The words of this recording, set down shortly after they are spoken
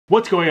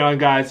What's going on,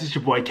 guys? It's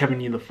your boy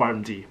Kevin Yee, the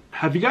PharmD.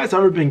 Have you guys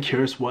ever been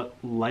curious what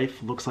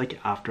life looks like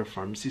after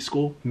pharmacy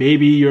school?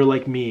 Maybe you're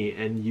like me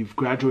and you've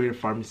graduated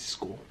pharmacy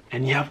school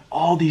and you have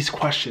all these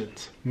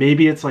questions.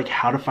 Maybe it's like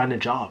how to find a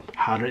job,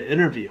 how to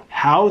interview,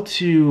 how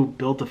to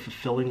build a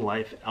fulfilling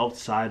life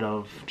outside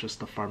of just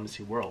the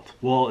pharmacy world.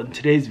 Well, in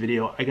today's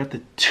video, I got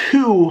the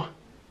two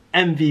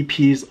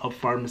MVPs of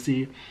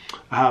pharmacy.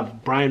 I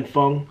have Brian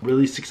Fung,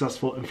 really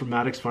successful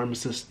informatics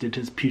pharmacist, did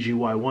his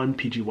PGY1,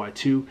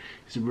 PGY2.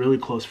 He's a really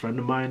close friend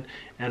of mine.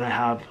 And I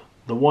have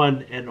the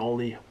one and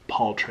only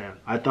Paul Tran.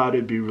 I thought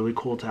it'd be really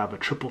cool to have a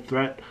triple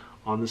threat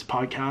on this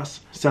podcast.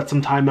 Set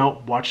some time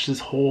out, watch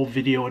this whole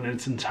video in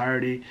its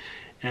entirety.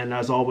 And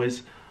as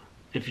always,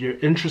 if you're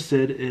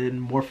interested in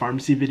more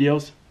pharmacy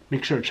videos,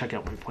 make sure to check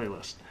out my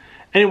playlist.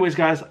 Anyways,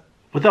 guys,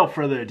 without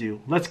further ado,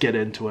 let's get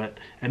into it,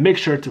 and make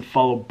sure to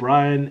follow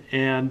Brian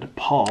and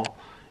Paul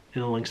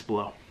in the links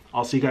below.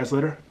 I'll see you guys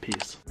later.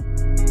 Peace.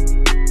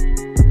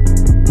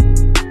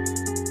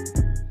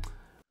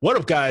 What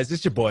up, guys?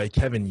 It's your boy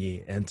Kevin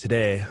Yee, and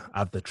today I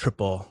have the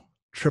triple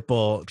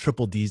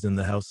D's in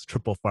the house,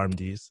 triple farm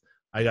D's.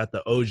 I got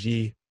the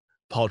OG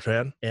Paul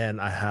Tran, and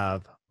I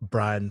have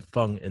Brian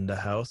Fung in the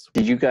house.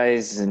 Did you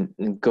guys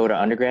go to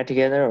undergrad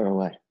together or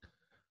what?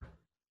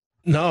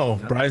 No,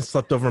 Brian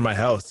slept over my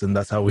house, and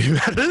that's how we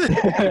met.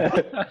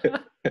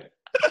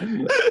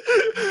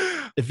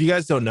 If you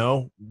guys don't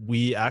know,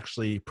 we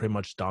actually pretty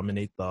much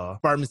dominate the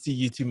pharmacy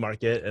YouTube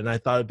market, and I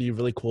thought it'd be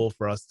really cool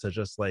for us to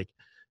just like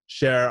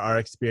share our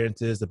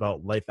experiences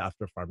about life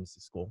after pharmacy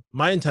school.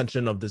 My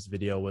intention of this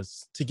video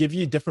was to give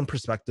you different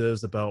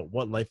perspectives about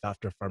what life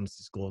after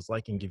pharmacy school is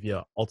like and give you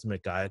an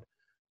ultimate guide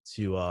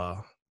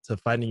to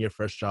finding your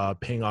first job,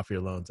 paying off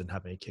your loans, and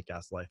having a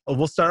kick-ass life.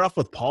 We'll start off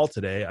with Paul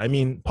today. I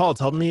mean, Paul,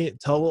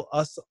 tell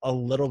us a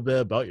little bit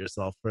about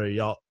yourself for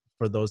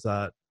those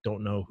that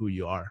don't know who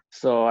you are.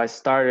 So I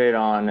started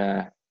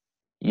on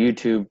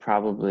YouTube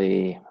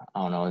probably, I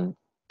don't know, in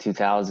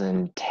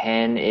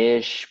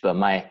 2010-ish, but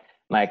my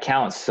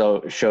account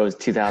shows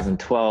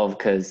 2012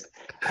 because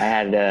I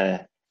had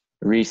to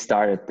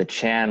restart the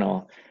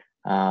channel.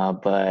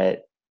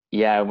 But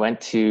yeah, I went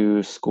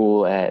to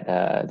school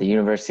at the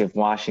University of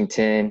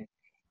Washington,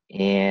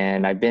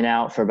 and I've been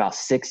out for about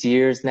 6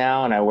 years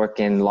now, and I work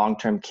in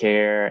long-term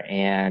care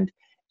and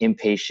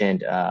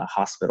inpatient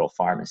hospital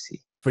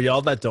pharmacy. For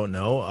y'all that don't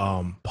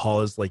know, Paul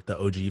is like the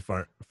OG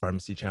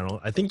pharmacy channel.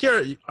 I think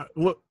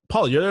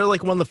Paul, you're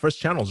like one of the first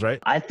channels, right?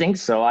 I think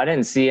so. I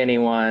didn't see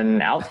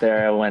anyone out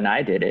there when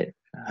I did it.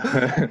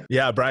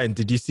 Yeah, Brian,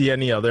 did you see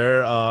any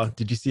other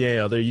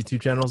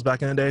YouTube channels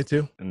back in the day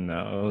too?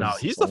 No,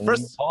 he's the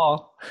first.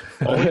 Paul.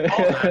 Only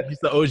Paul, man. He's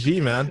the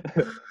OG, man.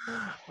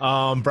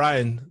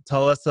 Brian,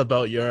 tell us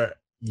about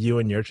you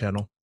and your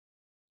channel.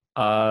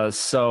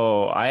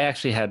 So I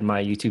actually had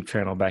my YouTube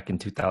channel back in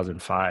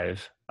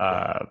 2005,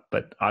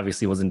 but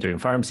obviously wasn't doing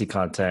pharmacy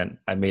content.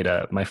 I made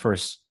my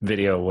first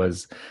video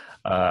was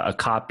a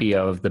copy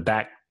of the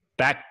Back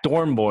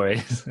Dorm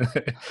Boys,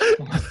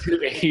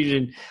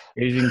 Asian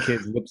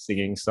kids lip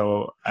singing.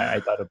 So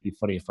I thought it'd be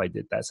funny if I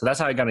did that. So that's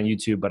how I got on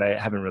YouTube, but I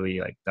haven't really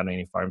like done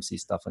any pharmacy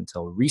stuff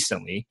until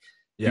recently.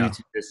 Yeah. Due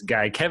to this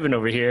guy Kevin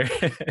over here.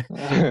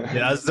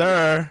 Yes,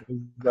 sir.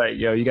 Right,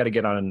 yo, you got to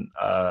get on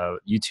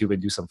YouTube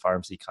and do some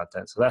pharmacy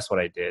content. So that's what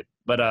I did.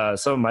 But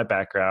some of my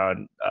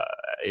background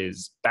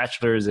is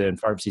bachelor's in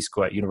pharmacy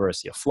school at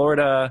University of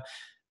Florida.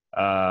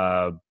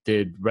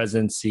 Did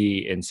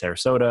residency in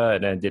Sarasota,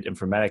 and then did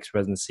informatics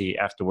residency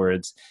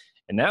afterwards.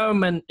 And now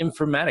I'm an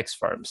informatics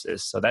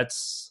pharmacist. So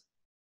that's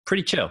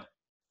pretty chill.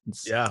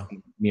 It's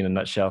me in a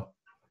nutshell.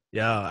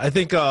 Yeah, I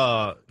think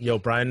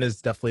Brian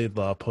is definitely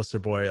the poster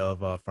boy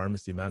of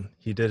pharmacy, man.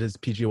 He did his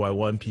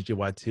PGY1,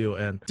 PGY2,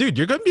 and dude,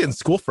 you're gonna be in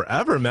school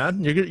forever,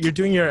 man. You're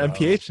doing your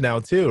MPH now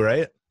too,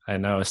 right? I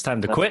know, it's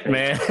time to quit,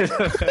 man.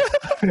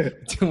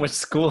 Too much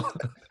school.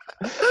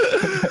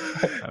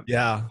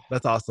 Yeah,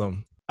 that's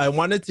awesome. I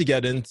wanted to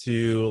get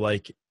into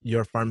like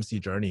your pharmacy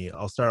journey.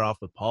 I'll start off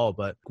with Paul,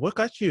 but what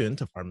got you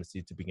into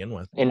pharmacy to begin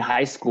with? In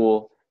high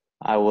school,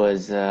 I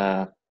was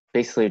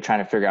basically trying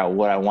to figure out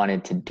what I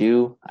wanted to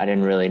do. I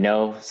didn't really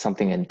know,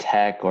 something in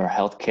tech or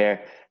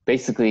healthcare.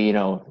 Basically,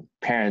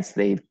 parents,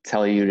 they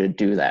tell you to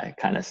do that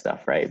kind of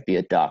stuff, right? Be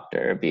a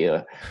doctor, be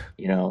a,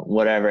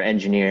 whatever,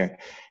 engineer.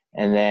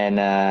 And then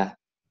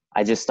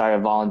I just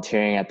started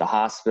volunteering at the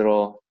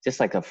hospital, just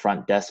like a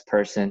front desk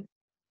person.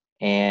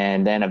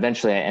 And then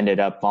eventually I ended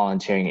up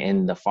volunteering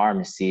in the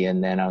pharmacy.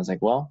 And then I was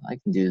like, well, I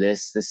can do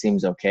this. This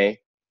seems okay.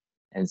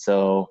 And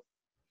so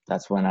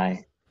that's when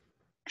I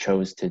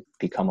chose to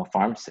become a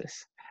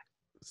pharmacist.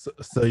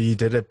 So you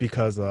did it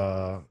because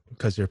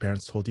your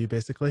parents told you,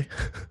 basically?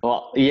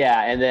 Well,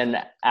 yeah. And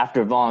then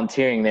after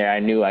volunteering there, I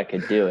knew I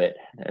could do it.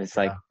 It's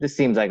like, this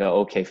seems like an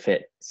okay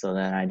fit. So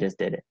then I just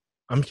did it.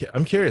 I'm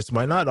curious,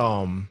 why not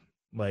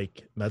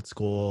like med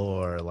school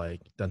or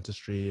like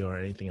dentistry or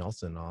anything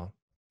else in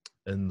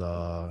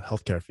the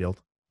healthcare field?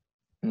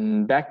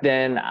 Back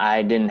then,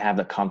 I didn't have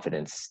the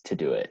confidence to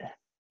do it.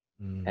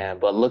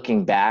 But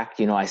looking back,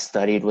 I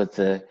studied with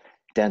the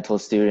dental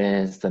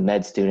students, the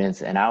med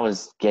students, and I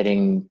was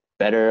getting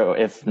better, or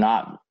if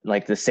not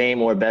like the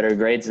same or better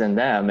grades than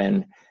them.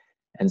 And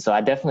so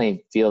I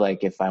definitely feel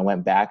like if I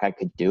went back, I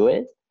could do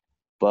it,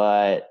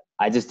 but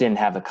I just didn't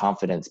have the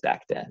confidence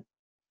back then.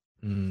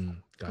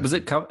 Gotcha. Was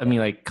it, I mean,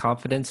 like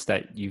confidence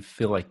that you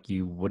feel like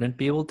you wouldn't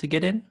be able to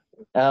get in?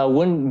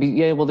 Wouldn't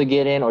be able to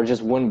get in, or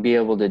just wouldn't be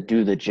able to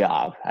do the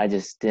job. I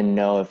just didn't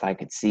know if I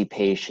could see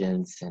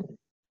patients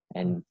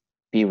and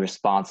be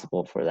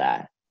responsible for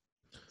that.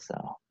 So,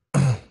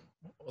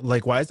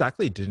 like, why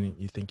exactly didn't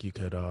you think you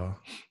could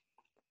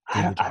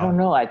I don't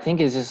know. I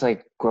think it's just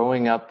like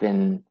growing up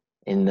in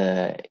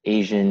the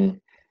Asian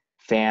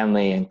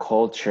family and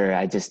culture.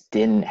 I just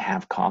didn't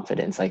have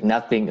confidence. Like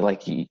nothing.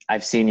 Like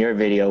I've seen your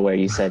video where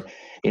you said,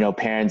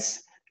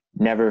 parents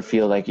never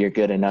feel like you're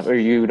good enough, or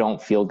you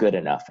don't feel good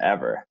enough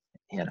ever.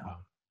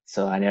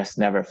 So I just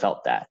never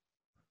felt that.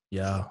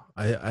 Yeah,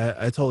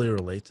 I totally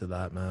relate to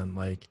that, man.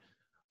 Like,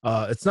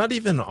 it's not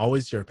even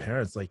always your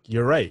parents. Like,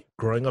 you're right.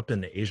 Growing up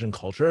in Asian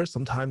culture,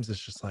 sometimes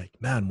it's just like,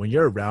 man, when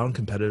you're around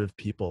competitive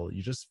people,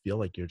 you just feel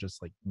like you're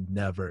just like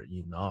never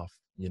enough,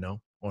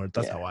 or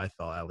that's how I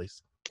felt, at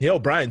least. Yo,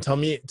 Brian,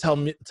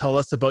 tell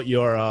us about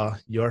your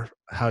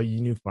how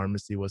you knew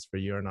pharmacy was for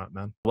you or not,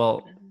 man.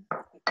 Well,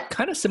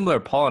 kind of similar,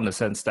 Paul, in the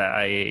sense that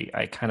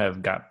I kind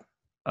of got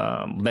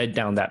led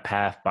down that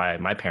path by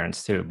my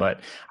parents too.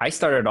 But I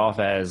started off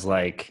as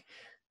like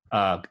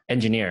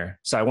engineer.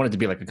 So I wanted to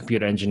be like a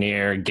computer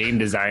engineer, game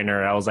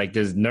designer. I was like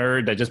this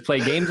nerd that just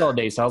played games all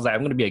day. So I was like, I'm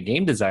going to be a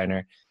game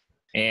designer.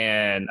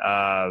 And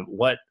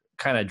what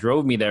kind of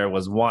drove me there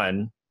was,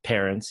 one,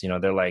 parents,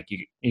 they're like,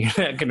 you're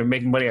not going to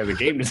make money as a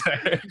game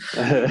designer.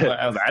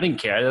 I was like, I didn't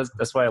care.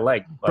 That's what I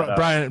like. But,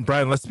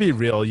 Brian, let's be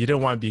real. You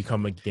didn't want to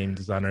become a game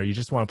designer. You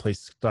just want to play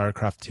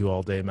StarCraft 2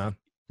 all day, man.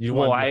 You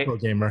want to be a pro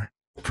gamer.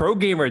 Pro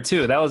gamer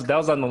too. That was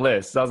on the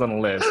list.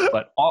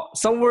 But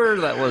somewhere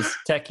that was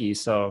techie.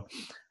 So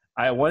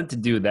I wanted to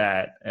do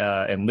that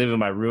and live in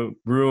my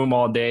room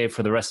all day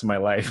for the rest of my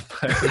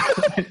life.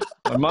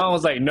 My mom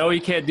was like, no, you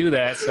can't do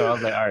that. So I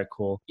was like, all right,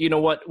 cool. You know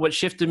what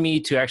shifted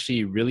me to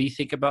actually really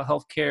think about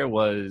healthcare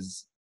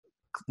was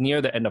near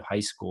the end of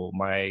high school.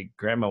 My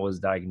grandma was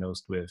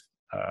diagnosed with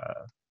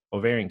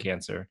ovarian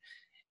cancer.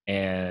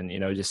 And,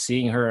 just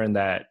seeing her in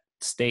that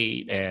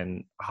state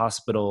and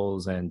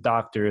hospitals and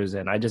doctors,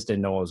 and I just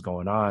didn't know what was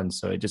going on.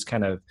 So it just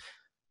kind of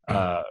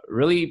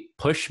really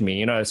pushed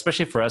me,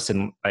 especially for us,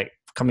 and like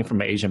coming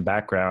from an Asian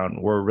background,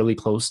 we're really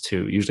close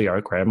to usually our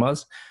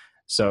grandmas.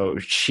 So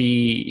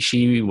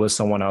she was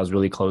someone I was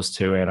really close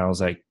to, and I was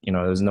like,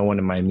 there's no one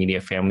in my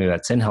immediate family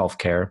that's in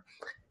healthcare.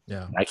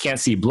 Yeah, I can't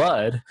see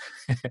blood.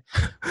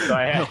 So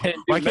I had to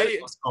do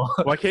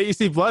why can't you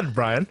see blood,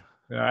 Brian?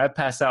 I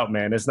pass out,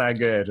 man. It's not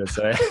good.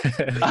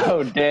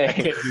 Oh, dang.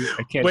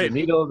 I can't do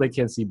needles. They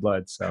can't see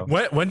blood. So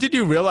when did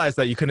you realize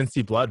that you couldn't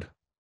see blood?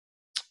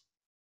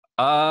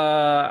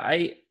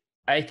 I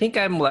think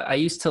I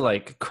used to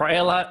like cry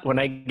a lot when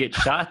I get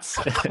shots.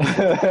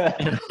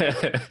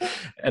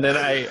 And then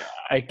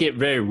I get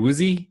very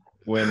woozy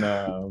when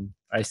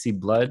I see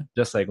blood,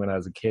 just like when I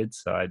was a kid.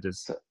 So I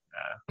just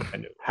I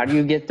knew. How do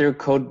you get through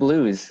code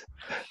blues?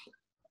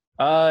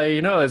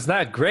 It's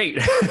not great.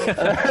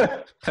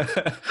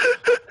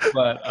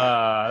 But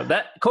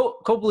that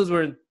cold blues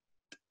weren't,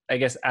 I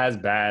guess, as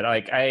bad.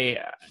 Like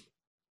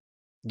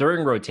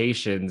during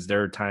rotations,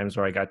 there are times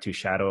where I got to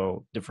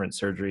shadow different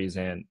surgeries,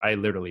 and I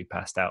literally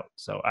passed out.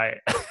 So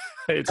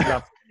it's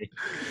not for me.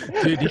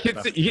 Dude, you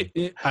can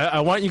see. I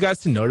want you guys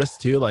to notice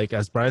too. Like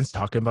as Brian's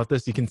talking about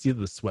this, you can see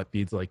the sweat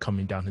beads like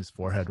coming down his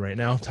forehead right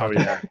now. Oh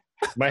yeah,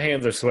 my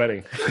hands are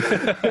sweating.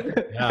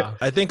 Yeah,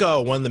 I think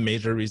one of the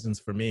major reasons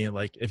for me,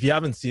 like if you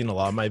haven't seen a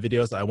lot of my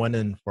videos, I went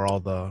in for all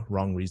the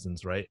wrong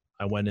reasons, right?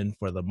 I went in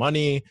for the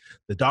money,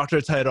 the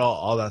doctor title,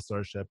 all that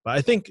sort of shit. But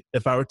I think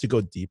if I were to go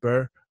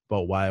deeper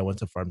about why I went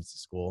to pharmacy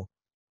school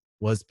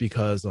was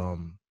because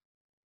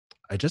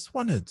I just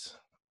wanted,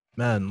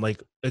 man,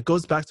 like it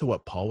goes back to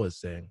what Paul was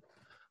saying.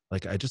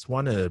 Like I just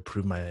wanted to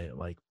prove my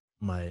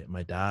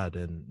dad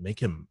and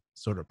make him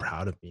sort of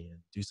proud of me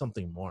and do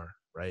something more,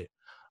 right?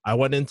 I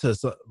went in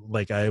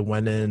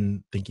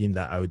thinking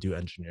that I would do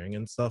engineering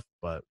and stuff,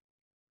 but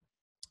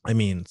I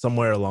mean,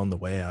 somewhere along the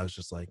way, I was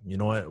just like, you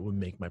know what, it would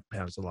make my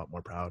parents a lot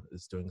more proud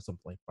is doing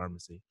something like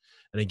pharmacy.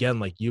 And again,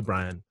 like you,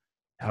 Brian,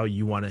 how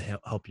you want to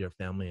help your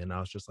family. And I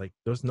was just like,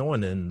 there's no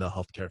one in the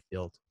healthcare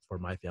field for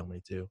my family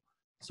too.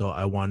 So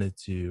I wanted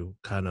to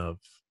kind of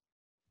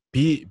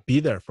be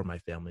there for my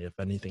family if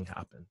anything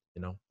happened,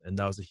 and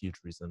that was a huge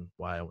reason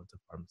why I went to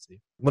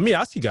pharmacy. Let me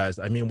ask you guys,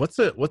 I mean, what's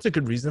a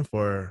good reason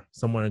for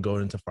someone to go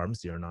into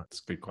pharmacy or not?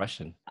 That's a good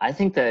question. I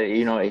think that,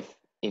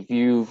 if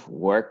you've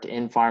worked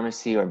in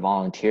pharmacy or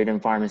volunteered in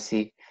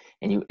pharmacy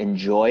and you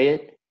enjoy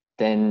it,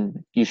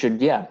 then you should,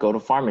 go to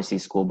pharmacy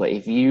school. But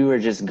if you are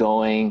just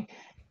going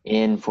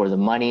in for the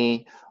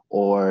money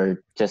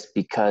or just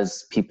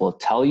because people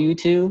tell you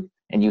to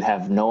and you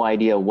have no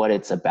idea what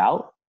it's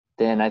about,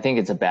 then I think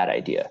it's a bad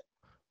idea.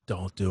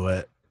 Don't do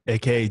it.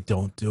 AKA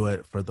don't do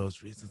it for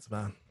those reasons,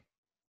 man.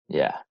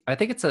 Yeah. I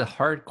think it's a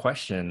hard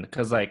question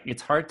because like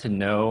it's hard to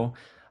know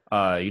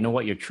you know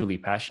what you're truly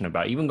passionate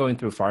about. Even going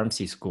through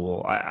pharmacy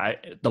school,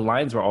 the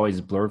lines were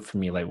always blurred for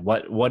me. Like,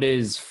 what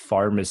is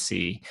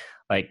pharmacy?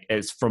 Like,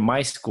 as from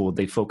my school,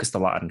 they focused a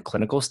lot on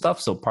clinical stuff.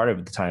 So part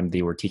of the time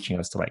they were teaching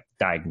us to like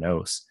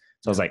diagnose.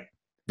 So I was like,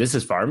 this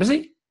is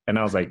pharmacy? And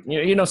I was like,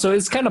 so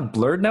it's kind of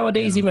blurred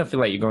nowadays. Even if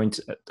like you're going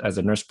to as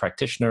a nurse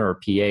practitioner or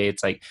PA,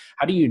 it's like,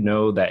 how do you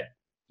know that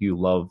you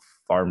love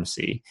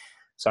pharmacy?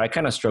 So I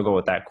kind of struggle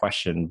with that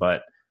question,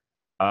 but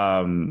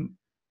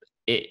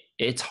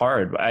it's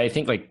hard. I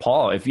think like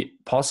Paul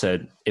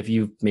said, if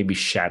you maybe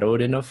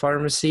shadowed in a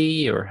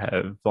pharmacy or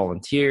have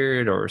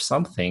volunteered or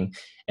something,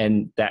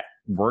 and that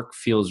work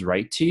feels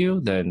right to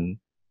you, then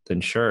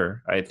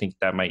sure, I think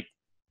that might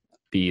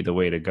be the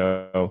way to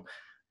go.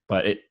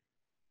 But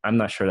I'm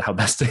not sure how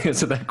best to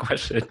answer that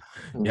question.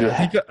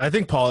 Yeah, I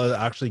think Paul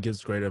actually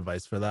gives great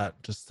advice for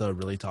that, just to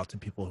really talk to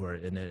people who are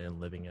in it and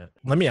living it.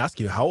 Let me ask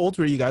you, how old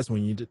were you guys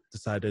when you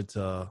decided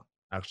to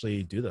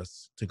actually do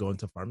this, to go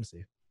into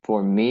pharmacy?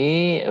 For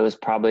me, it was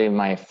probably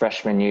my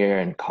freshman year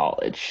in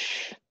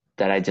college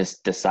that I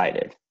just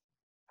decided.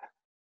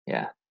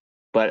 Yeah.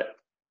 But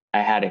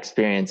I had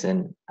experience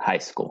in high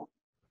school.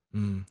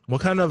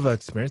 What kind of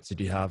experience did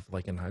you have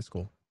like in high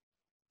school?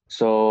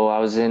 So I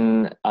was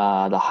in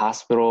the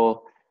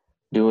hospital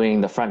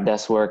doing the front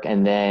desk work,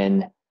 and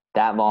then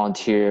that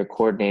volunteer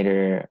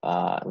coordinator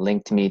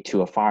linked me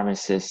to a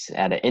pharmacist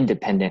at an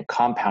independent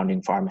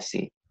compounding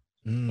pharmacy.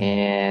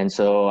 And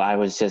so I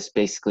was just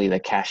basically the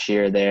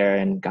cashier there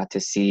and got to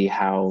see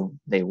how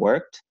they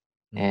worked,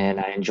 and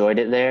I enjoyed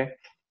it there.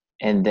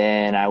 And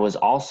then I was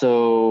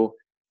also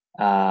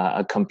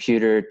a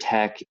computer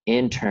tech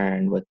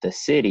intern with the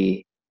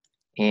city,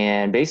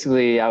 and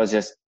basically I was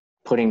just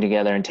putting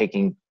together and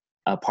taking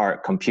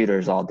apart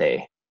computers all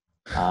day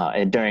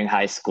during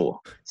high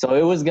school. So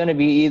it was going to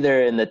be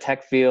either in the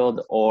tech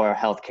field or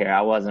healthcare.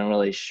 I wasn't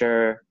really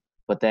sure.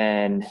 But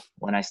then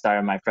when I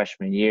started my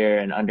freshman year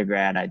in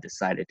undergrad, I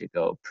decided to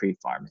go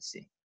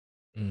pre-pharmacy.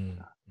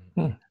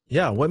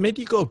 Yeah. What made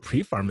you go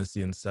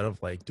pre-pharmacy instead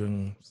of like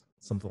doing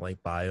something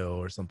like bio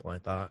or something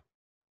like that?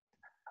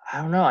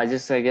 I don't know. I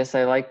guess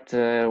I liked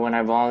when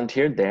I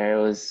volunteered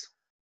there.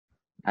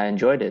 I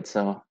enjoyed it.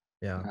 So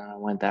I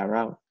went that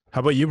route. How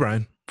about you,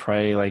 Brian?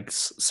 Probably like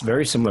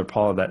very similar,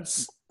 Paul, that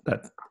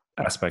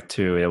aspect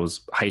too. It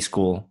was high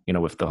school,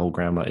 with the whole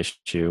grandma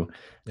issue.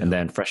 And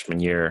then freshman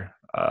year,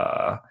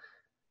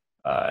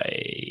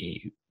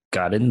 I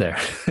got in there.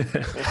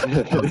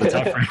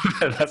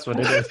 That's what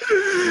it is.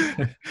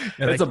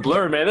 It's a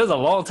blur, man. It's a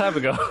long time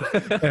ago.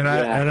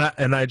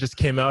 and I just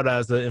came out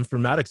as an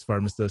informatics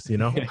pharmacist,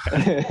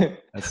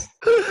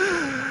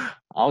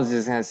 I was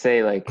just gonna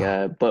say, like,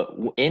 but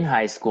in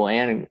high school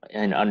and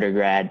in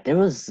undergrad, there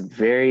was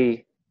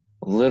very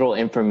little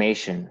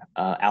information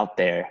out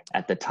there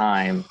at the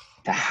time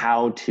to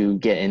how to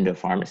get into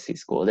pharmacy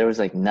school. There was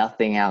like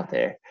nothing out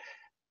there,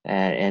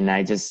 and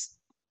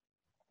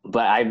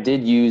but I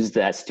did use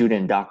that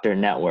student doctor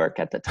network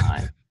at the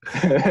time.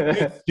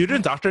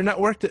 Student doctor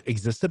network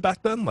existed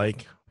back then,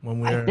 like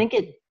when I think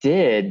it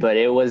did, but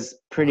it was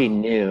pretty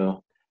new.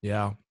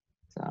 Yeah.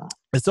 So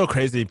it's so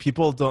crazy.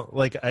 People don't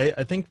like.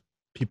 I think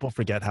people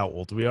forget how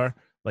old we are.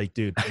 Like,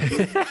 dude,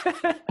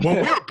 when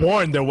we were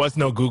born, there was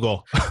no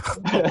Google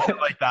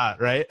like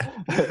that, right?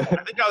 I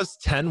think I was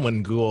 10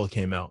 when Google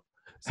came out.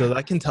 So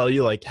that can tell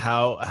you like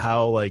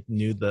how like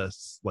new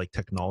this like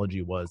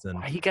technology was. And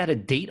why you gotta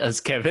date us,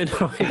 Kevin?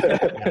 Oh,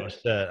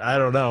 shit. I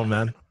don't know,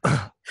 man.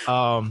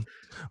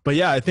 But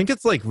yeah, I think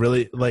it's like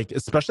really like,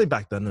 especially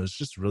back then, it was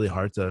just really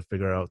hard to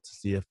figure out to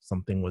see if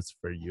something was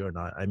for you or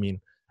not. I mean,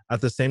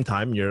 at the same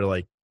time, you're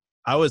like,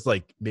 I was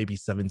like maybe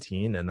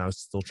 17 and I was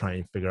still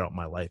trying to figure out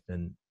my life,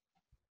 and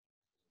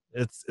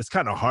it's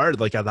kind of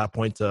hard like at that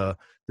point to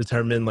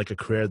determine like a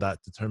career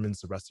that determines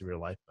the rest of your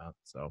life, man.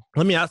 So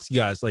let me ask you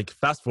guys, like,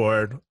 fast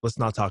forward, let's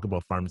not talk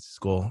about pharmacy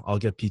school. I'll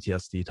get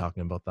PTSD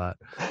talking about that.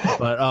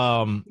 But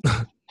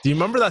do you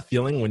remember that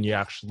feeling when you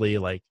actually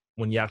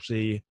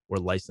were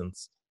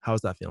licensed? How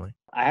was that feeling?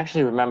 I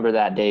actually remember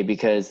that day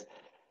because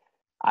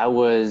I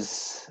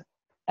was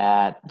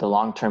at the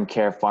long-term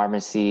care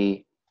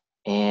pharmacy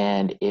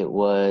and it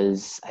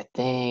was, I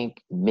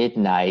think,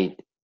 midnight.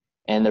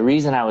 And the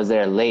reason I was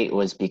there late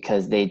was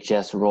because they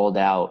just rolled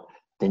out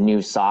the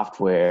new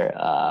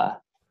software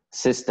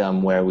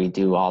system where we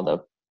do all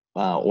the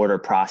order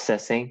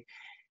processing.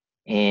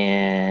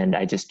 And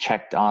I just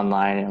checked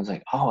online and I was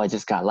like, oh, I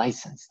just got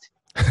licensed.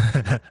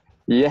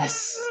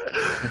 Yes.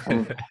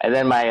 And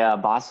then my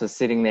boss was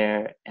sitting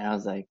there and I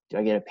was like, do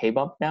I get a pay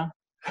bump now?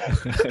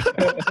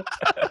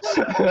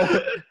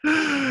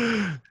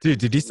 Dude,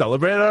 did you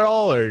celebrate at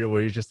all, or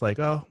were you just like,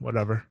 oh,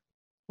 whatever?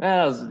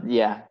 That was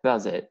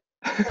it.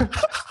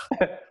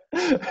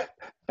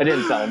 I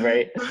didn't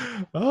celebrate.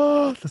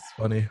 Oh, that's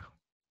funny.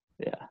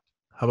 Yeah.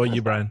 How about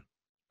you, Brian?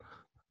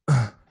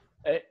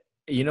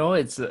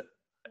 It's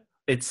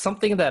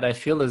something that I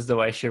feel as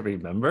though I should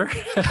remember,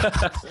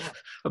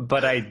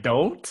 but I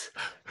don't.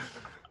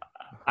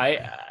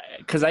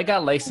 Because I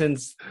got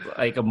licensed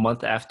like a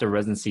month after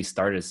residency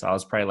started, so I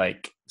was probably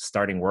like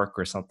starting work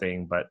or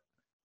something. But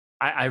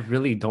I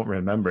really don't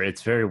remember.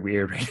 It's very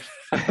weird.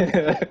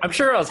 I'm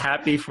sure I was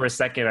happy for a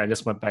second. I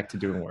just went back to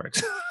doing work.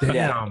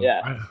 Damn.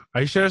 Yeah.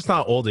 Are you sure it's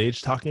not old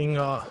age talking?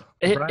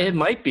 It Brian?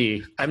 might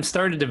be. I'm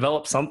starting to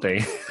develop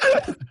something.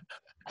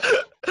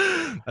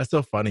 That's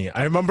so funny.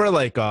 I remember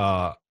like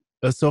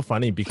it's so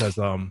funny because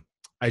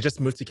I just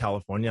moved to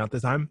California at the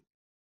time,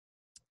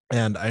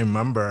 and I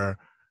remember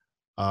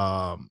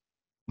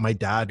my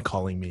dad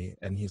calling me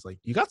and he's like,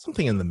 "You got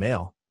something in the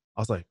mail."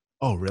 I was like,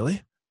 "Oh,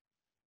 really?"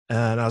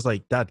 And I was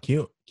like, "Dad,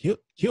 can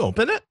you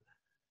open it?"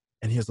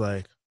 And he was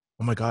like,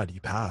 "Oh my God, you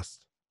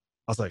passed."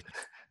 I was like,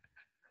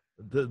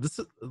 "This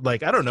is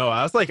like, I don't know."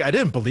 I was like, I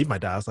didn't believe my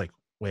dad. I was like,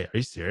 "Wait, are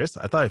you serious?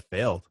 I thought I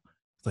failed."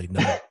 It's like,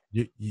 "No,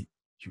 you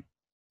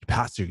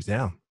passed your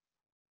exam."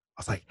 I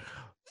was like,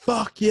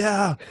 "Fuck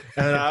yeah!"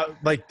 And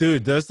like,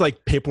 dude, there's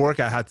like paperwork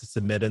I had to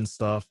submit and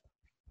stuff.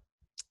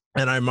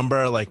 And I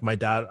remember like my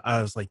dad,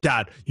 I was like,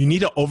 "Dad, you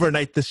need to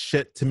overnight this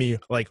shit to me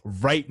like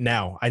right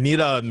now. I need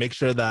to make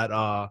sure that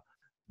I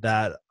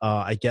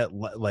get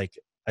like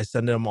I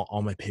send him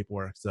all my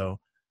paperwork." So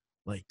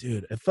like,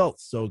 dude, it felt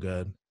so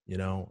good. You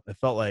know, it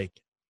felt like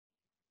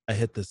I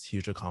hit this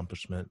huge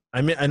accomplishment.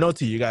 I mean, I know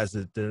to you guys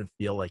it didn't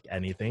feel like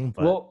anything,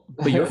 but Well,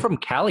 but you're from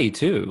Cali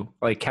too.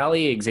 Like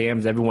Cali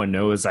exams, everyone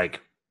knows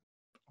like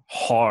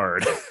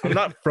hard. I'm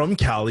not from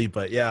Cali,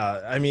 but yeah,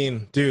 I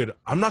mean, dude,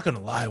 I'm not gonna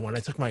lie. When I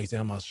took my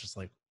exam, I was just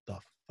like, "The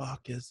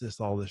fuck is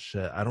this? All this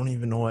shit? I don't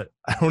even know what.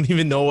 I don't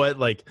even know what.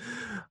 Like,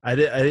 I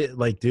did.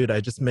 Like, dude,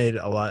 I just made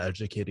a lot of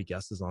educated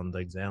guesses on the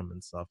exam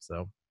and stuff.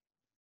 So,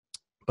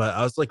 but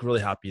I was like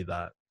really happy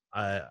that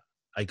I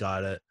I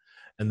got it.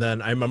 And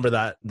then I remember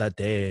that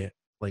day,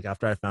 like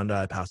after I found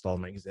out I passed all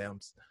my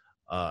exams,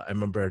 I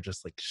remember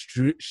just like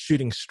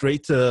shooting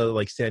straight to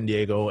like San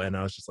Diego, and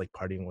I was just like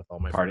partying with all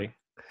my friends. Party.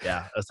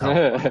 Yeah, that's how I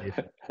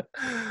partied.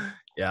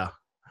 Yeah.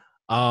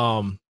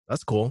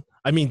 That's cool.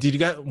 I mean, did you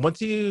guys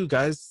once you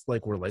guys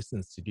like were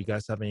licensed, did you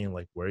guys have any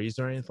like worries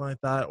or anything like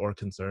that or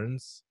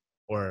concerns?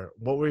 Or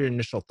what were your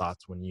initial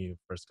thoughts when you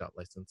first got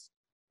licensed?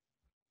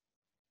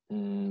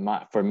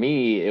 For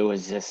me, it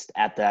was just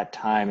at that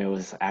time, it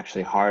was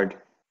actually hard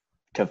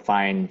to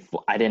find.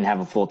 I didn't have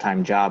a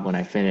full-time job when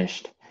I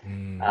finished.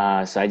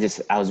 So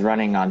I was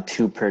running on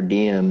 2 per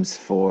diems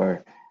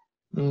for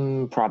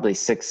probably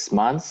 6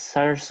 months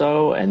or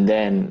so. And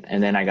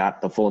then I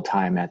got the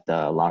full-time at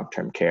the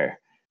long-term care.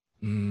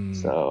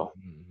 So,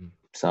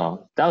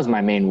 so that was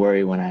my main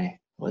worry when I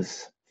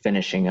was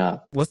finishing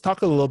up. Let's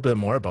talk a little bit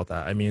more about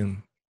that. I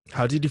mean,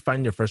 how did you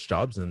find your first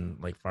jobs in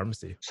like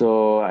pharmacy?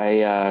 So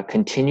I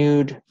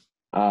continued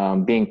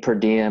being per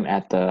diem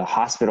at the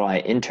hospital I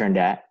interned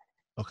at.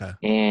 Okay.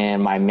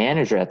 And my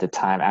manager at the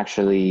time,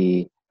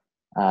 actually,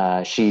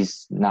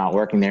 she's not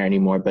working there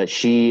anymore, but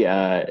she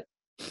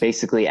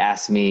basically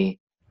asked me,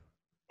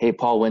 "Hey,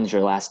 Paul, when's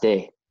your last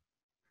day?"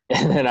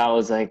 And then I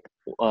was like,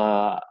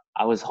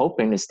 I was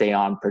hoping to stay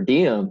on per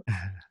diem.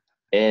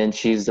 And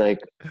she's like,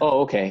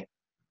 "Oh, okay."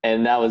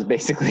 And that was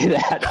basically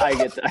that.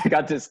 I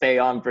got to stay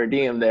on per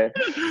diem there.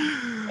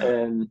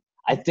 And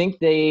I think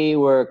they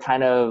were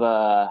kind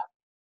of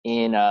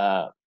in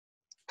a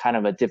kind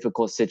of a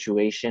difficult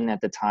situation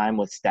at the time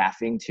with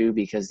staffing too,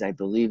 because I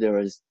believe there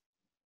was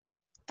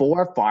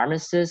 4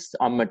 pharmacists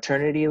on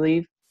maternity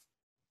leave.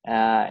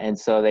 And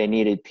so they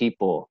needed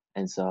people.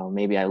 And so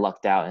maybe I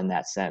lucked out in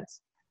that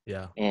sense.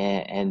 Yeah.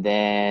 And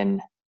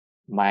then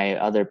my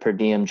other per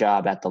diem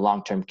job at the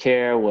long-term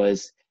care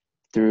was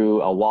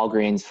through a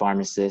Walgreens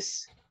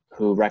pharmacist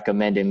who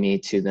recommended me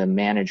to the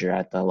manager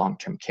at the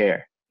long-term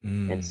care.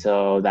 And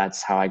so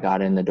that's how I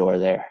got in the door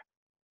there.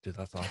 Dude,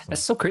 that's awesome.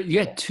 That's so crazy. You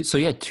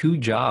had 2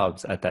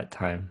 jobs at that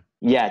time.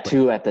 Yeah,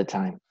 2 at the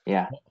time.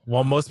 Yeah.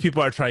 Well, most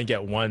people are trying to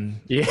get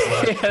one. Yeah.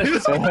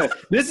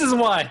 This is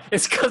why.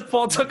 It's because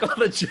Paul took all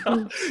the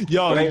jobs.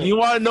 Yo, Right. you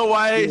want to know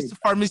why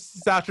pharmacy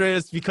is saturated?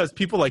 It's because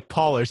people like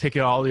Paul are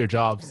taking all your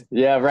jobs.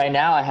 Yeah, right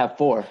now I have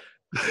 4.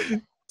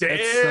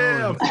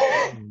 Damn.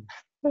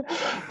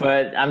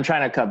 But I'm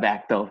trying to cut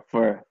back though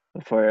for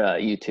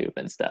YouTube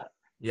and stuff.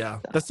 Yeah,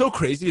 that's so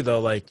crazy though.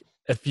 Like,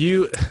 if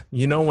you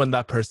know, when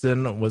that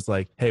person was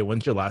like, "Hey,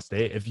 when's your last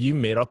day?" If you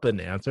made up an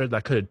answer,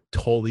 that could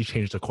totally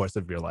change the course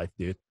of your life,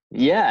 dude.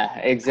 Yeah,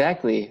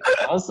 exactly.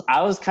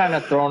 I was kind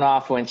of thrown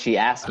off when she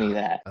asked me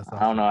that. That's I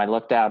don't know. I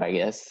looked out, I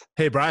guess.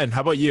 Hey, Brian,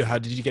 how about you? How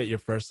did you get your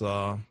first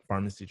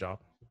pharmacy job?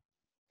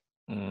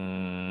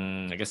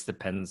 I guess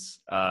depends.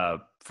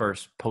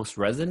 First post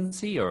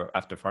residency or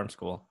after farm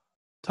school?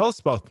 Tell us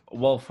both.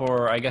 Well,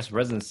 for I guess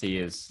residency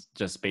is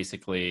just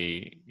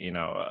basically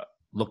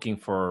looking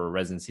for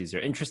residencies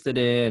you're interested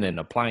in and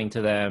applying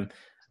to them.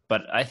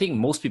 But I think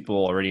most people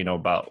already know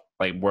about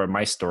like where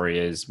my story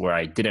is, where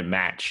I didn't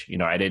match.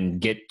 I didn't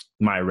get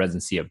my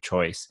residency of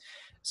choice.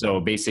 So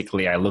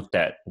basically, I looked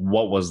at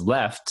what was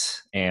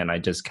left and I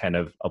just kind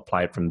of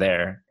applied from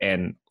there.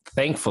 And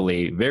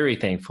thankfully, very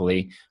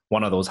thankfully,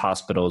 one of those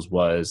hospitals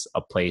was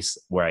a place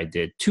where I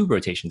did 2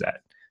 rotations at.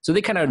 So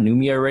they kind of knew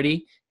me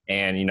already.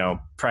 And,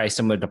 probably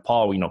similar to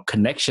Paul,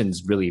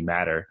 connections really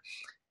matter.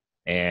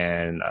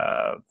 And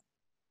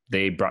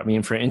they brought me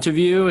in for an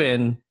interview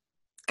and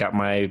got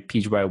my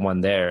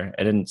PGY1 there.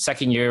 And then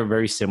second year,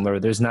 very similar.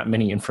 There's not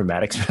many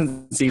informatics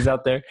residencies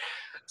out there.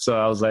 So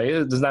I was like,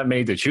 there's not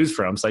many to choose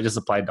from. So I just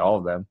applied to all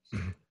of them.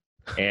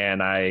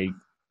 And I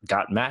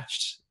got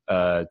matched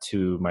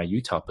to my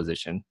Utah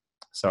position.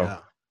 So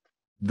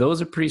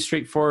those are pretty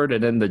straightforward.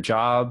 And then the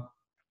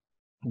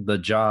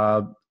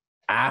job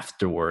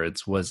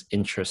afterwards was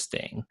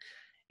interesting.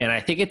 And I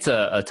think it's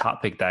a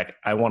topic that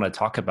I want to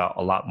talk about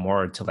a lot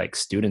more to like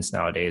students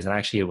nowadays. And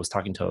actually I was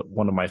talking to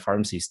one of my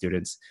pharmacy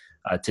students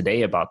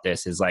today about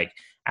this, is like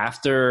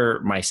after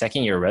my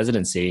second year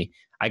residency,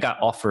 I got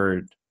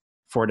offered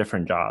 4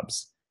 different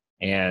jobs,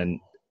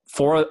 and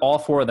all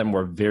 4 of them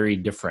were very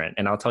different.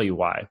 And I'll tell you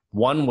why.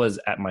 One was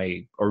at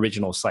my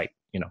original site.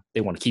 You know,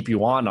 they want to keep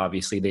you on,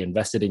 obviously they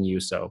invested in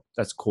you. So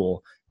that's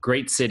cool.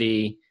 Great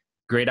city,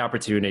 great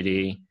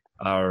opportunity,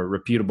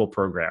 reputable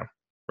program,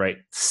 right?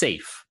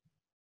 Safe.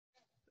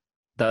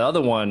 The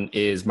other one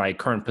is my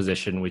current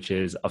position, which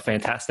is a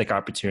fantastic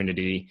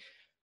opportunity,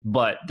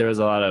 but there's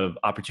a lot of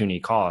opportunity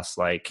costs.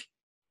 Like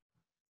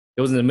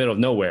it was in the middle of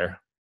nowhere.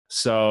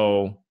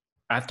 So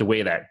I have to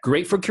weigh that.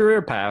 Great for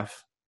career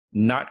path,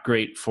 not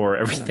great for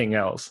everything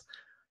else.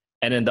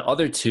 And then the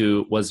other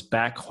 2 was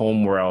back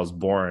home where I was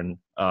born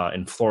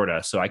in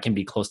Florida. So I can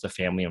be close to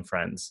family and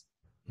friends,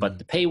 but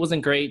the pay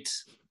wasn't great.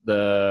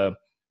 The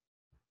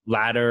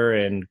ladder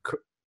and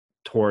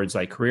towards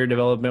like career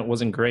development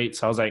wasn't great.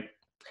 So I was like,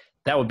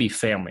 that would be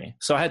family.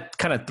 So I had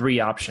kind of 3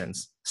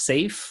 options: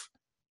 safe,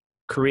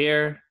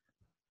 career,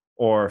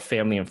 or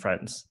family and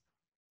friends.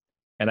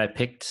 And I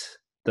picked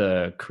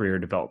the career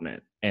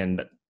development,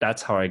 and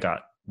that's how I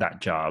got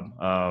that job.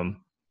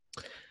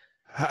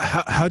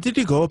 How did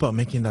you go about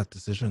making that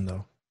decision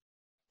though?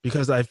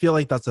 Because I feel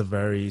like that's a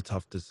very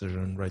tough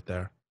decision right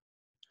there.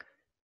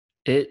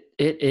 It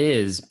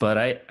is, but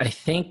I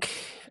think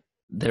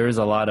there is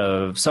a lot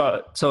of,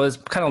 so it's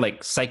kind of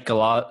like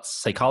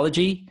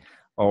psychology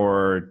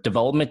or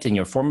development in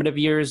your formative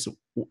years.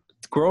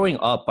 Growing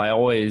up, I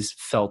always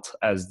felt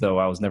as though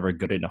I was never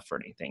good enough for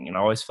anything. And I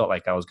always felt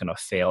like I was going to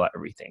fail at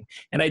everything.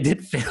 And I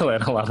did fail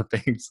at a lot of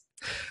things.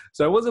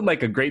 So I wasn't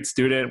like a great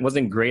student,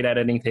 wasn't great at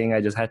anything.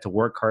 I just had to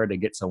work hard to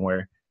get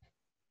somewhere.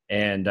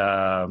 And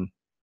I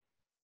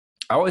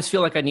always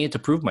feel like I needed to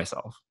prove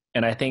myself.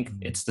 And I think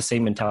it's the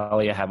same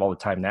mentality I have all the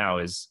time now,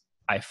 is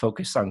I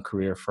focus on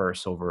career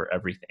first over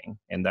everything.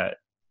 And that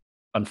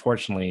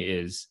unfortunately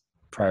is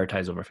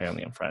prioritized over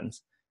family and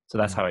friends. So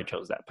that's how I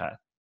chose that path.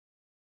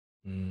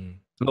 A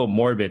little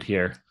morbid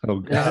here.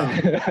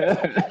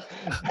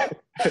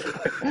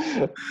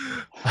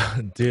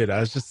 Dude, I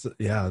was just,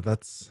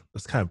 that's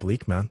kind of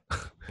bleak, man.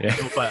 Yeah.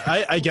 But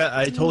I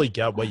totally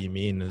get what you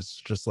mean. It's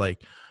just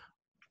like,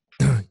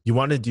 you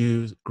want to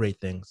do great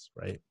things,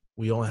 right?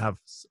 We only have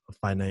a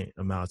finite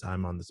amount of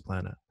time on this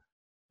planet.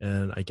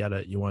 And I get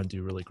it. You want to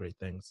do really great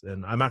things.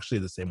 And I'm actually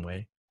the same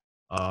way.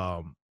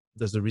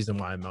 There's a reason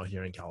why I'm out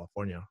here in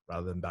California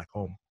rather than back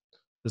home.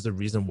 There's a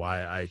reason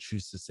why I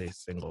choose to stay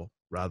single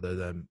rather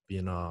than be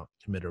in a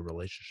committed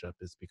relationship,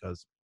 is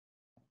because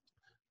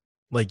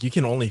like you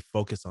can only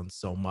focus on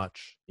so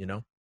much, you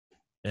know?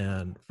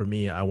 And for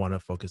me, I want to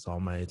focus all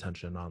my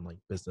attention on like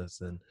business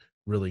and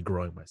really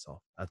growing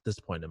myself at this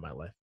point in my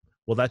life.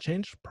 Will that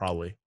change?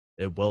 Probably.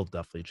 It will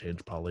definitely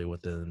change probably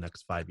within the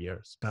next 5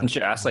 years. You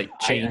should ask like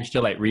change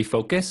to like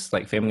refocus,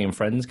 like family and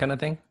friends kind of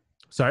thing.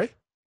 Sorry?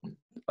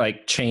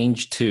 Like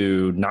change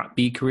to not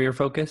be career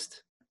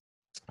focused.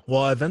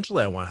 Well,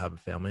 eventually I want to have a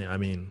family. I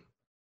mean,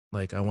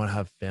 like I want to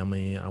have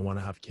family. I want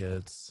to have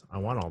kids. I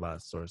want all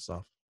that sort of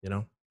stuff, you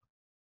know?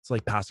 It's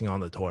like passing on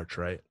the torch,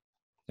 right?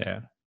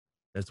 Yeah.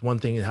 It's one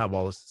thing to have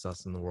all the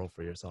success in the world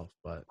for yourself,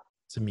 but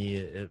to me,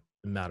 it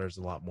matters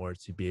a lot more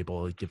to be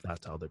able to give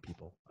that to other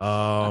people.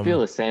 I feel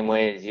the same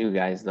way as you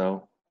guys,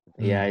 though.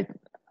 Yeah,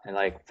 I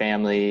like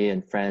family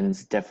and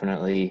friends.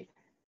 Definitely,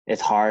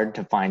 it's hard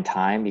to find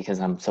time because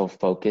I'm so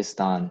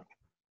focused on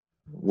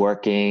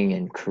working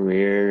and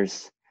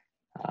careers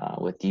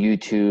with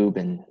YouTube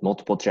and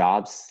multiple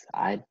jobs.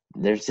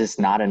 There's just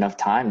not enough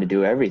time to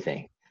do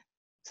everything.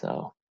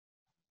 So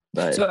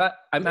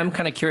I'm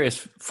kind of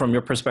curious from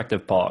your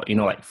perspective, Paul. You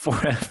know, like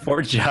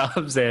four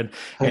jobs and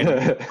on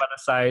the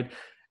side.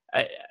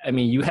 I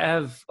mean, you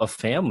have a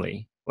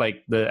family.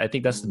 Like I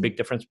think that's the big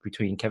difference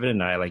between Kevin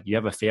and I. Like you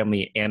have a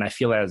family, and I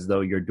feel as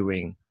though you're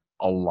doing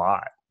a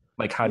lot.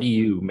 Like, how do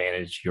you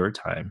manage your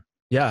time?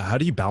 Yeah, how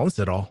do you balance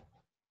it all?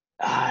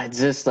 It's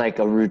just like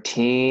a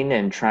routine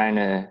and trying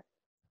to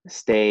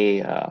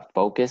stay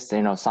focused.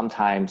 You know,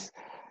 sometimes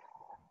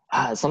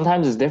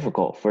it's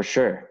difficult for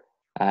sure.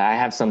 I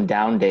have some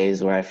down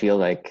days where I feel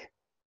like,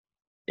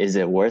 is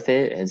it worth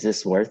it? Is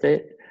this worth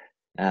it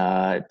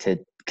to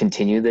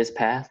continue this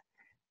path?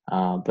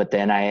 But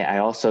then I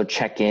also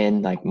check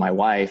in, like my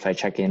wife, I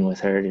check in with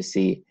her to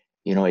see,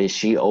 you know, is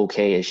she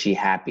okay? Is she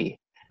happy?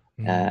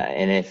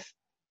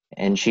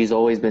 And she's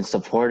always been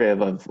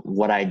supportive of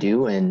what I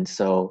do. And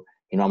so,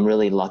 you know, I'm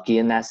really lucky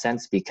in that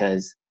sense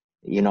because,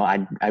 you know,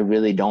 I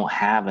really don't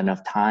have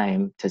enough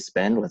time to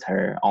spend with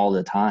her all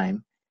the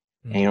time.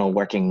 And, you know,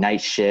 working night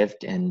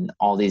shift and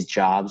all these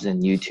jobs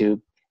and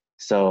YouTube.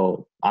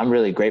 So I'm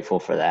really grateful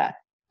for that.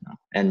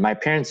 And my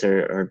parents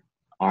are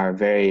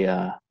very,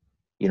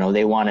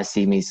 they want to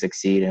see me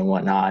succeed and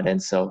whatnot.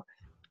 And so,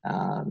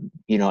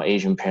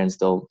 Asian parents,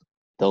 they'll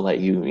let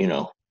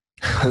you,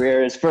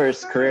 career is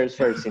first,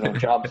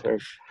 jobs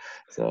first.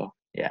 So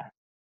yeah,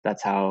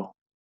 that's how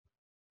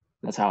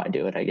I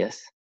do it, I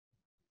guess.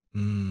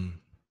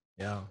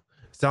 Yeah.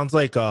 Sounds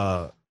like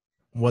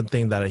one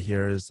thing that I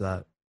hear is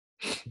that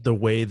the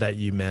way that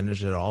you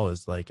manage it all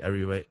is like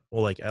everybody,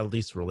 well, like at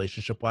least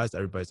relationship wise,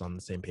 everybody's on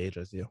the same page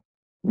as you.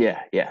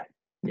 Yeah.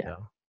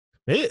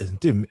 Maybe,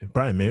 dude,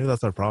 Brian, maybe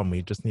that's our problem.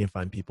 We just need to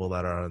find people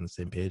that are on the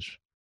same page.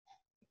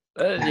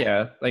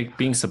 Yeah, like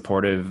being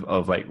supportive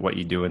of like what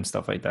you do and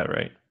stuff like that,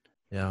 right?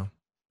 Yeah,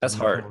 that's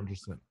hard.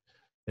 100%.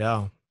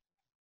 Yeah,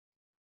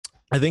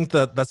 I think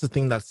that's the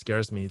thing that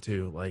scares me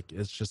too. Like,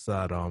 it's just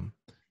that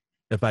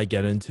if I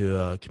get into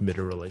a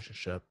committed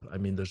relationship, I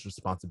mean, there's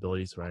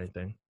responsibilities for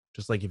anything.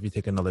 Just like if you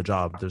take another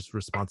job, there's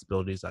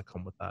responsibilities that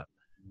come with that.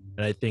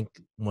 And I think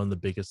one of the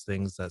biggest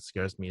things that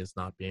scares me is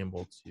not being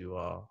able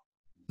to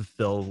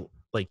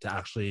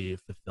actually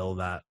fulfill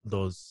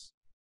those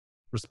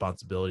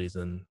responsibilities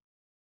and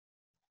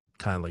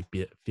kind of like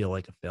feel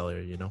like a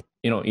failure,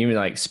 Even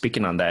like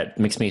speaking on that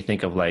makes me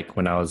think of like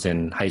when I was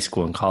in high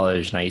school and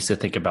college, and I used to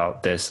think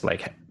about this,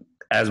 like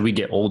as we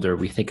get older,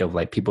 we think of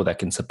like people that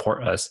can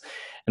support us.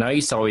 And I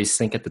used to always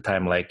think at the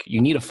time, like, you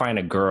need to find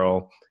a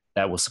girl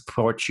that will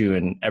support you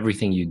in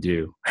everything you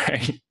do,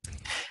 right?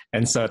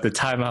 And so at the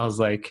time I was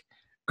like,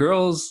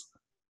 girls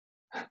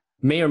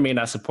may or may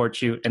not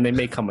support you, and they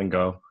may come and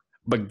go,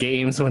 but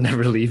games will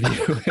never leave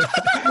you.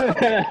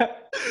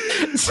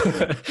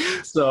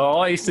 so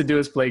all I used to do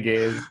is play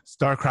games.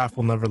 StarCraft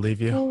will never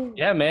leave you.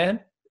 Yeah, man.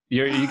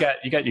 You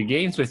got your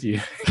games with you.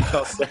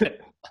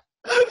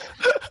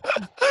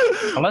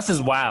 Unless it's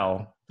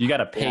WoW. You got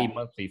to pay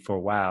monthly for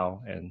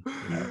WoW, and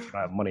if you don't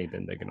have money,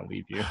 then they're going to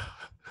leave you.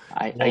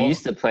 I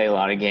used to play a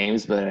lot of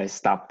games, but I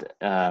stopped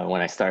when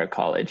I started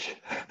college.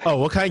 Oh,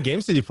 what kind of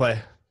games did you play?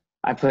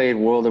 I played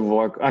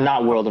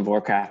not World of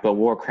Warcraft, but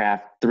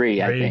Warcraft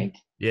 3, I think.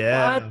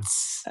 Yeah. What?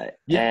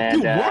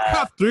 Dude,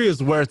 Warcraft 3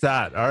 is where it's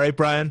at. All right,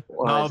 Brian.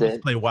 I'll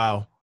just play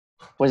WoW.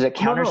 Was it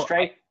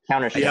Counter-Strike?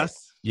 Counter-Strike.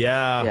 Yes.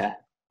 Yeah.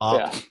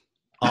 Alt,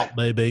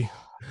 baby.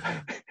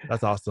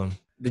 That's awesome.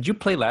 Did you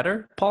play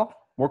ladder, Paul?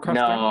 Warcraft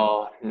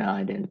 3? No,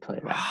 I didn't play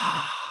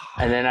that.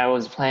 And then I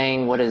was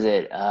playing, what is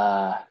it?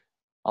 A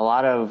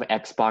lot of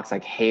Xbox,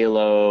 like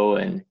Halo,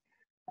 and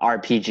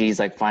RPGs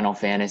like Final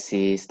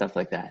Fantasy, stuff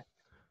like that.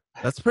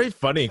 That's pretty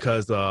funny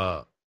because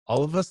all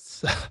of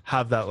us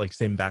have that like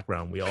same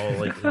background. We all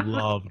like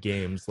love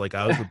games. Like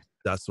I was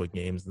obsessed with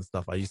games and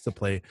stuff. I used to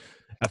play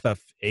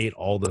FF8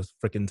 all the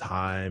freaking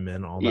time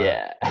and all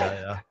that.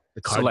 Yeah.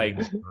 So like,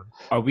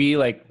 are we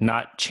like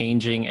not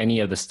changing any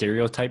of the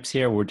stereotypes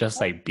here? We're just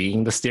like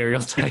being the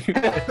stereotype.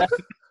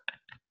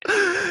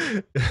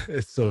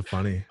 It's so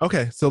funny.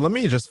 Okay, so let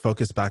me just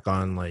focus back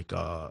on like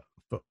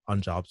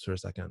on jobs for a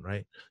second,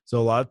 right? So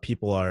a lot of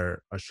people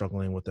are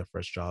struggling with their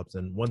first jobs,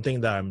 and one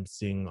thing that I'm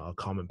seeing a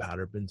common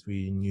pattern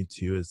between you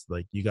two is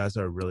like you guys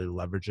are really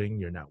leveraging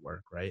your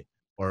network, right?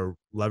 Or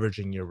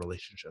leveraging your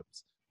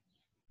relationships.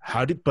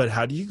 How do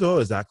you go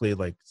exactly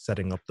like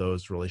setting up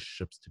those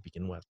relationships to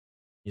begin with?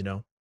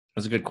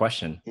 That's a good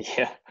question.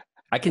 Yeah,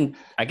 I can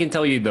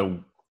tell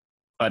you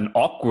an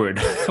awkward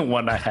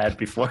one I had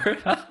before.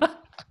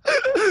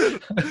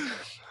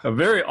 A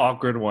very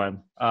awkward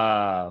one.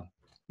 Yeah,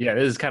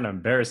 this is kind of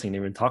embarrassing to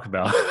even talk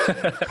about.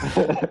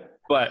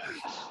 But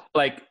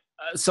like,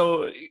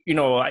 so,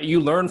 you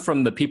learn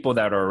from the people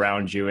that are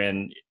around you.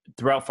 And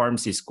throughout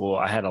pharmacy school,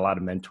 I had a lot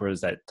of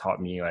mentors that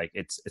taught me like,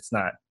 it's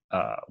not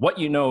what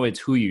you know, it's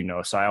who you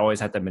know. So I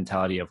always had the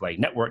mentality of like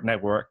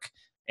network,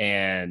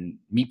 and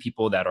meet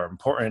people that are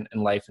important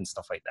in life and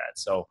stuff like that.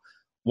 So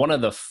one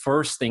of the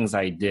first things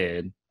I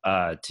did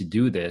to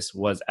do this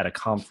was at a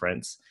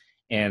conference.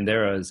 And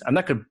I'm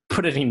not going to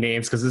put any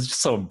names because it's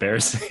just so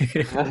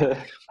embarrassing.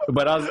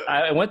 But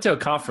I went to a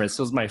conference.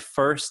 It was my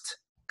first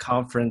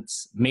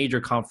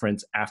major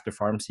conference after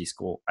pharmacy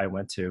school I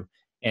went to.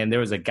 And there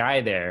was a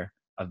guy there,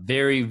 a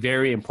very,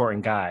 very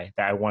important guy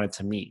that I wanted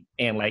to meet.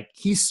 And like,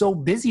 he's so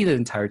busy the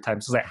entire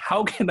time. So I was like,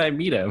 how can I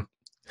meet him?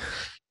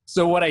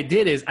 So what I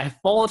did is I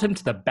followed him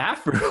to the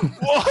bathroom.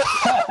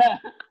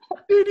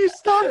 Dude, you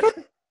stop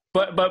it.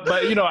 But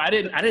I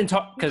didn't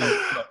talk because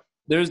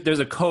there's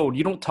a code.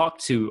 You don't talk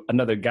to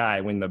another guy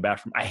when in the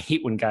bathroom. I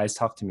hate when guys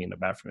talk to me in the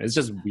bathroom. It's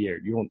just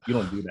weird. You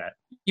don't do that,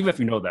 even if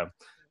you know them.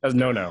 That's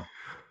no.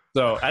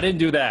 So I didn't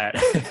do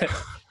that.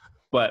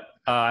 But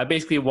I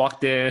basically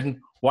walked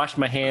in, washed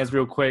my hands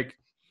real quick,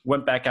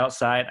 went back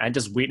outside. I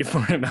just waited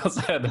for him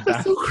outside of the bathroom.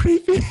 That's so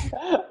creepy.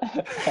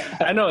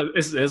 I know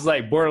it's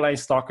like borderline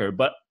stalker,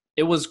 but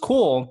it was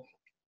cool.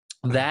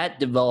 That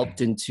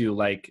developed into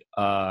like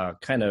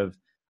kind of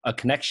a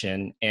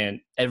connection, and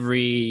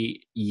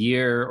every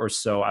year or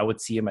so I would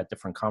see him at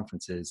different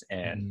conferences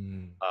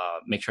and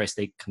make sure I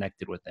stay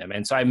connected with him.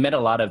 And so I met a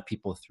lot of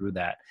people through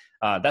that.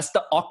 That's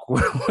the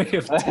awkward way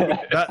of doing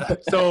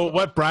it. So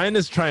what Brian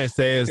is trying to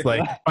say is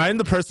like, find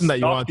the person that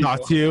you want to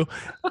talk to,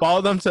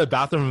 follow them to the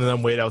bathroom, and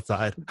then wait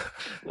outside.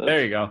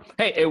 There you go.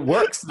 Hey, it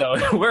works though.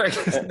 It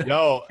works.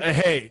 Yo,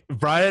 hey,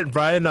 Brian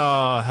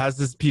has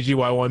this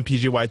PGY1,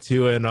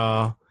 PGY2,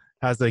 and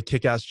has a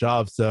kick-ass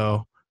job.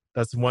 So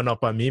that's one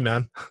up on me,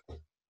 man.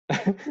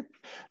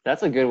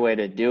 That's a good way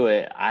to do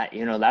it.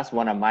 That's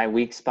one of my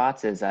weak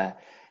spots is,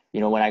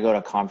 when I go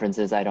to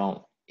conferences, I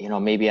don't,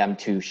 maybe I'm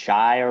too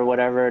shy or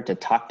whatever to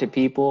talk to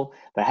people,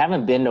 but I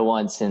haven't been to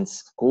one since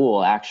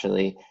school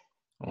actually.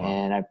 Wow.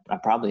 And I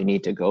probably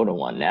need to go to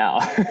one now.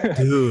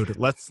 Dude,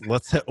 let's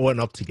hit one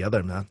up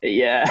together, man.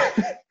 Yeah.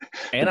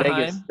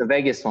 Anaheim. The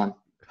Vegas one,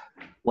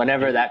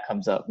 whenever that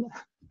comes up.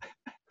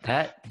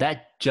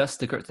 That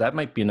just occurred. That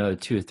might be another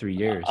 2 or 3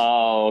 years.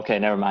 Oh, okay,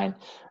 never mind.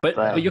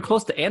 But you're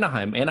close to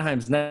Anaheim.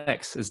 Anaheim's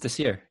next. Is this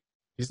year?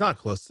 He's not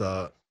close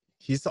to.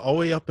 He's all the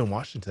way up in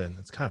Washington.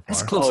 It's kind of far.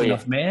 That's close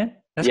enough, man.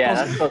 That's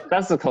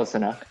close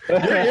enough.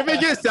 You're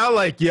making it sound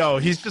like,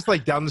 he's just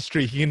like down the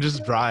street. He can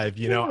just drive.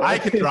 I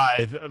can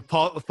drive.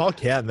 Paul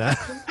can't, man.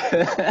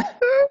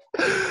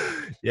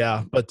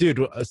 Yeah, but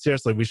dude,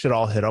 seriously, we should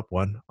all hit up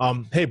one.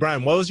 Hey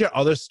Brian, what was your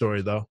other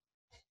story though?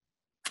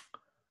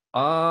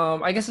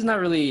 I guess it's not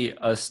really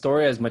a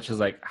story as much as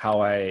like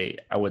how I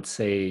would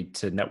say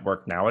to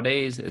network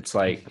nowadays. It's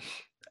like,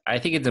 I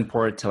think it's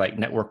important to like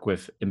network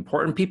with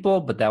important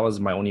people, but that was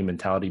my only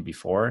mentality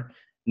before.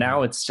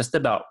 Now it's just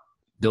about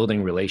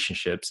building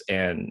relationships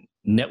and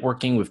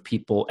networking with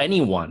people,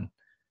 anyone,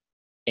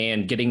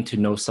 and getting to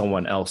know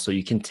someone else so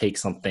you can take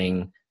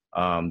something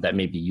that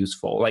may be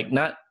useful. Like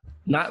not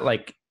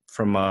like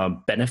from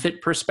a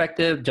benefit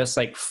perspective, just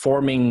like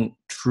forming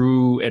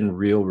true and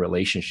real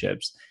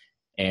relationships.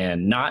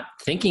 And not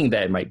thinking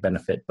that it might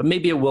benefit, but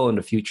maybe it will in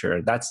the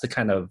future. That's the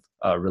kind of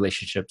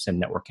relationships and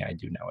networking I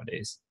do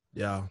nowadays.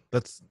 Yeah,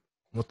 that's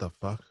what the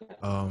fuck.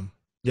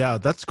 Yeah,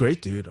 that's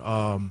great, dude.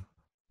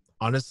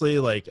 Honestly,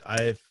 like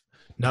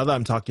now that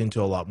I'm talking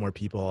to a lot more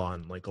people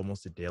on like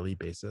almost a daily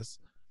basis,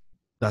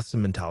 that's the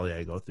mentality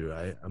I go through.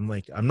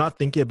 I'm not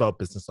thinking about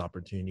business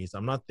opportunities.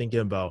 I'm not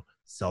thinking about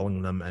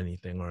selling them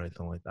anything or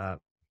anything like that.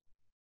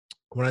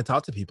 When I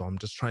talk to people, I'm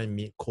just trying to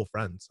meet cool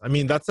friends. I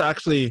mean, that's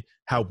actually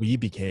how we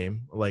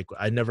became. Like,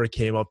 I never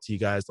came up to you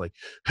guys like,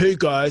 hey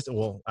guys.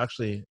 Well,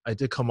 actually, I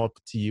did come up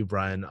to you,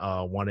 Brian,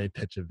 wanted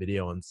to pitch a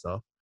video and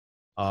stuff.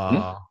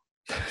 But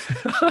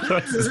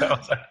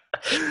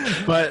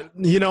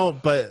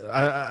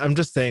I'm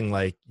just saying,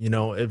 like,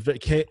 if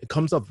it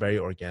comes up very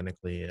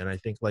organically. And I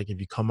think like if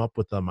you come up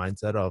with the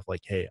mindset of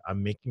like, hey,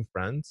 I'm making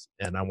friends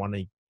and I want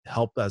to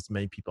help as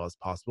many people as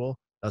possible,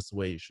 that's the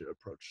way you should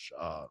approach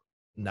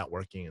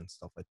networking and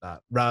stuff like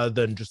that, rather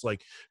than just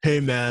like, hey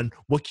man,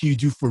 what can you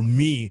do for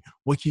me?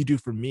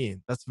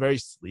 That's very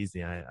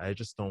sleazy. I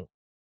just don't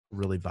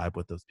really vibe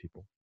with those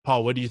people.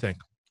 Paul, what do you think?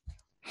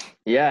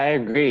 Yeah, I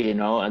agree,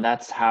 and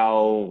that's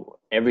how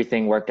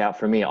everything worked out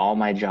for me. All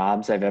my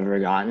jobs I've ever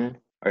gotten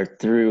are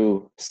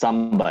through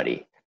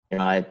somebody.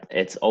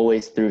 It's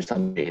always through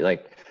somebody.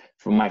 Like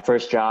for my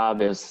first job,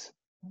 this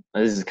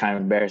is kind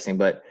of embarrassing,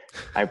 but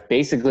I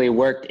basically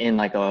worked in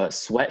like a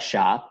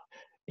sweatshop.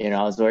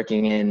 I was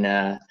working in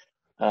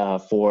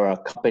for a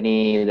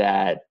company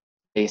that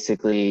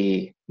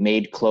basically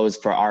made clothes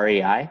for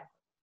REI.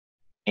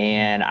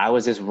 And I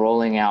was just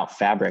rolling out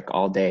fabric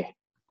all day,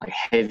 like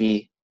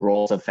heavy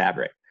rolls of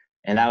fabric.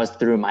 And that was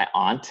through my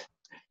aunt.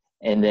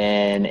 And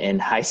then in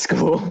high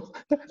school,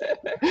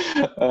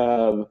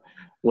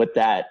 with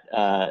that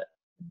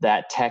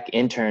tech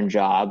intern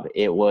job,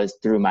 it was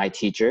through my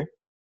teacher.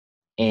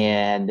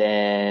 And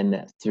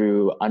then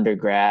through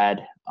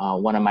undergrad,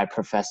 one of my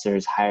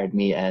professors hired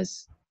me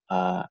as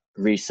a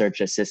research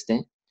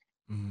assistant.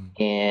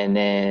 And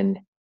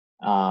then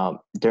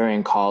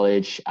during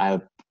college,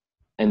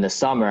 in the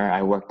summer,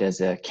 I worked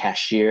as a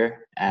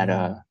cashier at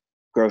a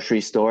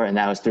grocery store, and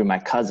that was through my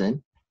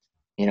cousin.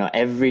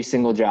 Every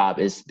single job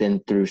has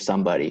been through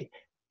somebody.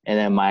 And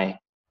then my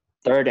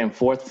third and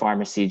fourth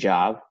pharmacy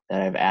job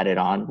that I've added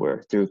on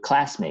were through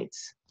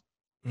classmates.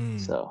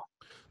 So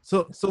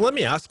let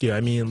me ask you,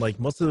 I mean, like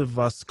most of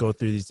us go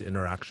through these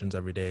interactions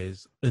every day.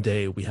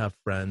 We have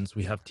friends,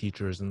 we have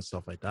teachers and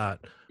stuff like that.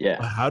 Yeah.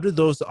 But how do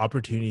those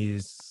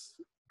opportunities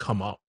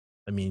come up?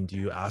 I mean, do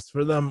you ask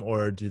for them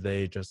or do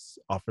they just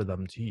offer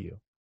them to you?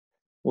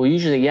 Well,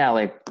 usually, yeah,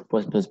 like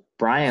what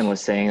Brian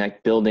was saying,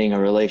 like building a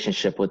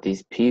relationship with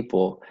these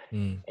people.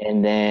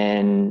 And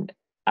then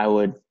I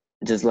would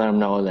just let them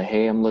know that,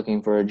 hey, I'm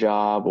looking for a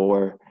job,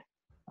 or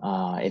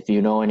if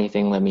you know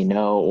anything, let me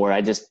know. Or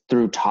I just,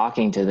 through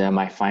talking to them,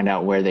 I find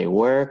out where they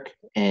work.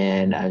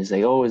 And I was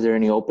like, oh, is there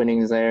any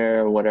openings there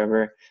or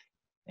whatever?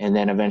 And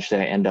then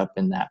eventually I end up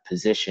in that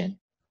position.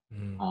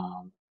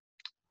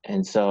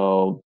 And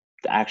so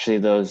actually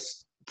the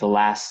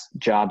last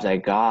jobs I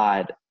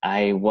got,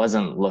 I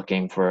wasn't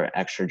looking for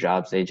extra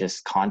jobs. They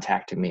just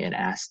contacted me and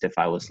asked if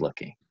I was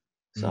looking.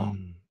 So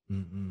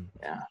Mm-mm.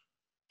 Yeah.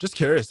 Just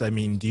curious. I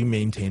mean, do you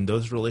maintain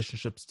those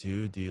relationships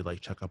too? Do you like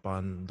check up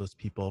on those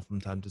people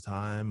from time to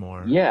time,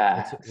 or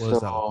Yeah. what does that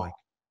look So like?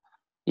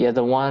 yeah,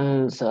 the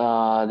ones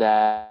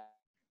that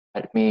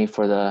at me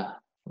for the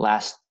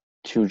last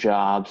two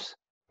jobs,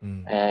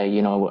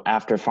 Mm.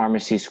 after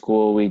pharmacy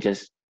school, we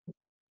just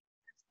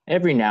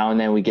every now and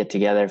then we get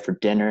together for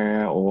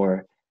dinner,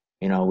 or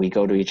we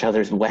go to each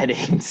other's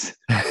weddings.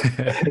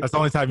 That's the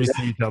only time you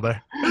see each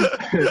other.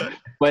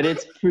 But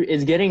it's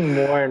getting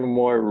more and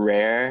more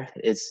rare.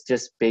 It's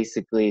just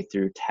basically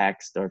through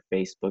text or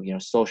Facebook,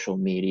 social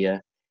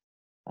media,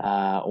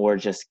 or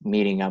just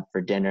meeting up for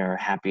dinner or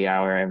happy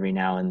hour every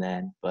now and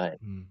then. But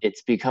Mm.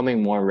 it's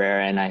becoming more rare,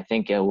 and I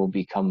think it will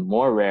become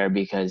more rare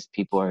because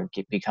people are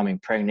becoming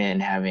pregnant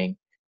and having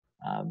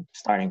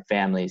starting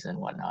families and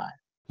whatnot.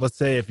 Let's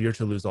say if you're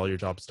to lose all your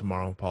jobs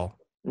tomorrow, Paul.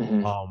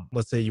 Hmm.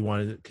 Let's say you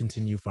want to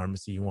continue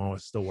pharmacy, you want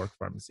to still work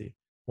pharmacy.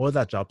 What would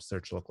that job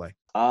search look like?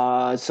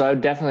 So I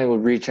definitely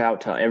would reach out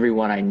to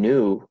everyone I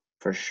knew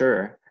for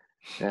sure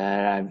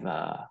that I've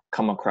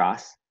come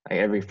across, like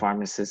every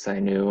pharmacist I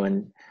knew,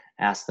 and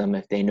ask them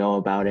if they know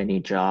about any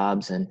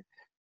jobs, and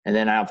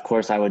then of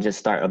course I would just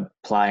start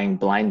applying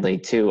blindly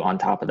too on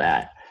top of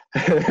that.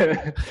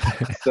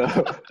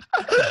 So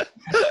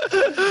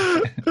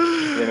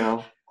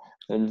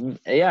and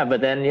yeah, but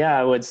then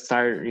I would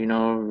start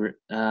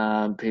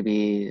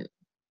maybe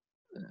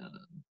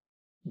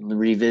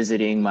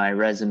revisiting my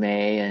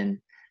resume and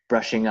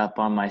brushing up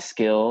on my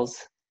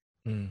skills,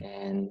 Mm.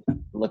 and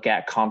look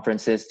at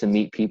conferences to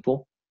meet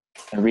people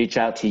and reach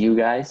out to you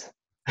guys.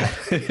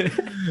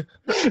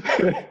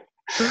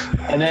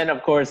 And then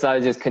of course I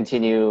just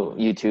continue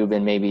YouTube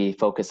and maybe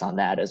focus on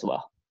that as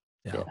well.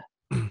 Yeah.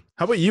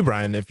 How about you,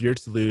 Brian? If you're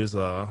to lose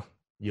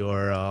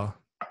your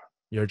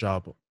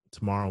job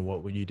tomorrow,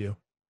 what would you do?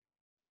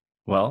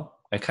 Well,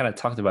 I kind of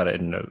talked about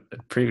it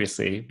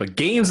previously, but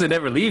games that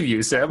never leave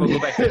you. So I'm gonna go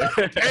back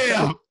to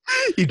Damn,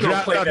 he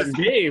drowns out his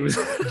games.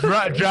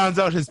 drowns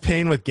out his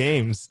pain with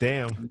games.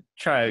 Damn.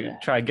 Try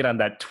to get on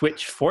that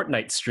Twitch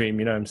Fortnite stream.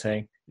 You know what I'm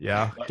saying?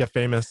 Yeah, get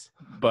famous.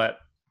 But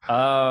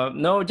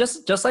no,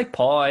 just like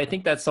Paul, I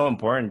think that's so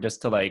important,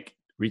 just to like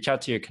reach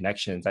out to your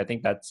connections. I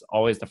think that's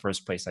always the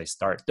first place I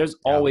start. There's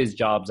always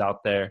jobs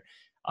out there,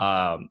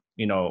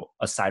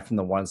 aside from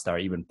the ones that are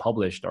even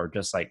published, or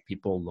just like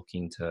people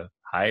looking to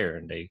hire,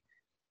 and they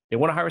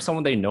want to hire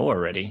someone they know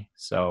already.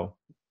 So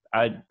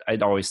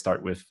I'd always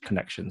start with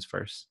connections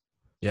first.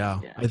 Yeah,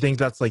 I think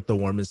that's like the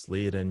warmest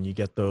lead, and you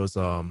get those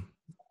the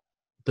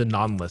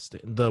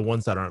non-listed, the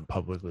ones that aren't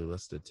publicly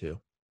listed too.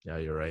 Yeah,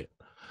 you're right.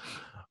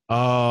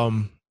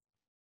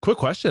 Quick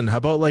question. How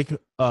about like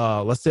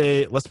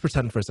let's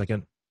pretend for a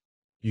second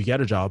you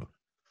get a job.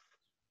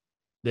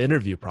 The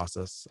interview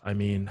process. I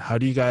mean, how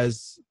do you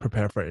guys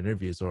prepare for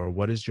interviews, or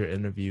what is your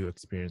interview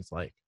experience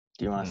like?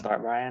 Do you want to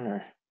start, Brian,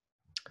 or?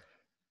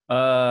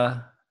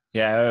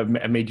 Yeah,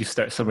 I made you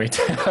start so many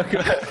times.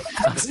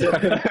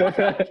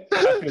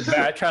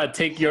 I try to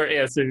take your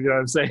answer. You know what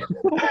I'm saying?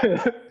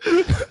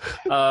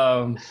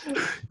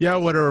 Yeah,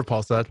 whatever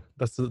Paul said.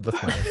 That's my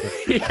answer.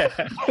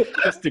 Yeah,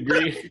 just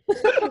agree.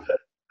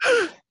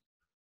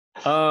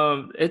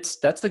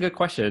 That's a good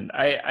question.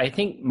 I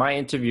think my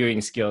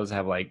interviewing skills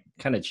have like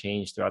kind of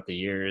changed throughout the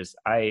years.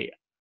 I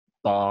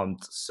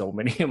bombed so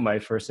many of my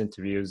first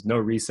interviews, no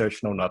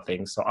research, no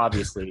nothing. So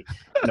obviously,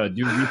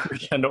 do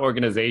research on the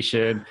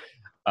organization.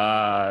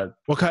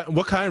 What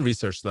kind of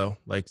research though?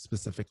 Like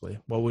specifically,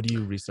 what would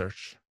you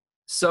research?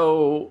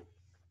 So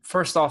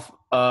first off,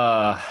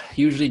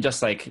 usually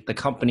just like the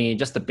company,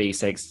 just the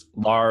basics,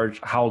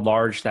 how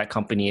large that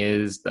company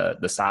is,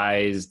 the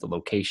size, the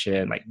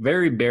location, like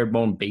very bare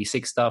bone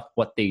basic stuff,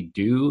 what they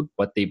do,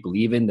 what they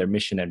believe in, their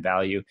mission and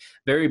value,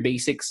 very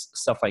basics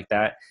stuff like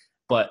that.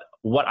 But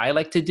what I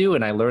like to do,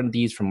 and I learned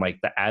these from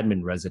like the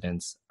admin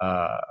residents,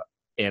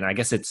 and I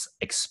guess it's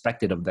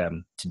expected of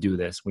them to do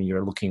this when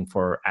you're looking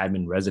for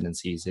admin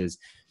residencies, is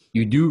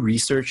you do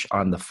research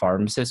on the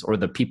pharmacists or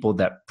the people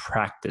that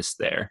practice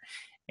there.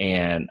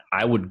 And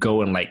I would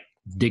go and like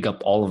dig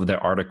up all of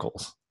their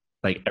articles,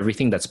 like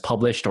everything that's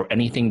published or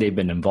anything they've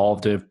been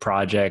involved with,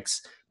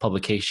 projects,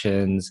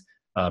 publications,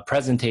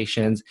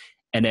 presentations.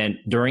 And then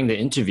during the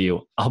interview,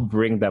 I'll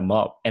bring them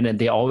up. And then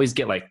they always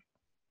get like,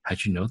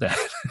 how'd you know that?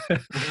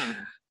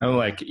 I'm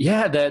like,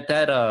 yeah,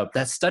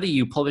 that study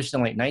you published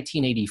in like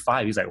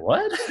 1985. He's like,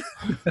 what?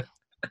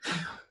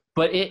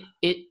 But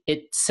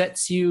it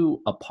sets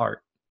you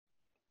apart,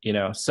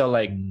 So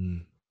like,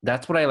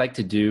 that's what I like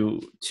to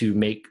do to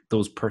make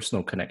those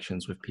personal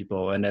connections with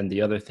people. And then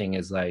the other thing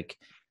is like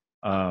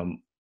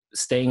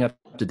staying up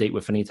to date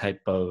with any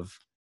type of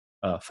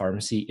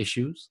pharmacy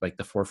issues, like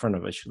the forefront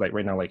of issues, like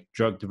right now, like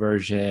drug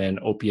diversion,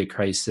 opiate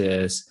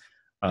crisis,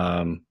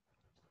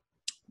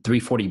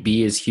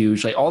 340B is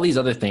huge, like all these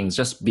other things,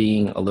 just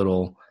being a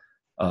little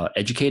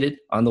educated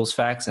on those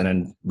facts and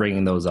then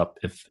bringing those up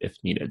if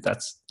needed.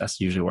 That's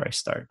usually where I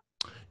start.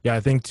 Yeah, I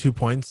think 2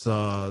 points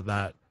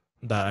that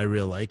I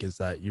really like is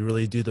that you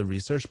really do the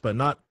research, but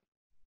not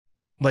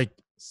like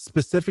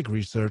specific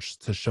research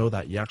to show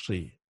that you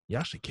actually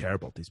care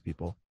about these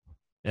people.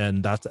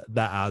 and that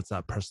adds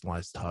that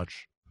personalized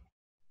touch.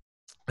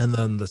 And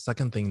then the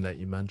second thing that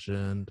you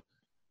mentioned,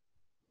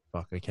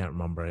 fuck, I can't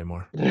remember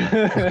anymore.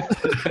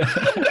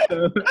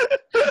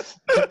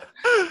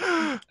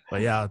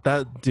 But yeah,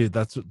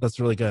 that's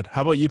really good.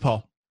 How about you,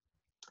 Paul?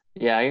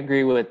 Yeah, I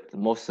agree with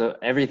most of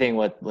everything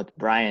what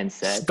Brian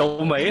said.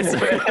 Stole my answer.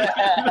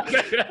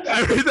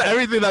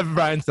 Everything that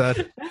Brian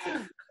said.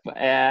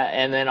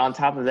 And then on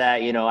top of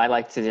that, I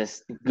like to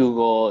just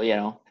Google,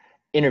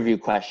 interview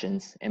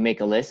questions and make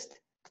a list,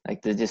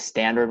 like the just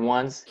standard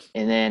ones.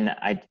 And then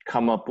I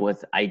come up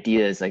with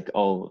ideas like,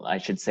 I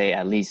should say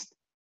at least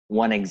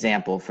one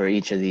example for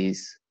each of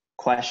these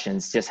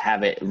questions, just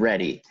have it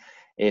ready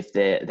if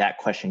that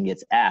question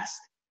gets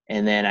asked.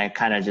 And then I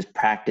kind of just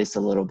practice a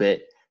little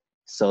bit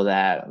so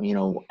that,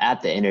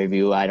 at the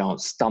interview, I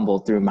don't stumble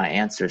through my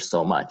answers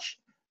so much.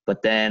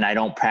 But then I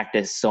don't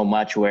practice so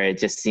much where it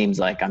just seems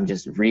like I'm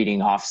just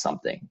reading off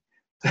something.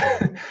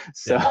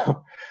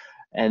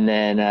 And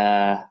then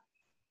I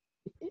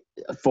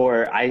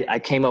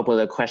came up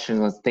with a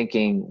question, was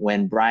thinking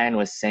when Brian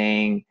was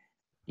saying,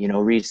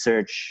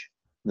 research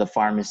the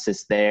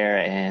pharmacists there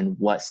and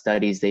what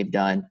studies they've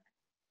done,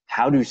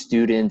 how do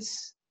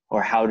students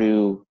or how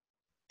do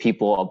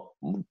people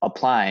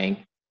applying,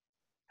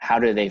 how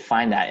do they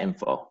find that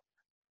info?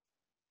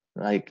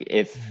 Like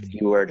if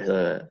you were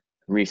to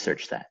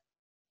research that.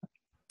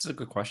 That's a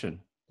good question.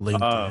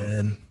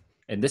 LinkedIn.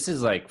 And this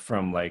is like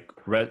from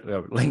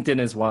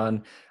LinkedIn is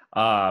one.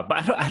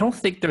 But I don't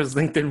think there was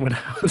LinkedIn when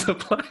I was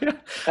applying.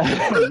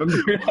 I don't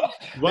remember.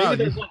 Wow,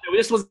 Maybe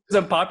this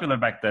wasn't popular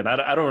back then.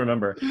 I don't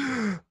remember.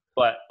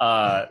 But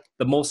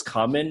the most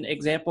common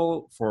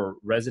example for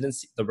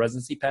the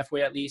residency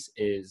pathway, at least,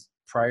 is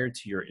prior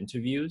to your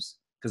interviews.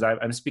 Because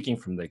I'm speaking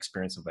from the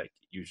experience of like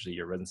usually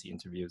your residency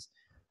interviews.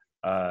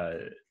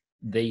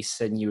 They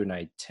send you an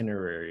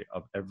itinerary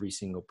of every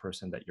single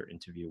person that you're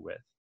interviewing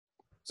with.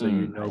 So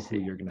you know who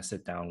you're going to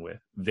sit down with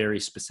very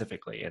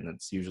specifically. And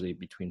it's usually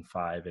between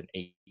 5 and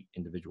 8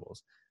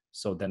 individuals.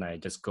 So then I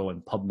just go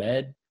in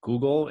PubMed,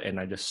 Google, and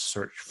I just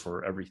search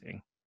for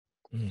everything.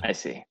 I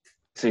see.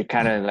 So you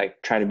kind of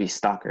like try to be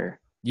stalker.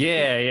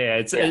 Yeah.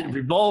 It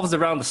revolves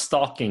around the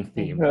stalking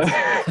theme.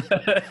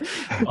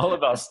 All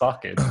about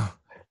stalking.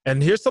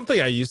 And here's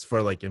something I use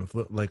for like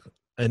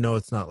I know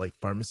it's not like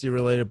pharmacy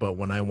related, but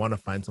when I want to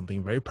find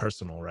something very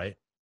personal, right?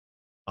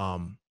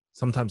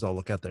 Sometimes I'll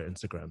look at their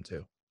Instagram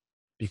too,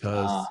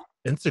 because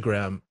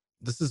Instagram,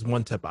 this is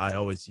one tip I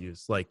always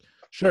use. Like,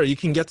 sure, you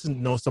can get to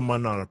know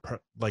someone on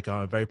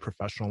a very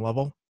professional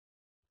level,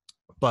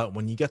 but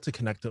when you get to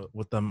connect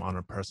with them on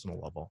a personal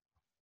level,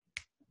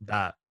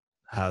 that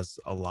has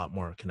a lot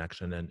more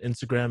connection. And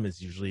Instagram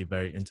is usually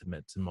very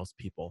intimate to most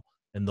people.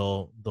 And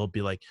they'll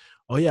be like,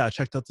 oh yeah, I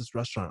checked out this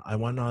restaurant. I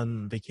went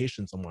on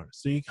vacation somewhere.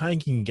 So you kind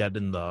of can get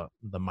in the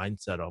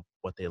mindset of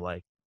what they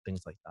like,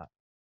 things like that.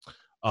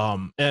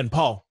 And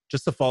Paul,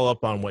 just to follow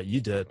up on what you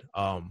did,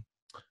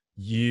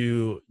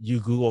 you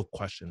Google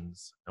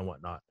questions and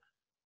whatnot.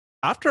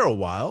 After a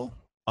while,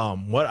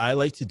 what I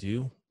like to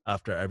do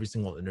after every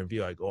single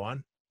interview I go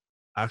on,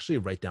 I actually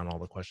write down all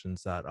the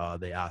questions that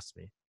they asked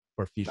me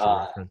for future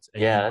reference.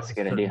 And that's a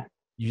good idea.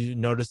 You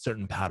notice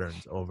certain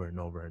patterns over and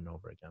over and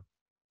over again.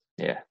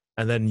 Yeah.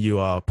 And then you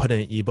put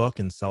in an ebook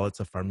and sell it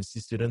to pharmacy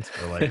students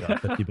for like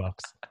 $50.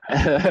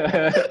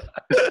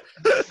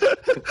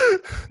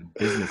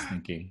 Business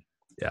thinking.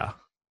 Yeah.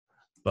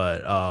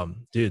 But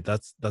dude,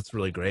 that's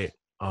really great.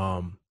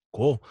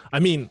 Cool. I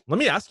mean, let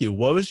me ask you,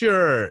 what was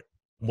your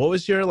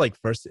like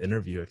first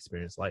interview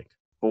experience like?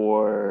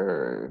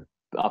 For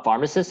a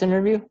pharmacist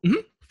interview?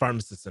 Mm-hmm.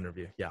 Pharmacist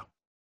interview, yeah.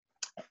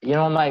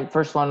 My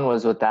first one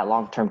was with that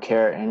long-term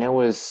care, and it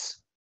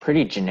was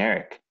pretty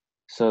generic.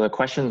 So the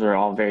questions were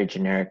all very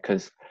generic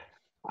because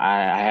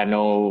I had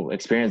no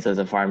experience as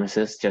a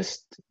pharmacist,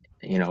 just,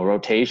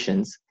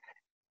 rotations.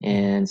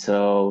 And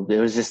so it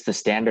was just the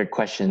standard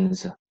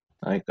questions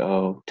like,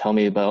 tell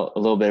me a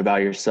little bit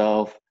about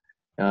yourself.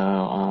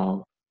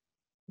 What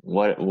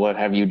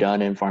have you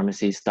done in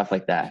pharmacy? Stuff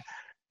like that.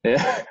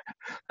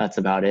 That's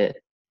about it.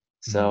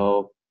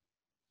 So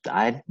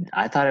I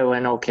thought it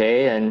went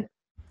okay. And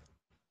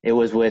it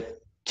was with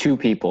 2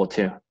 people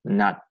too,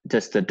 not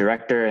just the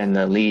director and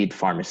the lead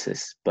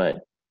pharmacist,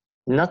 but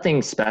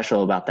nothing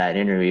special about that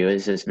interview.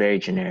 It's just very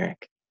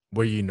generic.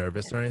 Were you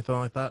nervous or anything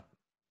like that?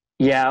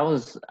 Yeah,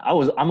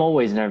 I'm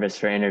always nervous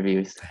for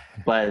interviews,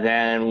 but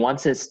then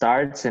once it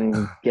starts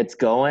and gets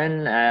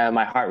going,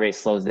 my heart rate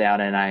slows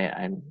down and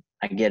I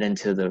get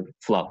into the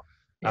flow.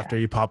 Yeah. After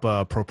you pop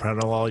a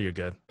propranolol, you're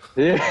good.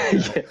 Yeah.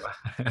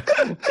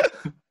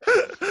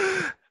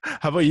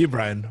 How about you,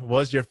 Brian? What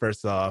was your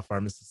first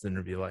pharmacist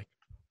interview like?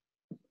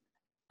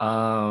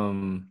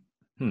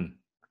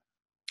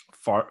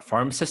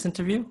 Pharmacist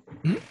interview?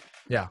 Mm-hmm.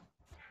 Yeah.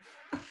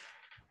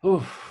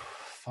 Ooh,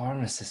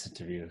 pharmacist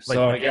interview. Like,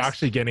 so you're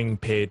actually getting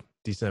paid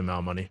decent amount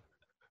of money.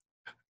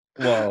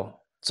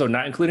 Well, so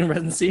not including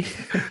residency?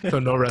 So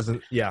no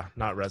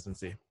not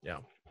residency. Yeah.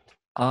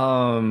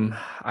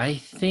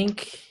 I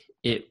think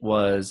it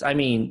was, I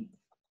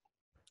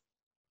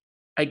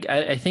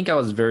I think I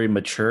was very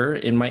mature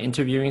in my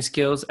interviewing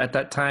skills at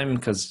that time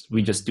because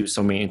we just do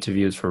so many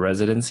interviews for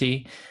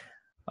residency.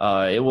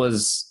 It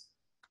was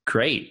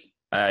great.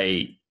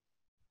 I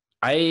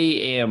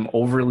am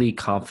overly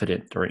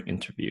confident during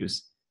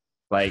interviews.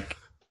 Like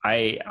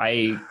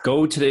I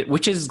go to the,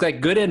 which is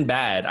like good and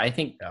bad. I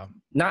think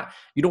not,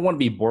 you don't want to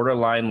be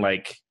borderline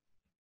like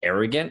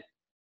arrogant,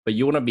 but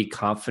you want to be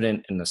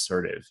confident and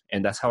assertive.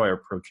 And that's how I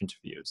approach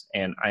interviews.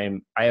 And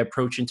I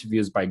approach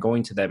interviews by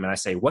going to them and I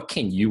say, what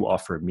can you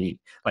offer me?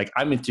 Like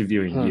I'm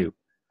interviewing you.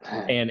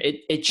 And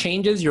it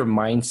changes your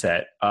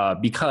mindset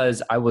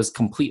because I was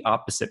complete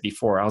opposite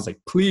before. I was like,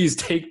 please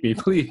take me,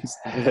 please.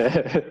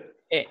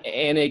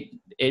 And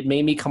it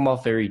made me come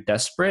off very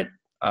desperate.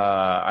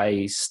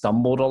 I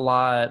stumbled a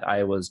lot.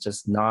 I was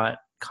just not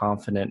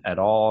confident at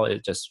all.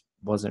 It just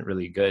wasn't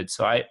really good.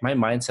 So my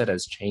mindset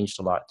has changed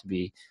a lot to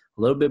be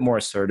a little bit more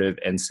assertive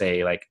and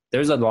say, like,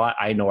 there's a lot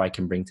I know I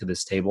can bring to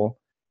this table.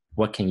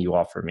 What can you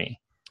offer me?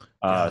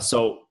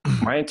 So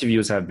my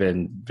interviews have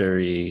been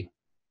very,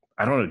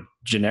 I don't know,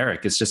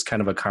 generic. It's just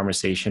kind of a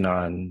conversation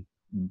on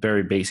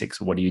very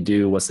basics. What do you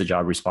do? What's the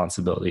job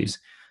responsibilities?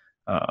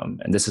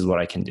 And this is what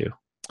I can do.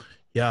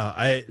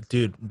 Yeah,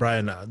 dude,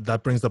 Brian,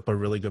 that brings up a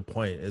really good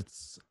point.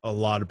 It's a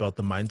lot about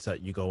the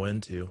mindset you go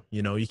into.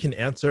 You know, you can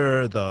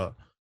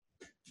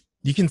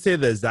you can say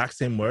the exact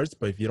same words,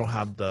 but if you don't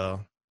have the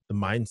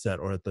mindset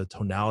or the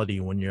tonality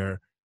when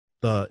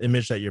the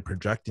image that you're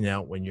projecting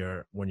out when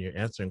you're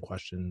answering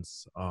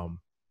questions,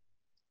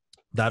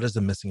 that is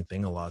a missing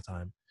thing a lot of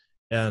time.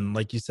 And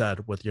like you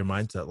said, with your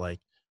mindset, like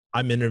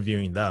I'm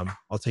interviewing them,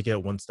 I'll take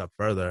it one step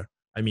further.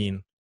 I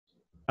mean,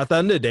 at the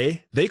end of the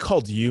day, they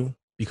called you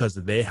because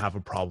they have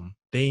a problem.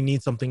 They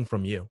need something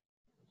from you.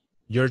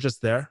 You're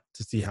just there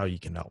to see how you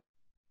can help.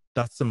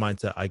 That's the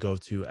mindset I go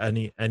to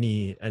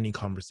any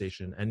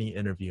conversation, any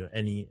interview,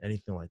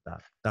 anything like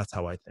that. That's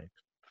how I think,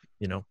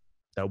 you know,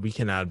 that we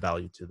can add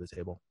value to the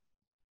table.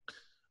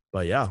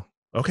 But yeah,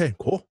 okay,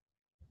 cool.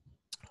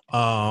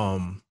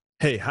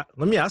 Hey,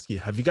 let me ask you,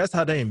 have you guys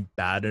had any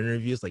bad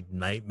interviews, like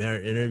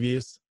nightmare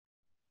interviews?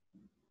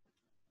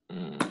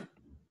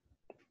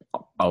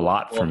 A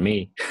lot for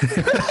me.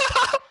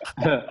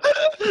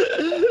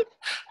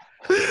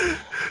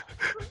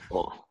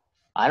 Well,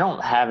 I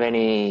don't have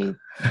any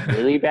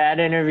really bad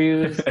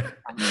interviews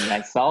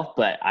myself,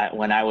 but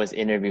when I was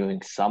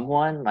interviewing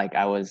someone, like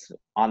I was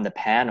on the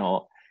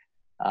panel,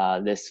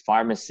 this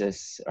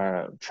pharmacist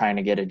trying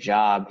to get a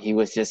job, he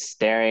was just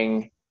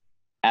staring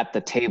at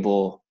the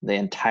table the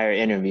entire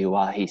interview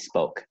while he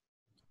spoke.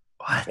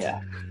 What?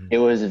 Yeah, it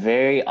was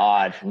very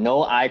odd.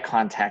 No eye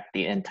contact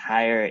the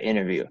entire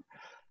interview.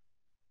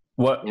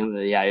 What?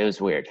 It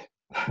was weird.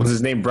 Was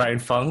his name Brian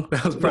Fung?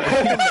 That was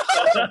Brian.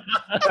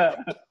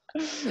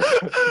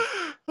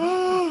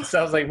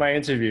 Sounds like my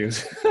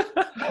interviews.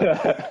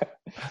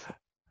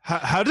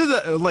 How did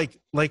that,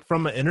 like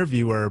from an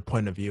interviewer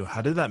point of view,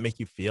 how did that make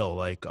you feel?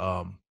 Like,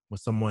 with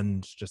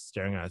someone just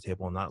staring at a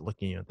table and not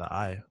looking you in the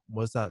eye?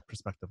 What's that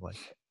perspective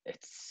like?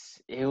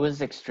 It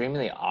was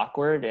extremely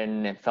awkward,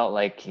 and it felt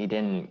like he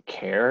didn't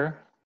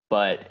care.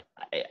 But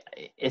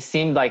it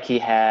seemed like he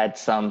had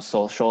some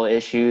social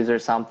issues or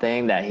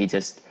something that he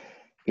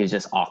was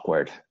just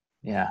awkward.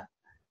 Yeah.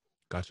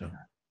 Gotcha.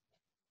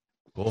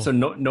 Cool. So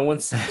no one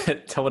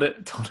said told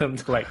him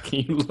to like, can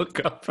you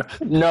look up?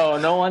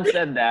 No one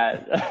said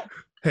that.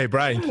 Hey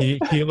Brian, can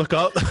you look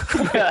up?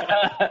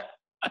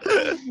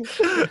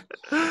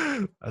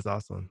 That's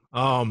awesome.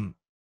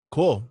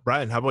 Cool.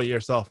 Brian, how about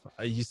yourself?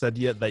 You said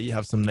that you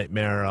have some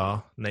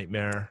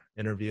nightmare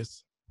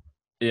interviews.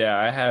 Yeah,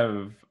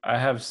 I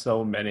have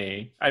so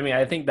many. I mean,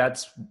 I think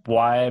that's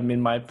why I'm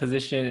in my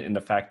position, in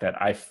the fact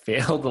that I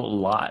failed a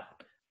lot.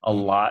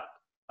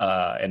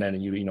 And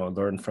then you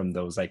learn from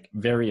those like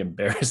very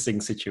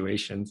embarrassing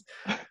situations.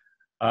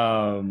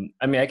 I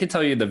mean, I can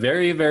tell you the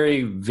very,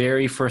 very,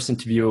 very first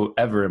interview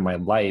ever in my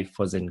life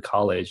was in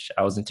college.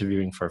 I was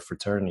interviewing for a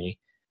fraternity,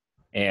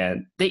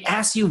 and they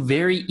asked you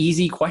very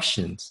easy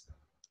questions.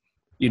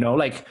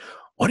 Like,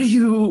 do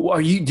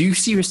you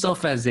see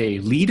yourself as a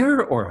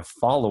leader or a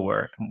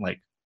follower? I'm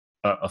like,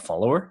 a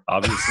follower,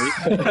 obviously.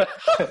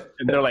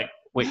 And they're like,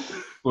 wait.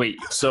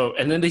 So,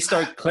 and then they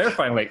start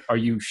clarifying, like, are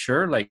you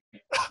sure? Like,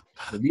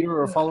 a leader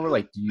or a follower?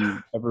 Like, do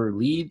you ever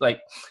lead? Like,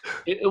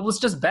 it was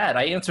just bad.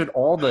 I answered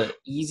all the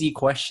easy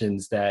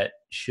questions that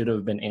should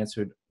have been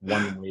answered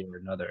one way or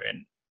another.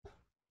 And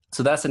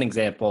so that's an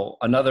example.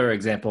 Another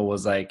example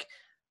was like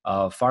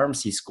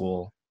pharmacy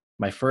school.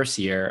 My first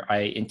year,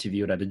 I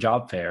interviewed at a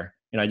job fair.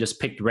 I just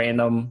picked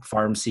random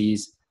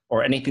pharmacies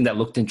or anything that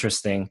looked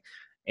interesting.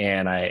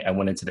 And I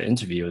went into the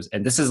interviews.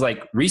 And this is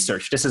like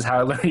research. This is how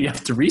I learned you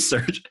have to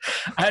research.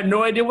 I had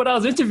no idea what I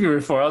was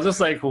interviewing for. I was just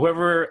like,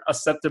 whoever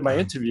accepted my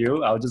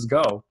interview, I'll just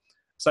go.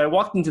 So I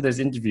walked into this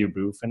interview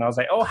booth and I was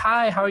like, oh,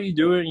 hi, how are you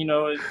doing?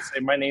 Say,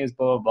 my name is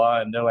blah, blah,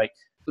 blah. And they're like,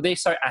 so they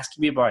start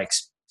asking me about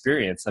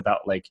experience,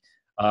 about like,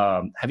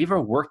 have you ever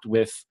worked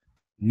with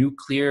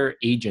nuclear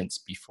agents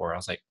before? I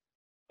was like,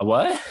 a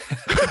what?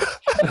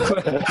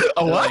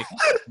 A what? Like,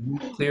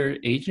 nuclear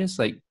agents,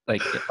 like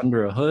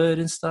under a hood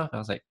and stuff. I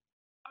was like,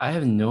 I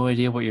have no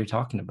idea what you're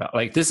talking about.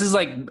 Like, this is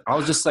like, I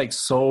was just like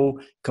so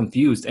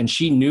confused. And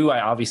she knew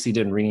I obviously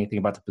didn't read anything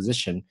about the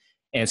position.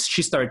 And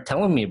she started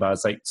telling me about it.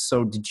 It's like,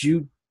 so did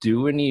you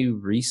do any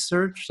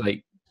research?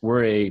 Like,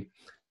 we're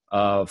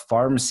a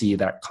pharmacy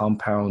that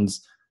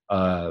compounds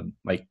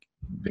like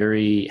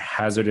very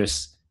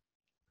hazardous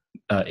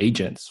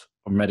agents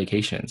or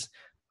medications.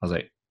 I was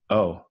like,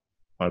 oh,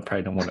 I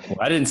probably don't want to. Well,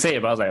 I didn't say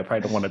it, but I was like, I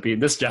probably don't want to be in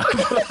this job.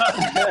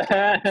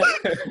 I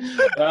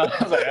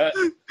was like,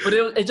 but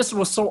it just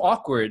was so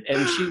awkward.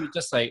 And she was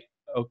just like,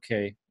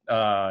 okay.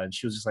 And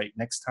she was just like,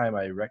 next time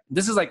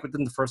this is like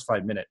within the first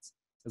 5 minutes.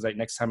 It was like,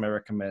 next time I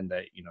recommend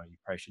that, you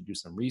probably should do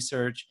some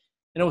research.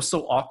 And it was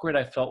so awkward.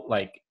 I felt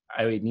like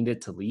I needed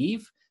to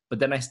leave. But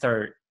then I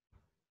start,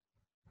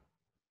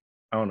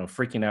 I don't know,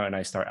 freaking out, and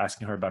I start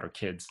asking her about her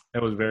kids.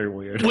 It was very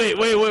weird.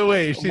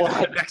 Wait.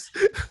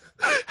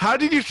 How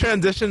did you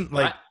transition?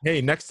 Like, hey,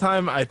 next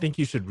time I think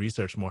you should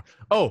research more.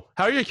 Oh,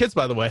 how are your kids,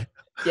 by the way?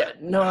 Yeah,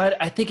 no,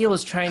 I think it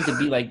was trying to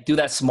be like, do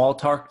that small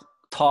talk.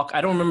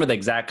 I don't remember the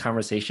exact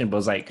conversation, but it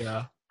was like,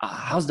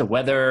 how's the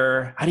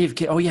weather? How do you have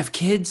kids? Oh, you have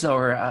kids?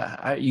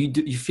 Or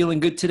you feeling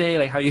good today?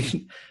 Like, how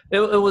you? It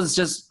was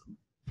just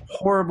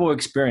horrible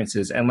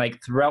experiences. And like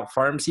throughout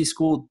pharmacy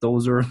school,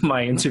 those were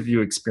my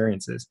interview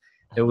experiences.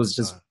 It was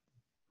just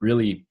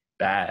really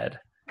bad.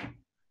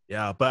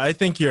 Yeah, but I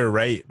think you're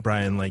right,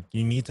 Brian. Like,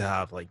 you need to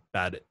have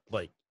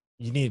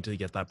you need to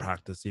get that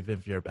practice. Even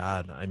if you're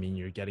bad, I mean,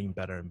 you're getting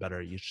better and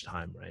better each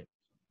time, right?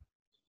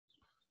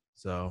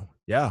 So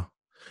yeah.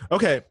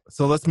 Okay,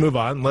 so let's move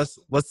on. Let's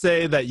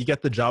say that you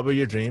get the job of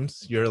your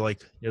dreams. You're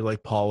like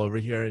Paul over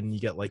here, and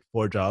you get like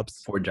 4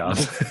 jobs. 4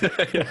 jobs.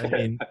 I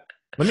mean,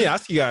 let me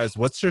ask you guys,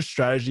 what's your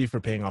strategy for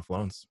paying off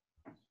loans?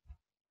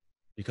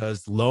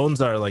 Because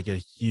loans are like a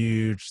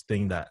huge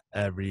thing that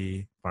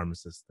every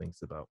pharmacist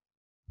thinks about.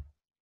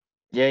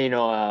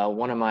 Yeah,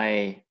 one of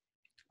my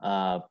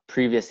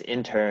previous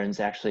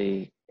interns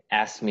actually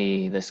asked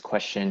me this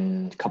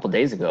question a couple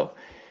days ago.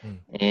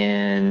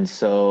 And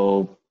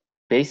so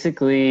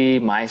basically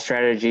my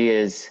strategy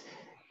is,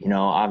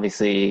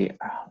 obviously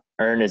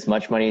earn as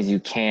much money as you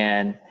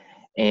can,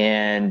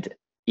 and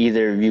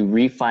either you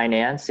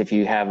refinance if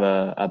you have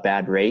a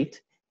bad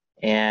rate,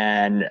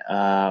 and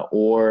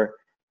or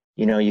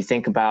you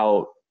think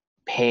about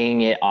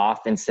paying it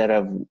off instead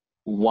of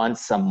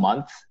once a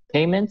month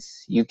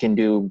payments. You can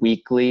do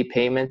weekly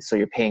payments, so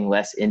you're paying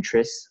less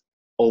interest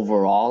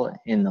overall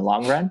in the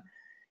long run.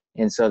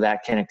 And so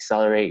that can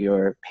accelerate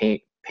your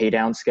pay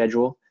down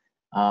schedule.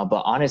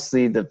 But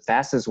honestly, the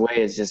fastest way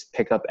is just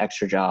pick up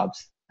extra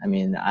jobs. I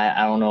mean,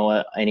 I don't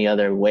know any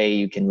other way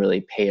you can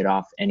really pay it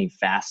off any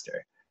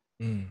faster.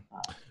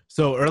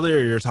 So earlier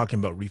you were talking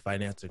about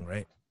refinancing,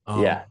 right?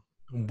 Yeah.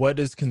 What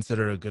is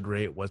considered a good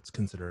rate? What's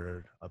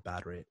considered a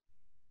bad rate?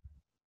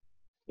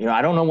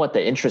 I don't know what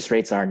the interest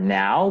rates are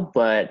now,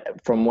 but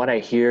from what I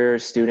hear,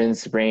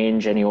 students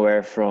range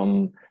anywhere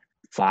from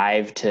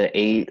 5 to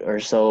 8 or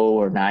so,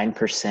 or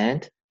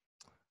 9%.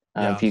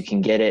 If you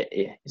can get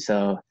it.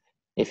 So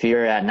if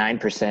you're at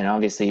 9%,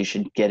 obviously you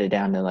should get it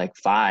down to like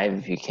 5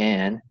 if you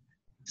can.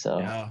 So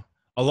yeah,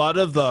 a lot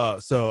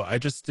of so I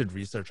just did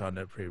research on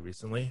it pretty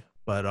recently,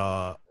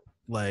 but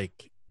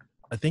like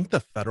I think the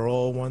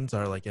federal ones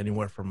are like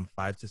anywhere from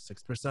 5 to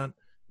 6%, and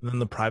then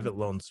the private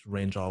loans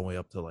range all the way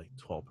up to like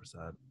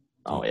 12%.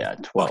 Oh yeah,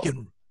 12.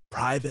 Fucking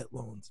private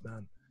loans,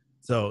 man.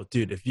 So,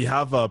 dude, if you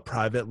have a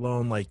private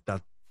loan like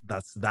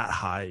that's that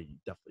high, you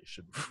definitely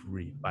should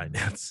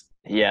refinance.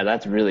 Yeah,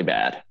 that's really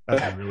bad.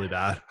 That's really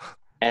bad.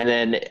 And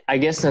then I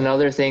guess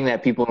another thing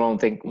that people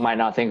might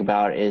not think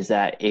about is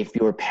that if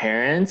your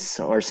parents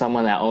or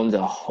someone that owns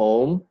a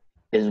home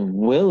is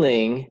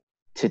willing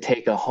to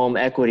take a home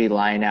equity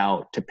line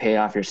out to pay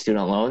off your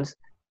student loans,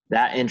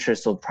 that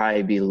interest will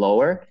probably be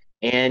lower,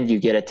 and you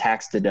get a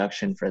tax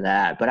deduction for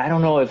that. But I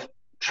don't know if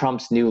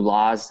Trump's new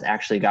laws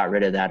actually got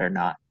rid of that or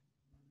not.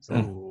 So,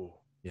 oh,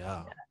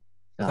 yeah.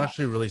 That's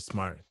actually really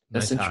smart.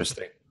 That's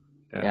interesting.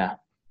 Yeah.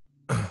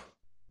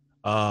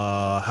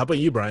 How about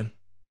you, Brian?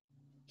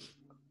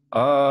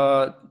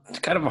 It's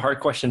kind of a hard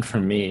question for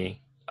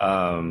me.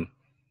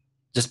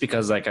 Just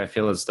because like I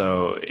feel as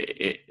though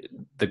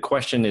the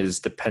question is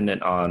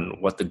dependent on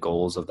what the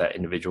goals of that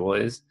individual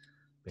is.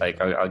 Like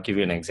I'll give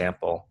you an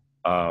example.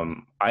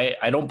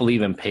 I don't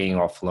believe in paying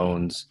off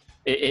loans.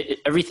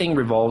 Everything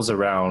revolves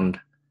around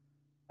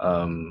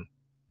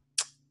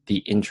the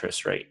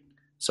interest rate.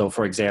 So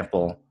for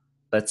example,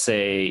 let's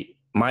say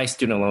my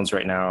student loans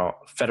right now,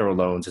 federal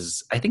loans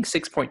is I think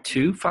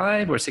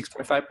 6.25 or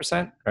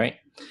 6.5%, right?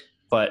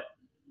 But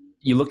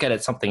you look at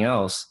it something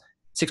else,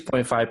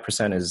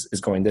 6.5% is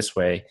going this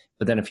way.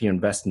 But then if you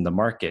invest in the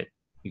market,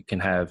 you can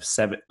have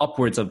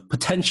upwards of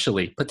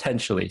potentially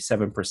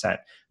 7%.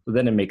 So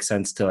then it makes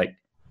sense to like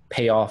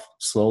pay off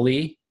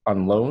slowly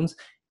on loans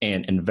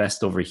and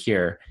invest over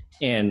here.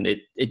 And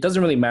it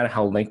doesn't really matter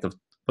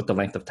what the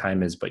length of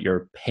time is, but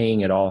you're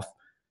paying it off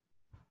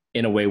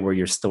in a way where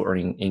you're still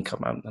earning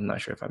income. I'm not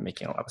sure if I'm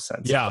making a lot of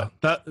sense. Yeah,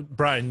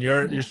 Brian,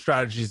 your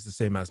strategy is the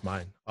same as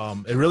mine.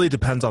 It really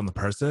depends on the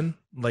person.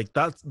 Like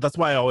that's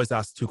why I always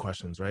ask 2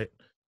 questions, right?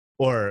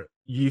 or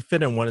you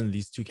fit in one of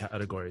these two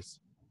categories.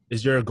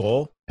 Is your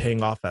goal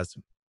paying off as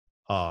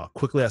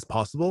quickly as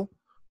possible,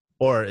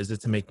 or is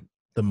it to make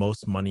the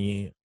most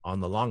money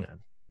on the long end?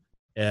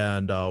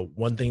 And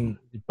one thing,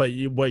 but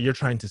what you're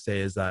trying to say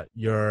is that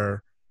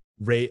your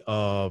rate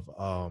of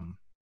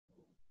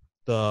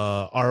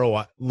the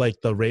ROI, like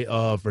the rate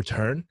of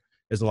return,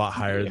 is a lot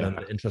higher than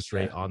the interest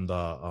rate on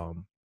the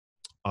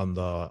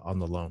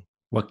loan.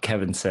 What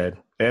Kevin said.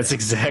 That's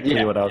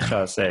exactly what I was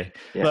trying to say.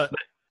 Yeah. But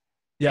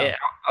yeah,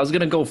 I was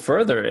gonna go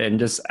further and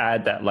just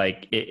add that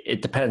like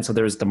it depends. So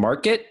there's the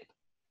market,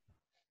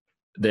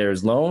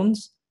 there's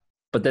loans,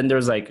 but then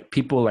there's like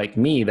people like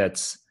me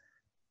that's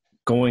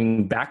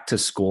going back to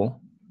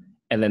school,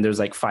 and then there's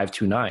like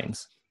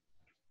 529s.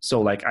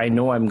 So like I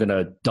know I'm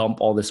gonna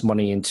dump all this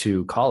money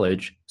into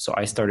college, so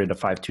I started a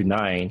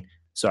 529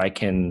 so I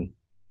can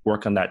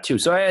work on that too.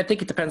 So I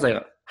think it depends,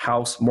 like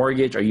house,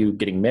 mortgage, are you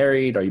getting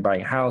married, are you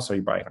buying a house, are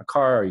you buying a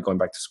car, are you going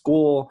back to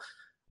school?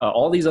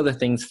 All these other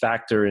things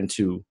factor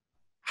into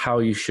how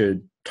you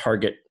should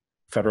target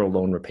federal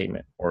loan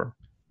repayment or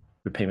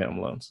repayment of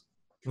loans.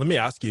 let me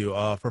ask you,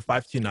 for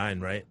 529,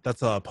 right?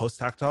 That's a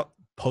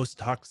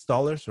post-tax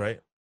dollars, right?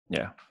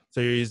 Yeah.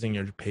 So you're using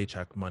your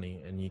paycheck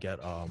money, and you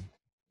get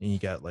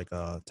like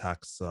a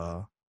tax,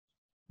 I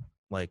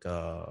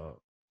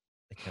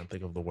can't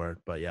think of the word,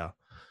 but yeah,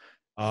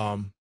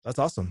 that's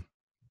awesome.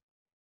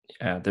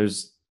 Yeah,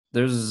 there's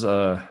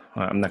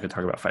I'm not gonna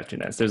talk about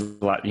 529s. There's a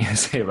lot you can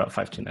say about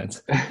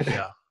 529s.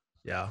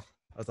 Yeah,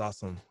 that's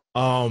awesome.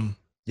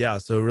 Yeah,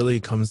 so it really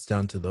comes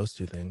down to those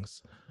two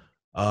things.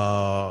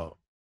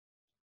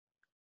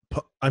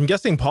 I'm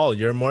guessing, Paul,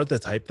 you're more the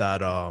type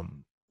that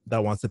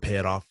wants to pay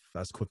it off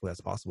as quickly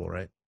as possible,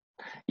 right?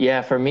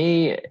 Yeah, for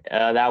me,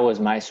 that was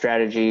my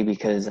strategy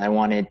because I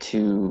wanted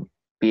to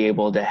be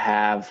able to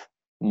have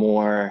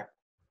more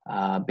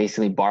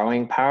basically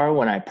borrowing power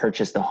when I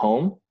purchased the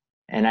home.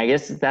 And I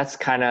guess that's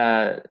kind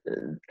of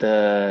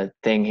the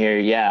thing here.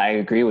 Yeah, I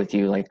agree with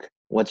you. Like,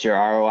 what's your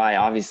ROI?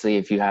 Obviously,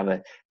 if you have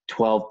a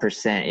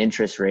 12%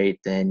 interest rate,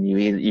 then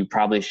you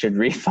probably should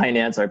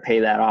refinance or pay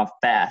that off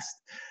fast.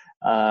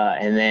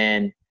 And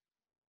then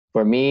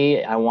for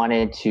me, I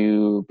wanted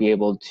to be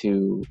able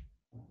to,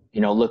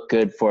 look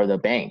good for the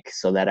bank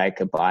so that I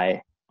could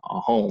buy a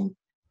home.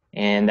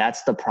 And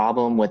that's the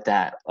problem with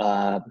that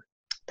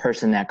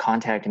person that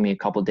contacted me a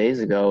couple of days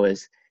ago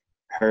is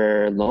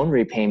her loan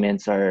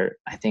repayments are,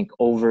 I think,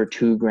 over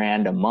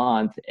 $2,000 a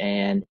month.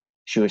 And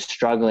she was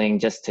struggling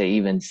just to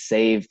even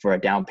save for a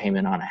down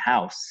payment on a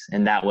house.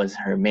 And that was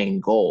her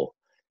main goal.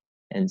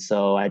 And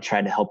so I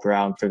tried to help her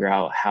out and figure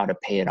out how to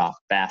pay it off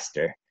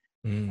faster.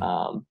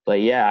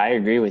 But yeah, I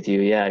agree with you.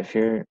 Yeah,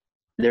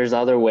 there's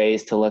other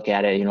ways to look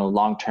at it,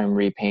 long-term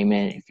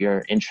repayment. If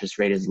your interest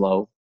rate is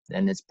low,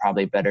 then it's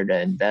probably better to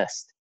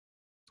invest.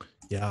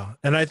 Yeah,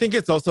 and I think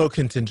it's also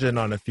contingent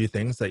on a few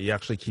things that you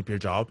actually keep your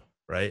job,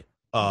 right?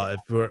 If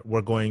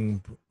we're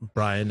going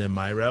Brian and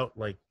my route,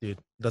 like, dude,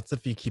 that's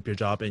if you keep your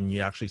job and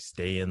you actually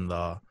stay in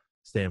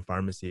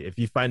pharmacy. If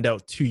you find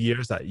out 2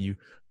 years that you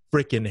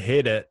freaking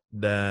hate it,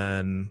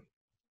 then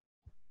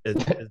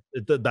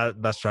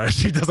that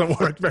strategy doesn't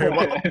work very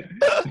well.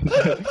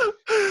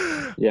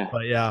 Yeah.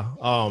 But yeah,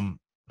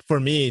 for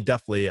me,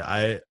 definitely,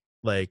 I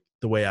like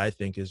the way I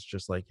think is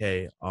just like,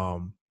 hey,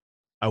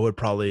 I would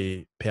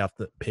probably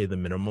pay the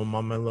minimum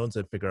on my loans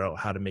and figure out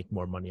how to make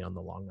more money on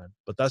the long end.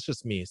 But that's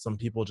just me. Some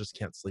people just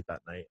can't sleep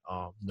at night,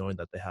 knowing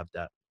that they have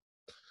debt.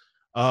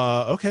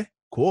 Okay,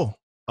 cool.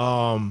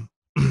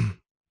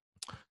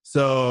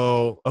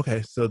 So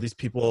these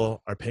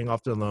people are paying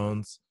off their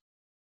loans.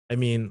 I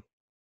mean,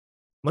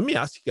 let me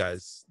ask you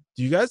guys,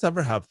 do you guys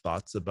ever have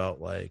thoughts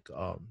about like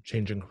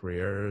changing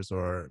careers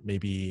or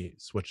maybe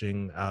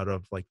switching out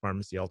of like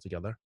pharmacy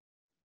altogether?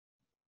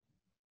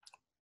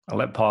 I'll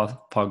let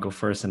Paul go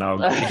first, and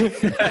I'll agree.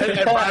 And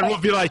Brian will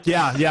be like,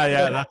 yeah.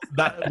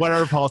 That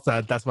whatever Paul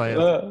said, that's my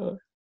answer.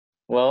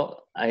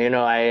 Well,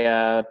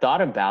 I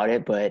thought about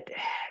it, but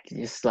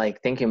just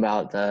like thinking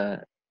about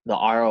the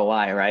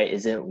ROI, right?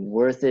 Is it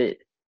worth it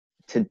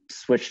to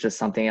switch to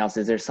something else?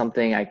 Is there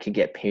something I could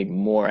get paid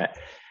more at?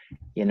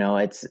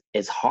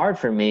 It's hard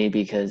for me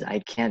because I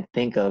can't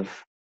think of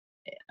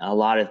a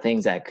lot of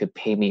things that could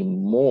pay me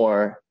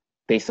more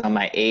based on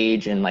my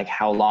age and like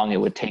how long it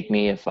would take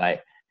me if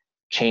I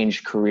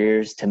changed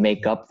careers to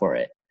make up for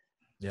it.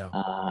 Yeah.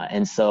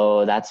 And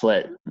so that's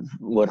what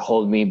would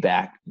hold me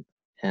back.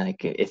 And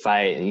like if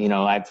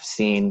I've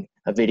seen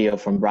a video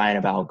from Brian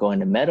about going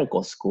to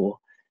medical school,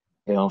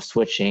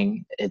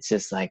 switching. It's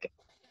just like,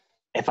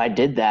 if I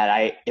did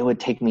that, it would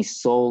take me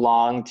so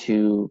long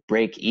to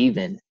break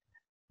even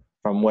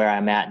from where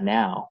I'm at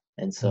now.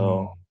 And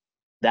so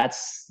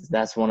that's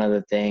one of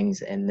the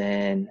things. And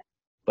then,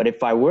 but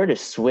if I were to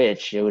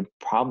switch, it would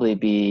probably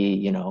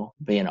be,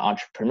 be an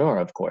entrepreneur,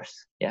 of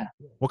course. Yeah.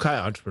 What kind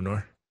of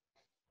entrepreneur?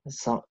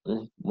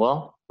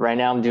 Well, right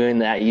now I'm doing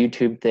that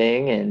YouTube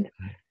thing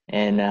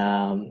and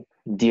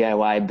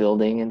DIY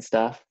building and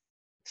stuff.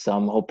 So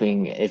I'm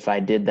hoping if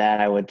I did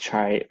that, I would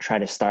try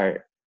to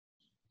start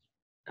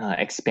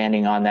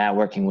expanding on that,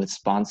 working with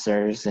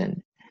sponsors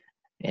and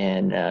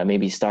and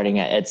maybe starting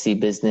an Etsy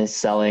business,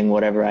 selling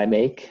whatever I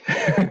make.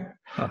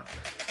 Huh.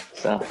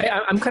 So Hey,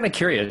 I'm kind of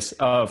curious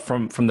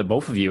from the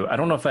both of you. I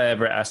don't know if I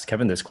ever asked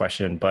Kevin this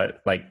question,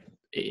 but like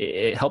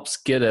it helps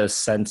get a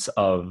sense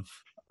of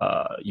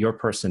your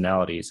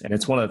personalities, and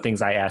it's one of the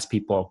things I ask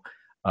people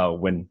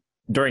when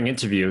during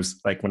interviews,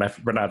 like when I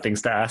run out of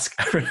things to ask,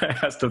 I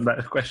ask them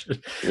that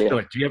question. yeah. They're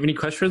like, "Do you have any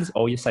questions?"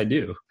 Oh, yes, I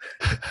do.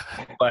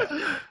 But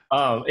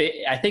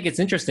I think it's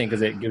interesting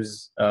because it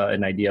gives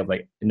an idea of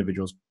like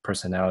individuals'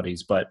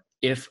 personalities. But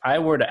if I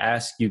were to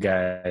ask you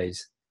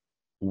guys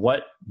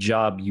what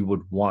job you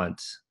would want,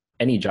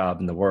 any job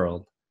in the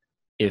world,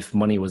 if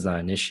money was not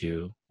an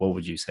issue, what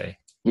would you say?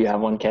 You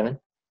have one, Kevin?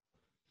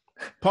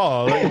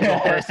 Paul, let you go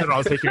first and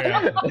I'll take your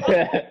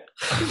answer.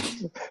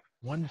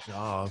 One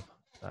job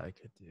that I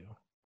could do.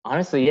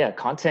 Honestly, yeah,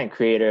 content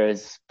creator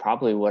is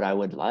probably what I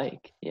would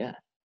like. Yeah.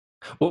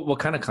 What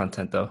kind of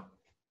content though?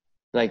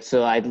 Like,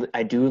 so I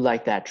do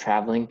like that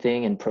traveling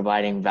thing and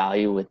providing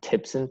value with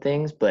tips and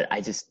things, but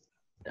I just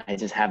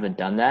haven't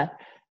done that.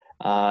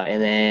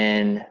 And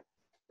then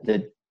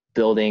the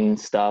building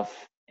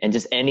stuff and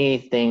just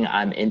anything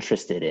I'm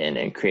interested in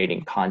and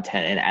creating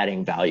content and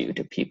adding value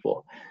to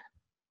people.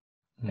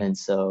 And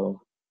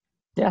so,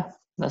 yeah,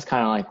 that's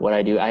kind of like what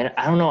I do. I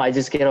don't know. I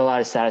just get a lot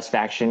of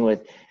satisfaction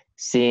with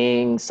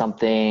seeing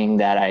something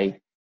that I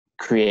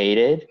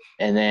created,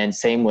 and then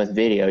same with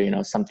video, you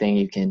know, something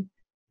you can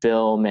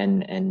film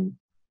and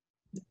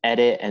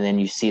edit, and then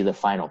you see the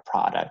final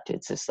product.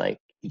 It's just like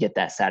you get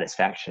that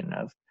satisfaction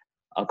of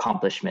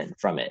accomplishment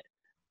from it.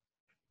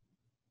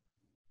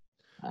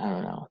 I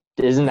don't know.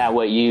 Isn't that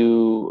what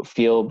you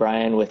feel,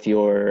 Brian, with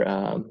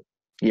your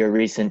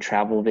recent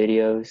travel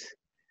videos?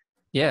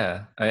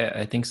 Yeah,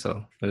 I think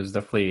so. It was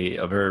definitely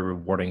a very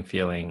rewarding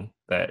feeling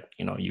that,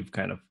 you know, you've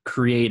kind of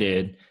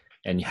created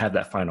and you have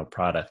that final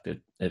product.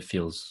 It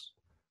feels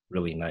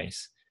really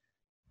nice.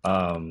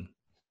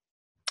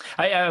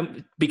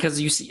 Because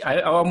you see,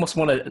 I almost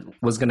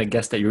was gonna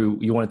guess that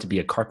you wanted to be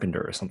a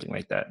carpenter or something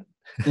like that.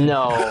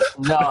 No.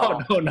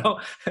 No.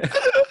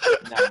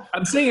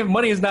 I'm saying if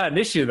money is not an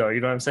issue, though, you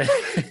know what I'm saying?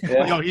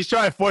 Yeah. Yo, he's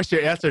trying to force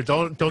your answer.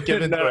 Don't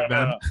give into it,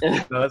 man.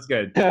 No, that's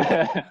good.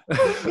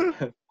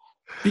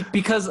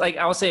 Because, like,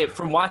 I'll say,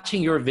 from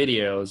watching your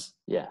videos,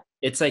 Yeah.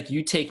 it's like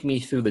you take me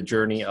through the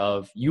journey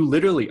of you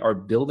literally are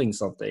building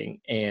something,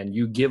 and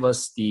you give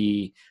us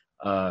the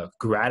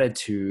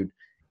gratitude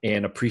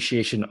and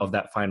appreciation of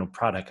that final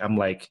product. I'm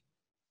like,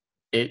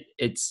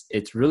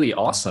 it's really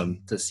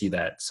awesome to see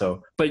that.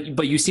 So,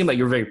 but you seem like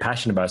you're very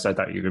passionate about it, so I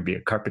thought you were gonna be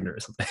a carpenter or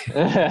something.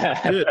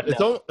 Dude,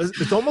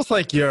 it's almost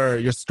like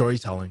your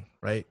storytelling,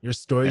 right? Your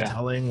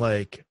storytelling,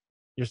 like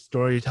you're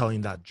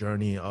storytelling that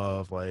journey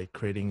of like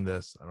creating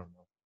this, I don't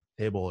know,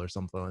 table or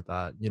something like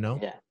that, you know?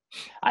 Yeah.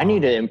 I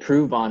need to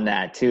improve on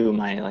that too.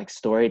 My like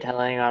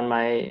storytelling on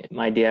my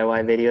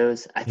DIY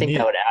videos. I think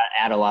that would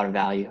add a lot of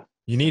value.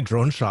 You need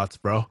drone shots,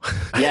 bro.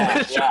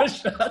 Yeah.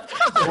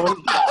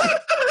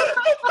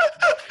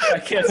 I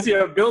can't see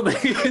our building.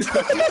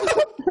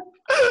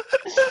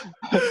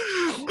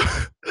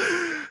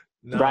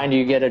 No. Brian, do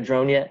you get a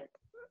drone yet?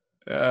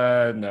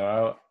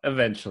 No,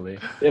 eventually.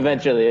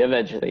 Eventually. I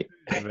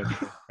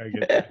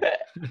get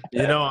that.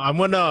 You know, I'm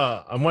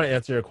gonna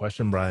answer your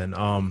question, Brian.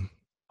 I'm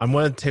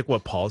gonna take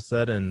what Paul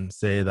said and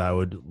say that I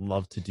would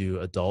love to do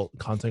adult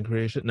content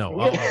creation. No,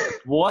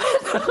 What?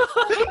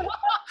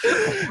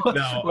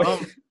 no.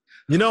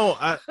 You know,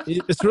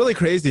 it's really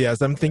crazy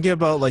as I'm thinking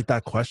about like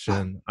that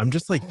question. I'm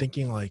just like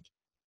thinking like,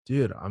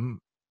 dude,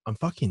 I'm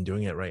fucking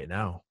doing it right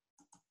now.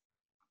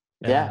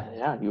 And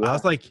Yeah. You are. I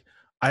was like,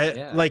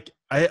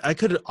 I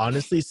could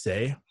honestly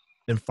say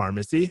in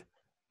pharmacy,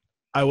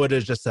 I would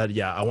have just said,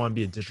 yeah, I want to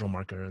be a digital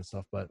marketer and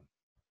stuff, but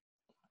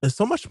it's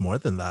so much more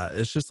than that.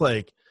 It's just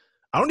like,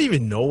 I don't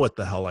even know what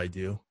the hell I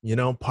do. You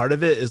know, part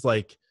of it is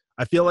like,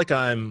 I feel like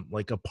I'm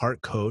like a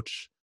part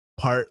coach,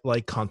 part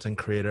like content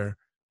creator,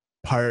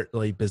 part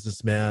like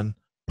businessman,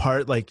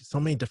 part like so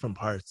many different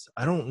parts.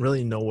 I don't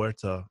really know where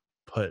to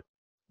put,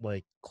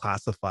 like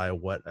classify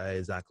what I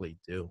exactly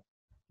do,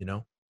 you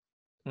know?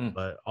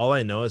 But all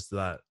I know is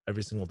that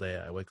every single day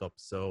I wake up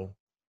so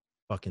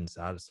fucking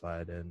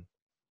satisfied. And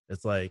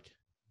it's like,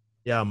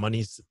 yeah,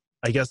 money's,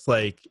 I guess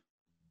like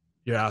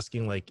you're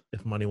asking like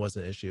if money was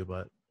an issue,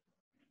 but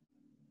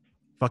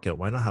fuck it,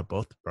 why not have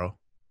both, bro?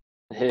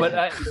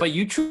 But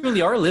you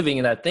truly are living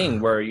in that thing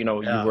where, you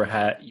know,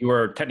 you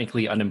were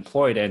technically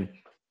unemployed and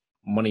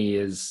money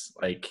is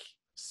like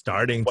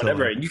starting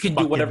whatever, to like, and you can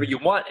do whatever you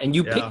want, and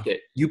you picked it.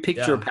 You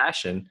picked your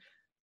passion.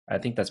 I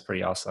think that's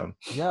pretty awesome.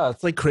 Yeah,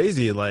 it's like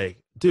crazy. Like,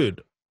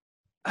 dude,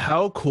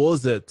 how cool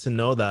is it to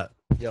know that,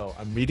 yo,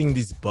 I'm reading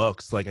these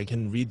books, like I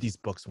can read these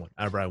books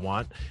whenever I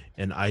want,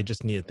 and I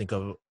just need to think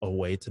of a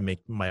way to make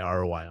my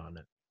ROI on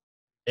it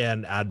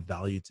and add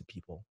value to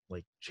people,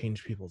 like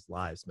change people's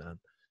lives, man.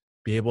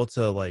 Be able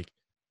to like,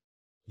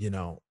 you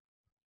know,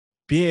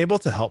 being able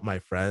to help my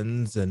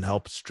friends and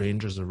help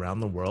strangers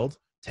around the world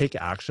take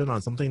action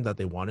on something that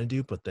they want to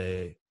do, but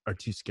they are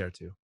too scared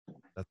to.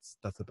 That's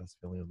the best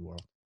feeling in the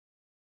world.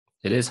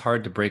 It is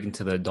hard to break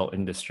into the adult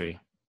industry.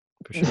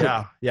 For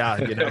sure. Yeah,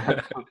 you know.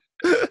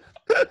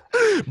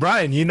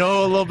 Brian, you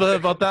know a little bit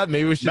about that?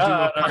 Maybe we should do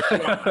No,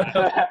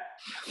 a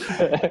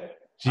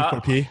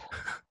G4P.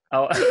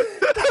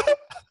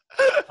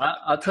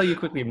 I'll tell you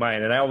quickly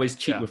mine, and I always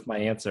cheat with my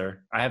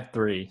answer. I have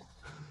 3.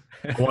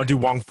 I want to do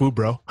Wong Fu,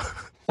 bro.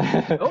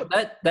 Oh,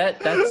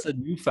 that's a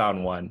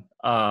newfound one.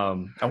 I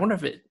wonder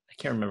if I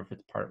can't remember if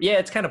it's part of it. Yeah,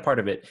 it's kind of part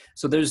of it.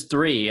 So there's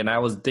 3, and I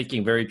was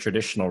thinking very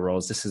traditional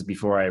roles. This is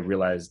before I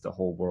realized the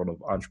whole world of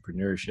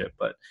entrepreneurship.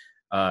 But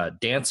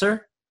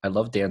dancer, I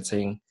love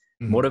dancing.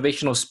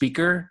 Motivational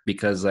speaker,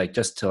 because like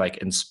just to like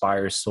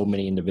inspire so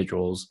many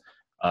individuals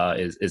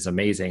is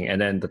amazing.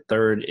 And then the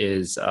third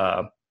is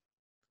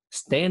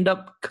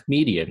stand-up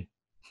comedian.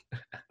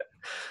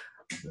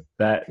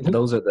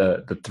 Those are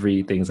the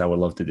 3 things I would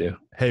love to do.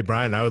 Hey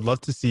Brian, I would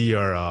love to see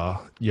your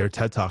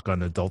TED talk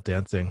on adult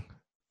dancing.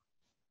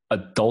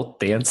 Adult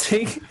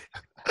dancing?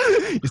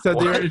 You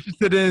said you were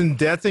interested in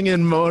dancing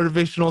and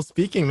motivational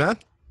speaking, man.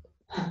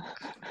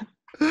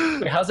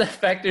 Wait, how's that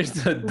factor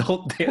into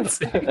adult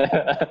dancing?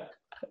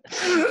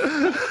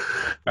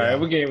 All right,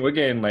 we're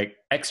getting like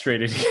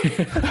X-rated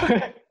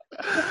here.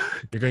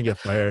 You're gonna get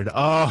fired.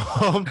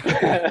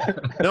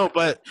 No,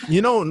 but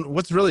you know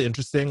what's really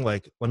interesting?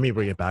 Like, let me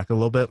bring it back a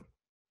little bit.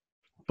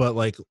 But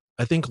like,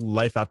 I think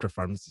life after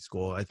pharmacy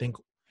school, I think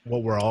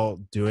what we're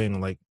all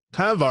doing, like,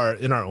 kind of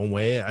in our own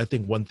way. I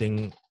think one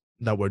thing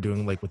that we're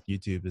doing, like with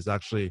YouTube, is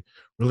actually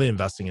really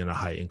investing in a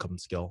high income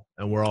skill,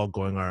 and we're all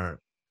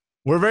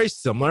we're very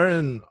similar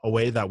in a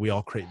way that we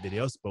all create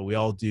videos, but we're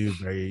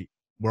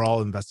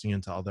all investing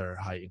into other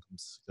high income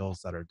skills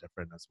that are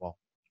different as well.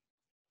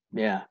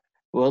 Yeah.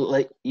 Well,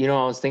 like, you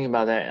know, I was thinking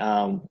about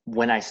that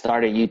when I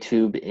started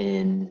YouTube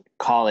in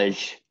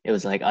college. It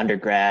was like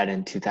undergrad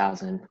in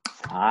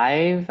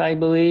 2005, I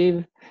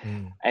believe.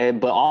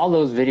 But all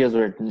those videos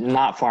were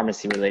not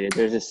pharmacy related.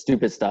 They're just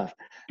stupid stuff.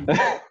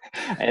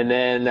 And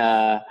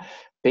then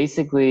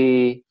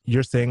basically...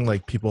 You're saying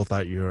like people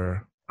thought you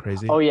were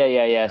crazy? Oh,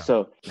 yeah.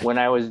 So when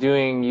I was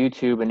doing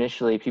YouTube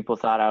initially, people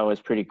thought I was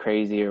pretty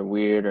crazy or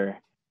weird or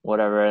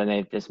whatever, and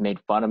they just made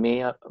fun of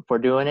me for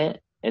doing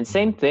it. And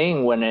same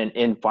thing when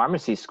in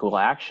pharmacy school,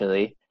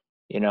 actually,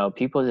 you know,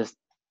 people just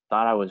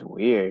thought I was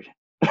weird.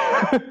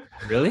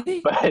 Really?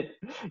 But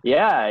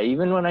yeah,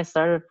 even when I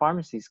started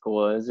pharmacy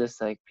school, it was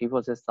just like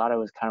people just thought I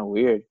was kind of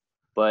weird.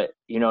 But,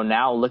 you know,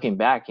 now looking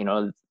back, you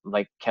know,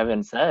 like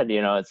Kevin said,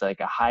 you know, it's like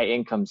a high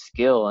income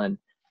skill. And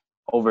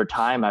over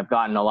time, I've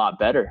gotten a lot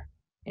better,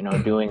 you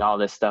know, doing all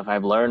this stuff.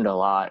 I've learned a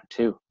lot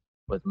too,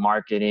 with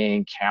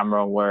marketing,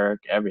 camera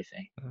work,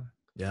 everything.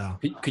 Yeah.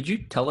 Could you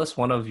tell us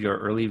one of your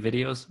early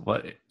videos,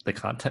 what the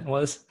content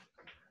was?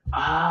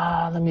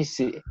 Let me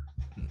see.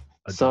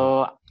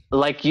 So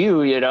like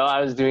you know,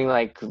 I was doing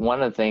like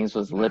one of the things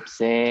was lip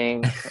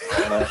sync.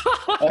 Or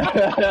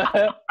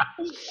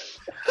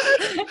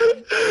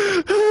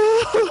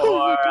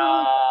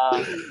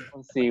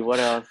let's see, what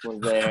else was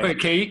there? Wait,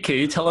 can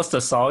you tell us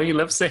the song you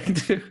lip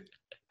synced to?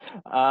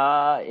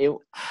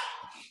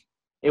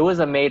 It was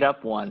a made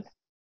up one.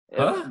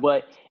 Huh?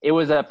 But it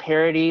was a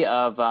parody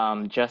of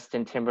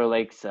Justin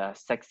Timberlake's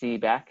 "Sexy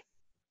Back,"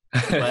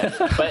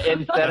 but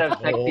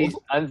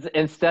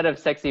instead of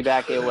 "Sexy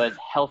Back," it was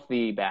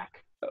 "Healthy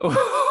Back."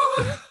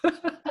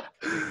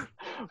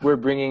 We're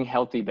bringing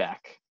healthy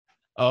back.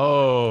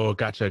 Oh,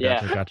 gotcha.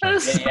 Yeah. Yeah.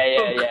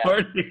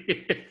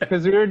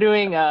 Because we were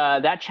doing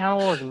that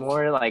channel was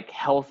more like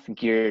health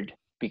geared,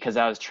 because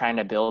I was trying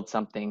to build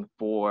something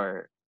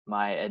for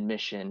my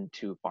admission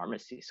to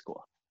pharmacy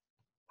school.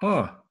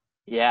 Huh.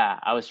 Yeah,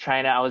 I was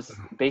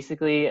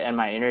basically in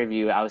my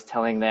interview, I was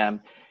telling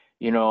them,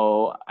 you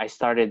know, I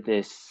started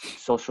this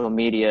social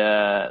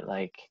media,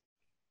 like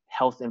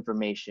health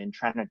information,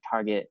 trying to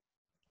target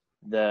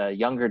the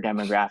younger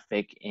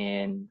demographic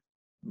in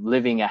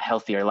living a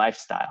healthier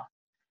lifestyle.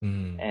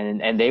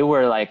 And they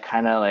were like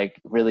kind of like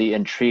really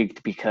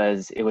intrigued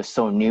because it was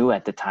so new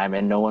at the time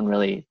and no one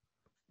really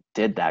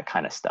did that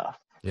kind of stuff.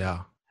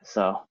 Yeah.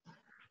 So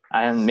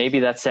maybe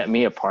that set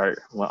me apart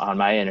on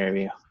my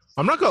interview.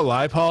 I'm not gonna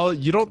lie, Paul.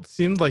 You don't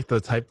seem like the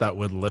type that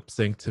would lip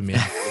sync to me.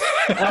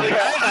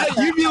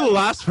 You'd be the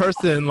last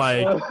person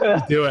like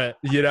to do it,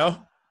 you know?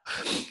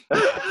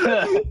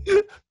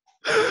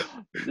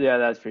 Yeah,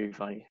 that's pretty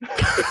funny.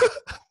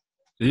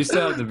 Do you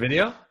still have the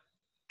video?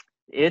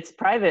 It's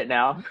private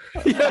now.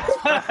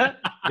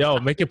 Yo,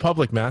 make it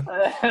public, man.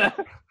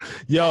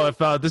 Yo, if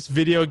this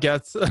video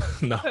gets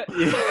no,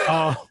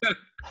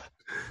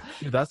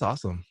 dude, that's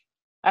awesome.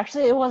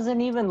 Actually, it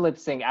wasn't even lip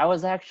sync. I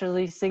was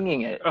actually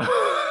singing it.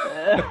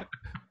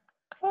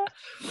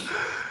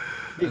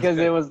 Because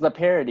it was the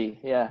parody.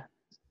 Yeah.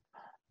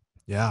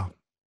 Yeah.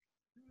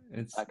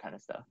 It's that kind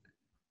of stuff.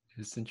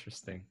 It's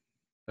interesting.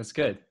 That's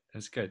good.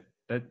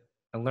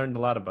 I learned a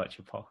lot about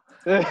you, Paul.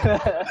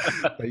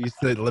 You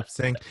said lip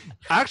sync.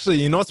 Actually,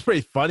 you know what's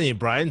pretty funny?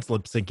 Brian's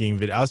lip syncing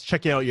video. I was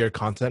checking out your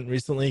content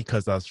recently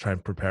because I was trying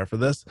to prepare for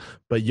this.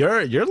 But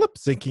your lip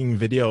syncing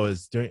video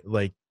is did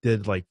I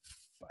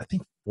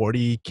think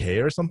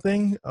 40K or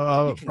something. You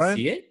can Brian?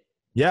 see it?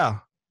 Yeah,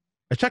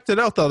 I checked it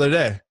out the other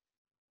day.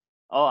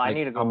 Oh, I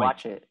need to go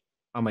watch it.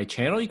 On my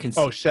channel, you can see.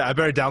 Oh shit! I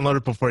better download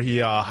it before he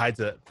hides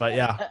it. But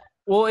yeah.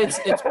 Well, it's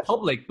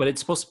public, but it's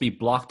supposed to be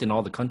blocked in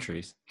all the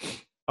countries.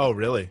 Oh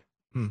really?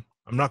 I'm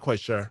not quite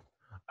sure.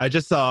 I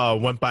just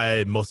went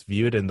by most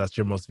viewed, and that's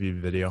your most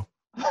viewed video.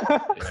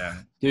 Yeah,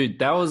 dude,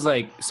 that was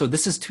like, so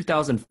this is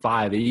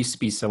 2005. It used to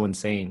be so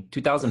insane.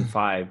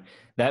 2005,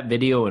 that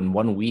video in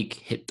 1 week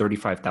hit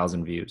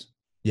 35,000 views.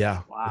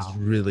 Yeah, Wow. it's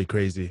really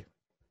crazy.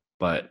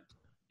 But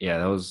yeah,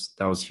 that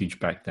was huge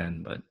back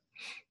then. But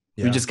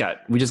Yeah.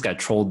 we just got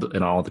trolled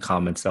in all the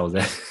comments. That was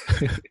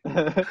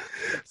it.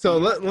 So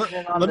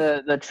on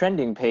the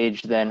trending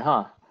page then,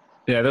 huh?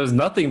 Yeah, there was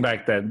nothing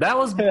back then. That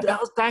was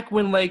back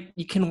when like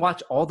you can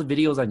watch all the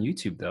videos on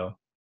YouTube though.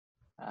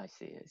 I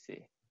see.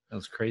 That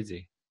was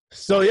crazy.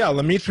 So yeah,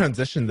 let me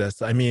transition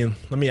this. I mean,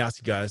 let me ask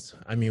you guys.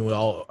 I mean, we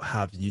all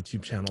have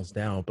YouTube channels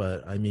now,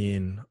 but I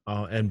mean,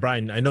 and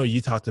Brian, I know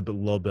you talked a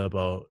little bit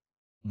about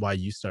why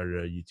you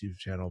started a YouTube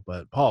channel,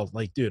 but Paul,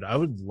 like, dude, I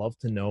would love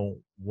to know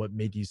what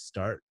made you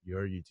start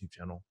your YouTube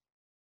channel.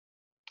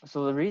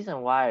 So the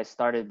reason why I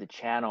started the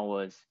channel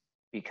was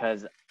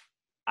because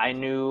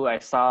I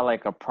saw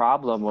like a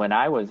problem when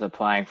I was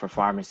applying for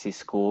pharmacy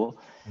school,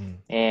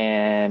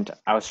 and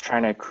I was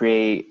trying to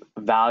create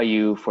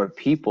value for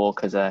people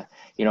because,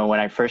 when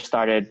I first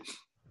started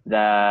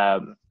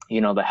the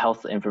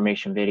health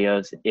information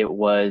videos, it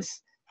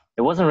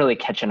wasn't really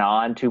catching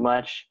on too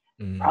much,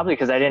 probably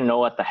because I didn't know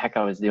what the heck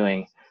I was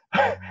doing,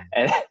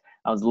 and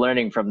I was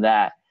learning from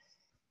that.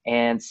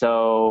 And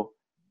so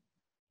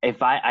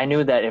I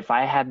knew that if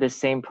I had this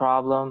same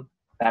problem,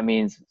 that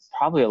means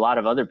probably a lot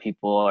of other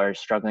people are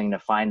struggling to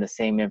find the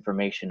same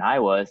information I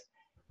was.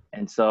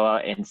 And so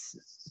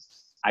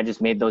I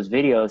just made those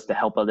videos to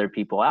help other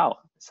people out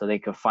so they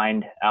could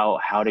find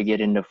out how to get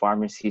into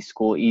pharmacy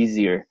school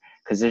easier.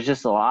 Because there's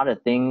just a lot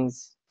of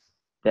things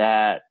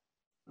that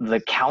the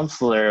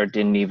counselor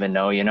didn't even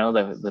know,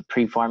 the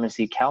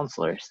pre-pharmacy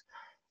counselors.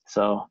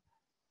 So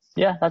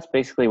yeah, that's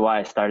basically why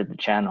I started the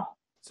channel.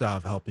 So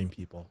of helping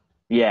people.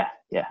 Yeah.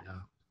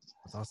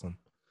 That's awesome.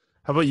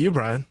 How about you,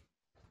 Brian?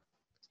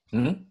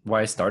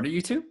 Why I started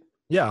YouTube?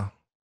 Yeah.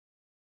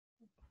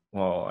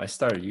 Well, I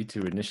started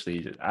YouTube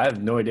initially. I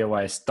have no idea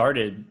why I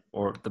started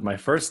my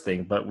first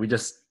thing, but we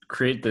just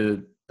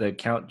created the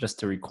account just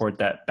to record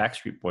that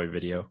Backstreet Boy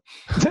video.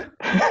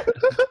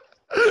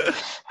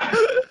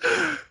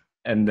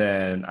 And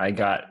then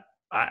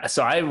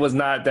so I was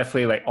not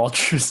definitely like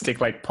altruistic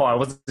like Paul. I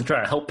wasn't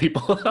trying to help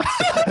people.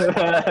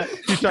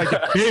 You're trying to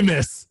get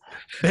famous,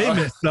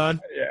 son.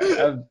 Yeah, I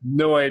have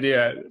no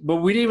idea. But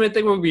we didn't even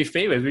think we would be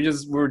famous. We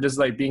were just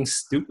like being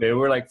stupid. We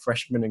were like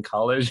freshmen in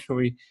college.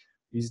 We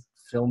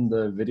filmed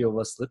the video of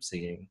us lip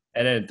singing.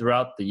 And then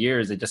throughout the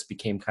years, it just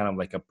became kind of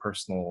like a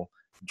personal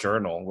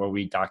journal where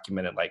we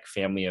documented like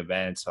family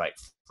events, like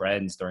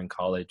friends during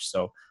college.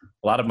 So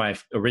a lot of my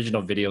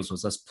original videos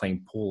was us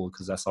playing pool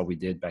because that's all we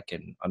did back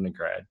in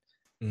undergrad.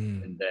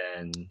 And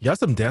then you have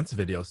some dance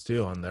videos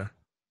too on there.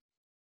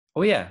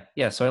 Oh yeah.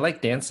 So I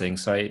like dancing.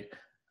 So I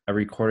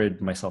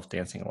recorded myself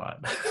dancing a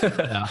lot.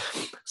 Yeah.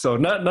 So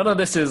none of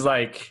this is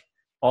like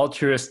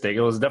altruistic.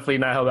 It was definitely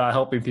not about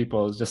helping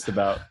people. It was just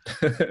about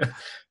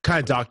kind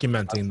of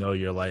documenting though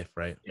your life,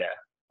 right? Yeah,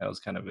 that was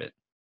kind of it.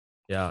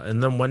 Yeah.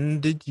 And then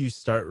when did you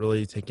start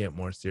really taking it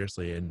more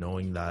seriously and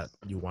knowing that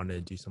you wanted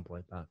to do something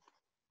like that,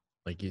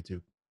 like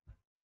YouTube?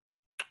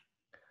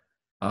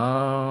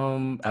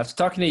 After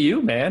talking to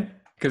you, man,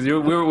 because we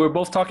were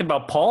both talking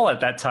about Paul at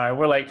that time.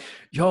 We're like,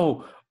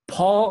 yo,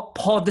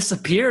 Paul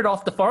disappeared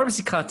off the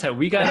pharmacy content.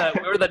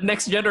 We're the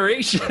next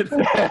generation.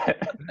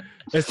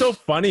 It's so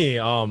funny.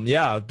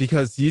 Yeah,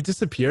 because you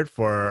disappeared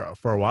for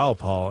a while,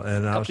 Paul.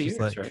 And I was just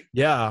like, right?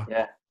 Yeah.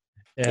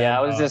 And,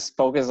 I was just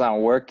focused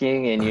on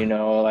working and,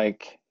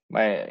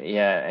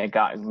 I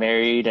got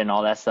married and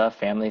all that stuff,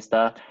 family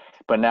stuff.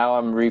 But now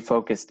I'm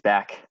refocused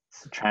back,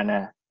 trying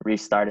to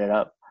restart it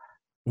up.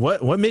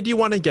 What made you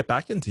want to get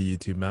back into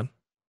YouTube, man?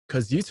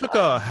 Because you took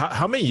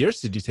how many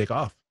years did you take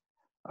off?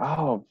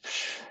 Oh,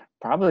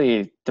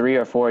 probably 3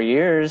 or 4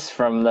 years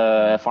from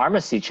the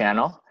pharmacy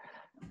channel.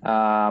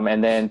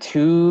 And then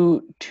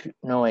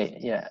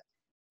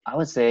I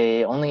would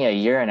say only a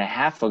year and a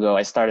half ago,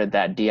 I started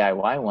that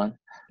DIY one.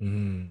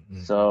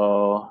 Mm-hmm.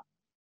 So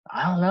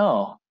I don't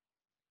know.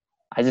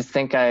 I just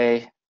think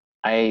my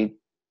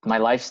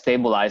life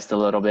stabilized a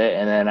little bit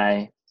and then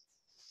I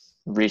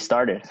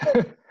restarted.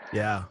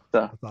 Yeah.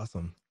 That's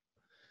awesome.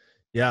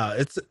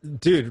 Yeah,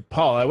 dude,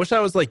 Paul, I wish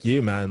I was like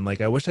you, man. Like,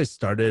 I wish I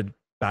started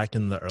back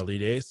in the early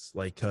days,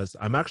 like, because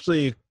I'm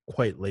actually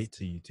quite late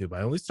to YouTube.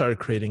 I only started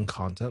creating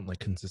content, like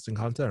consistent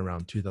content,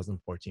 around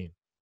 2014.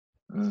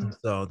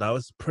 So that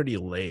was pretty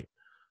late.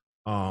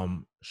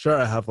 Sure,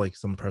 I have like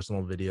some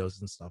personal videos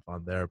and stuff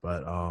on there,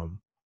 but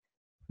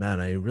man,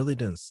 I really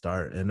didn't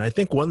start. And I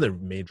think one of the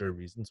major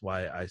reasons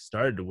why I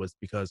started was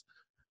because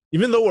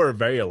even though we're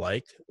very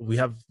alike, we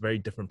have very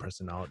different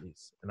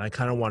personalities. And I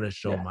kind of want to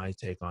show my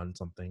take on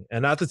something.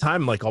 And at the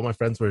time, like all my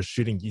friends were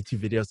shooting YouTube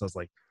videos. I was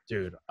like,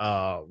 dude,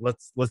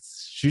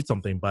 let's shoot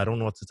something, but I don't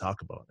know what to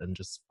talk about. And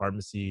just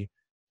pharmacy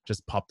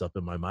just popped up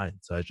in my mind.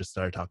 So I just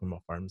started talking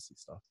about pharmacy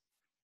stuff.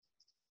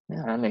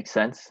 Yeah, that makes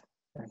sense.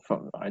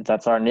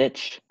 That's our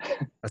niche.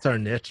 That's our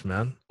niche,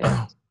 man.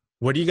 Yeah.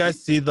 What do you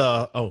guys see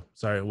oh,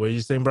 sorry. What are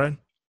you saying, Brian?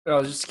 I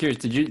was just curious.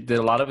 Did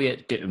a lot of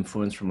it get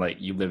influenced from like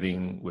you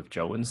living with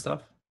Joe and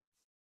stuff?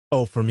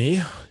 Oh, for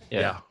me?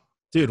 Yeah.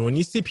 Dude, when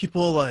you see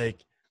people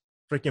like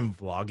freaking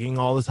vlogging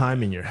all the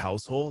time in your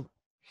household,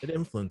 it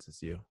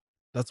influences you.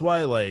 That's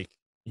why, like,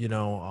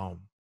 the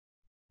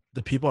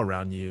people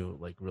around you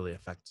like really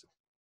affect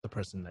the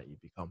person that you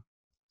become.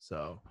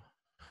 So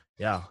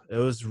yeah, it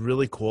was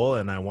really cool,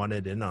 and I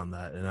wanted in on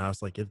that, and I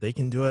was like, if they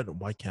can do it,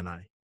 why can't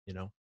I?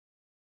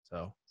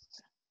 So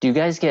Do you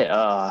guys get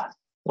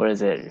what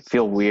is it?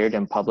 Feel weird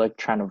in public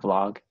trying to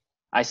vlog?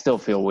 I still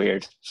feel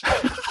weird.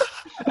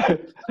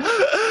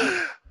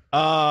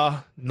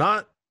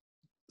 not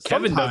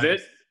Kevin does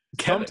it.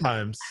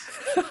 Sometimes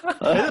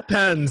it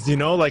depends,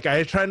 like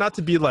I try not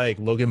to be like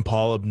Logan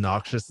Paul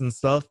obnoxious and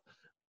stuff,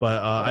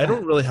 but I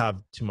don't really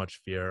have too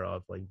much fear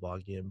of like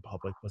vlogging in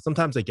public, but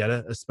sometimes I get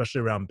it,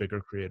 especially around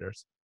bigger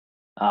creators.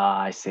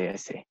 I see.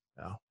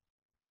 Yeah.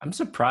 I'm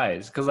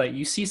surprised because like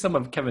you see some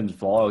of Kevin's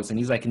vlogs and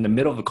he's like in the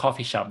middle of a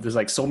coffee shop. There's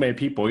like so many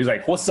people. He's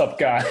like, "What's up,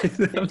 guys?"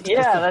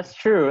 Yeah, that's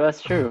true.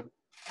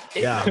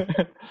 Yeah.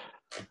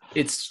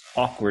 It's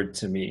awkward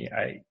to me.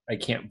 I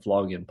can't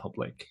vlog in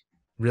public.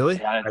 Really?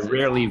 Yeah, I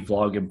rarely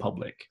vlog in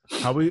public.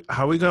 How we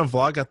gonna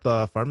vlog at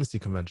the pharmacy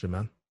convention,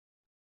 man?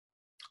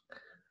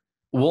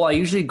 Well, I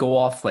usually go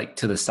off like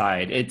to the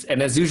side. It's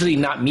usually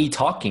not me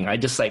talking. I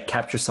just like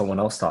capture someone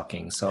else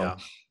talking. So,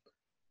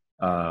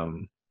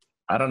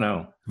 I don't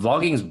know.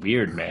 Vlogging is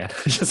weird, man.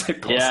 It's just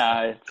like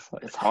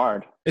it's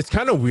hard. It's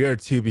kind of weird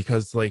too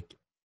because like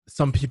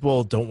some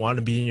people don't want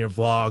to be in your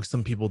vlog,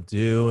 some people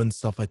do, and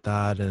stuff like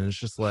that, and it's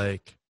just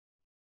like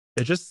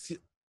it just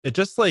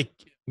like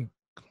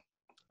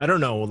I don't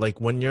know, like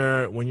when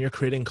you're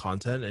creating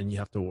content and you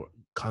have to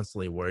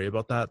constantly worry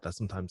about that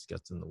sometimes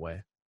gets in the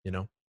way,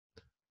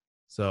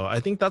 So I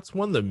think that's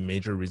one of the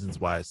major reasons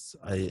why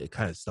I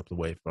kind of stepped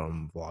away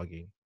from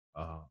vlogging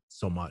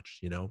so much,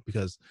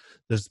 because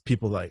there's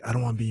people like, I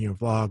don't want to be in your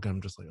vlog.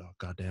 I'm just like, oh,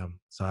 goddamn.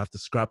 So I have to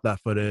scrap that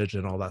footage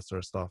and all that sort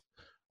of stuff.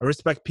 I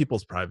respect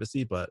people's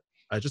privacy, but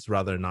I just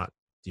rather not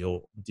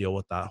deal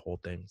with that whole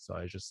thing. So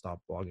I just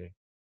stopped vlogging.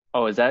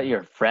 Oh, is that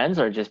your friends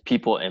or just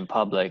people in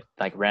public,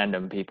 like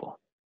random people?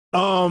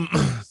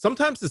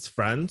 Sometimes it's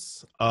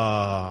friends.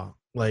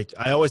 Like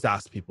I always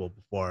ask people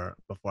before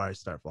I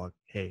start vlogging,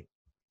 hey,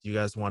 do you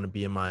guys mind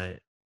being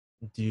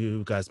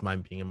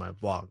in my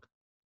vlog?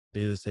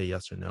 They either say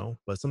yes or no,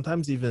 but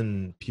sometimes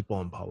even people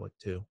in public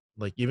too.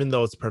 Like even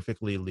though it's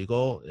perfectly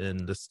legal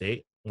in the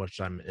state which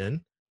I'm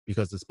in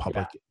because it's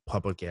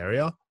public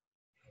area,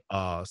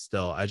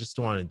 still I just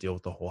don't want to deal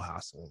with the whole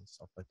hassle and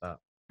stuff like that.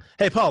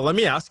 Hey Paul, let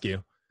me ask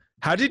you,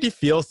 how did you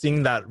feel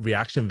seeing that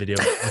reaction video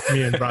with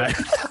me and Brian?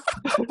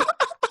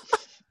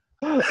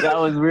 That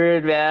was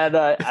weird, man.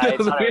 I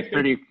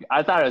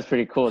thought it was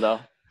pretty cool though.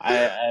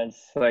 I was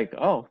like,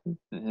 oh,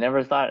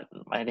 never thought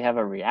I'd have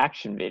a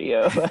reaction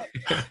video.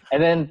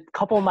 And then a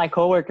couple of my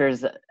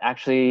coworkers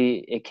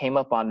actually, it came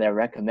up on their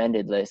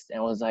recommended list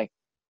and was like,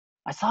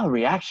 I saw a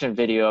reaction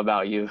video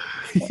about you.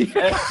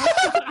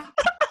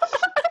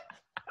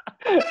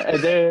 And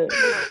then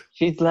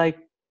she's like,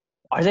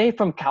 are they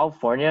from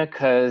California?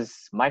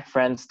 Because my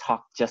friends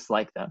talk just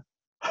like them.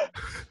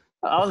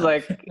 I was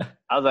like,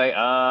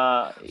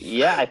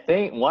 yeah, I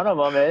think one of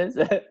them is.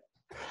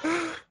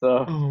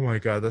 So. Oh my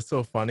god, that's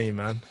so funny,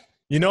 man.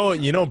 You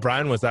know,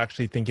 Brian was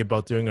actually thinking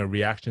about doing a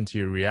reaction to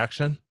your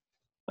reaction.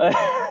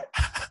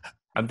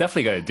 I'm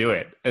definitely gonna do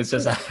it. It's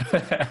just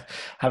I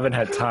haven't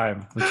had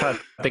time. I'm trying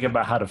to think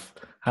about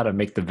how to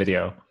make the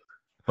video.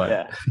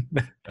 But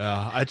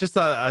I just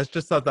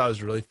thought that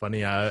was really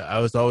funny. I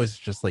was always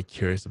just like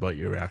curious about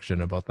your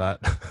reaction about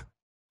that.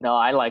 No,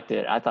 I liked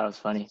it. I thought it was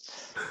funny,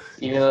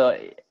 even though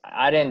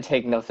I didn't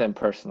take nothing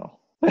personal.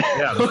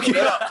 Yeah. Okay.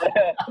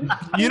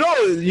 You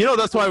know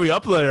that's why we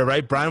uploaded it,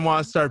 right? Brian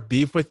wants to start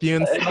beef with you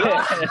and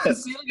stuff.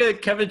 See, look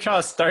at Kevin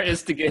trying to start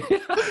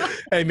instigating.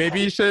 Hey, maybe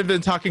you should have been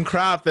talking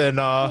crap and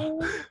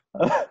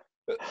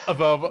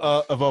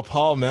about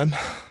Paul, man.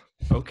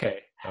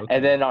 Okay.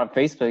 And then on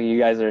Facebook, you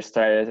guys are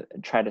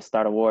trying to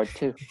start a war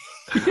too.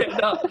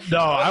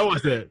 No, I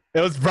wasn't. It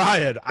was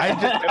Brian.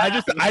 I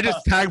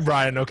just tagged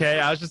Brian.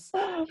 Okay, I was just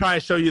trying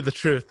to show you the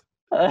truth.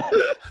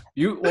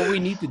 What we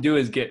need to do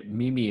is get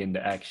Mimi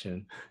into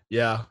action.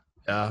 Yeah,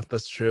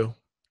 that's true.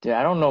 Dude,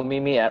 I don't know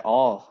Mimi at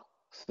all.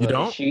 So you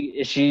don't?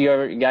 Is she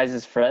your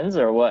guys' friends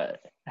or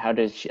what? How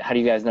do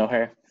you guys know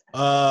her?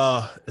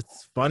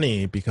 It's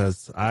funny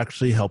because I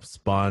actually helped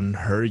spawn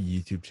her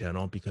YouTube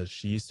channel because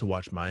she used to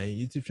watch my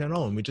YouTube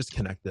channel and we just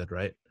connected,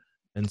 right?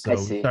 And so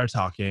we started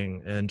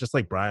talking, and just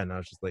like Brian, I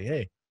was just like,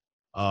 hey,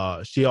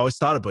 she always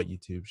thought about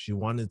YouTube. She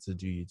wanted to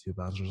do YouTube.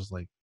 I was just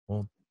like,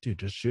 well, dude,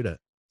 just shoot it.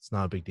 It's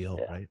not a big deal,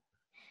 right?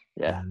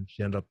 Yeah. And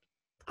she ended up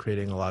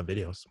creating a lot of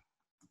videos.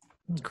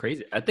 It's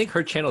crazy. I think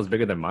her channel is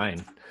bigger than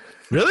mine.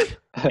 Really?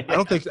 I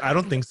don't think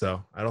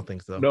so.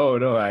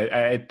 No,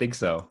 I think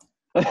so.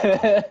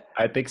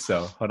 I think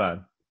so. Hold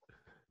on.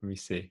 Let me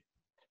see.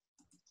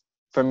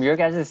 from your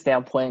guys'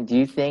 standpoint, do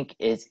you think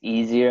it's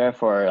easier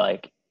for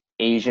like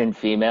Asian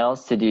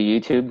females to do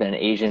YouTube than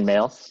Asian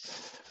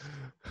males?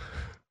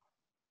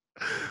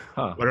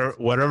 Huh.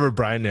 Whatever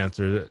Brian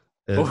answered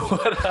is.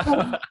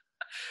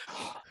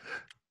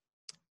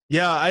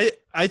 Yeah,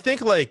 I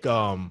think like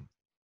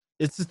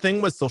it's the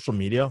thing with social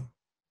media.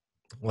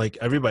 Like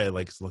everybody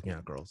likes looking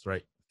at girls,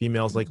 right?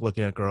 Females like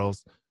looking at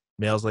girls,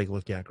 males like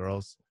looking at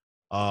girls.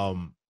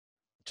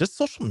 Just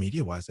social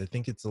media wise, I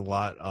think it's a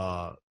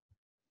lot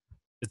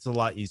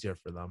easier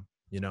for them,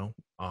 you know,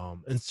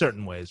 in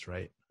certain ways,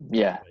 right?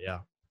 Yeah. But yeah.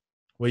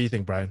 What do you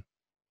think, Brian?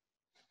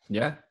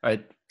 Yeah, I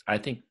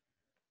think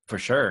for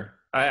sure.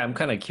 I'm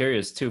kind of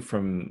curious too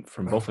from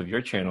both of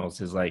your channels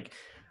is like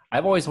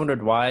I've always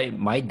wondered why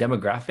my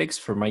demographics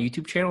for my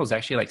YouTube channel is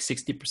actually like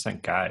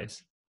 60%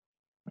 guys.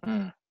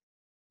 Mm.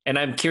 And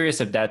I'm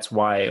curious if that's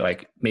why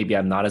like maybe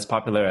I'm not as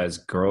popular as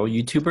girl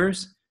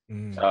YouTubers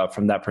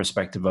from that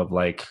perspective of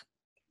like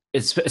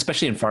it's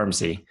especially in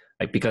pharmacy,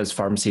 like because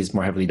pharmacy is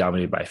more heavily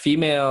dominated by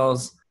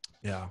females.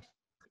 Yeah.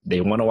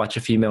 They want to watch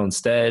a female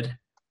instead.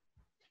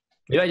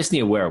 Maybe I just need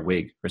to wear a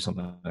wig or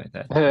something like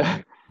that.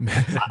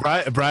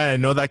 Brian, I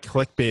know that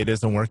clickbait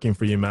isn't working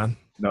for you, man.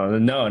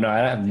 No, I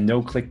have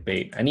no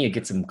clickbait. I need to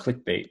get some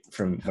clickbait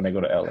from when I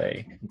go to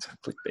LA. It's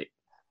clickbait.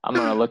 I'm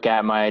going to look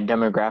at my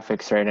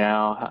demographics right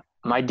now.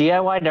 My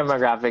DIY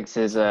demographics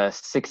is a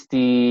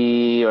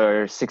 60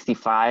 or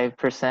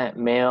 65%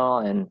 male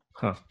and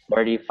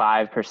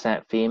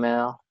 35%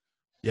 female.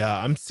 Yeah,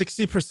 I'm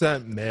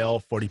 60%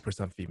 male,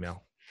 40%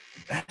 female.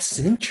 That's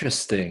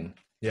interesting.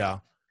 Yeah.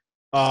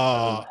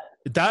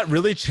 That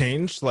really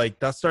changed. Like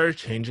that started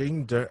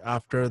changing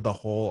after the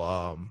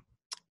whole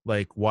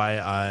like why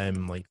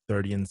I'm like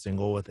 30 and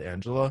single with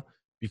Angela,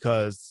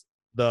 because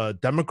the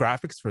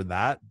demographics for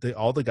that,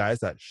 all the guys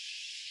that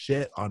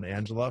shit on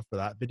Angela for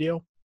that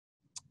video,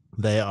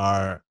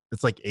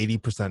 it's like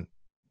 80%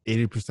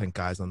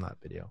 guys on that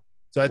video.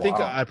 So I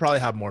think I probably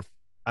have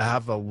I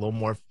have a little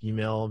more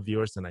female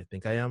viewers than I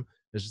think I am.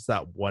 It's just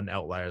that one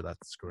outlier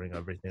that's screwing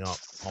everything up,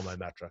 all my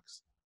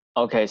metrics.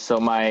 Okay, so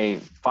my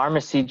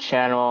pharmacy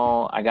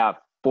channel, I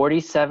got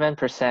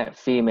 47%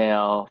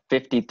 female,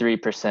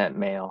 53%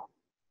 male.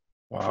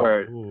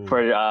 Wow.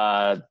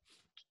 For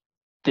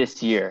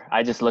this year.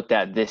 I just looked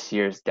at this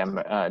year's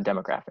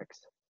demographics.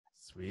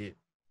 Sweet.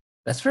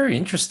 That's very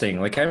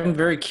interesting. Like I'm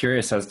very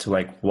curious as to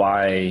like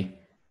why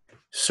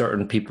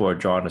certain people are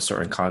drawn to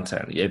certain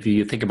content. If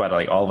you think about it,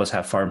 like all of us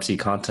have pharmacy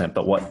content,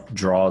 but what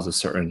draws a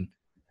certain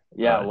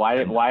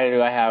why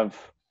do I have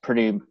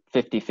pretty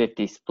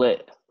 50-50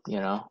 split, you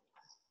know?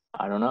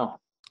 I don't know.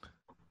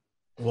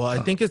 Well, I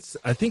think it's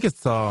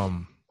our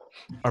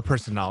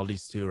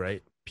personalities too,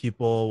 right?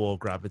 People will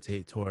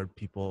gravitate toward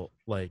people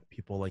like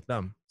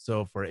them.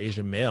 So for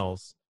Asian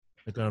males,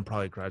 they're gonna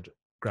probably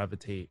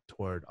gravitate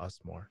toward us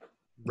more,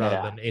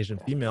 rather than Asian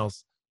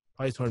females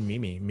probably toward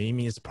Mimi.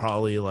 Mimi is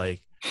probably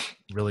like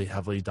really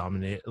heavily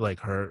dominated.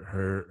 Like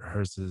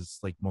hers is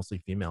like mostly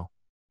female.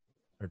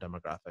 Her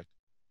demographic.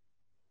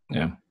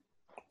 Yeah.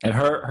 And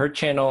her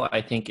channel,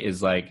 I think,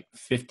 is like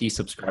 50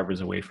 subscribers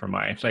away from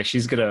mine. Like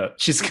she's gonna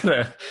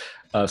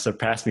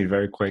surpass me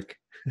very quick.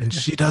 And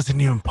she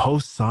doesn't even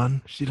post,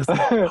 son. She doesn't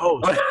even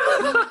post.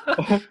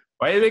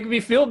 Why are you making me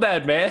feel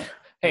bad, man?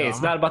 Hey,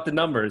 it's not about the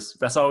numbers.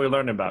 That's all we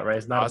learned about, right?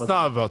 It's not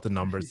about the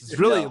numbers. It's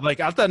really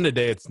like at the end of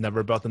the day, it's never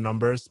about the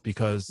numbers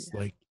because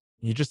like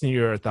you just need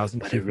your 1,000.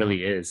 But it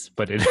really is.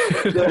 But it.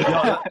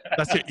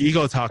 That's your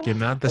ego talking,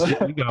 man. That's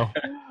your ego.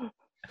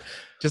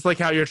 Just like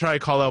how you're trying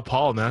to call out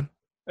Paul, man.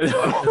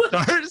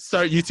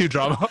 Start YouTube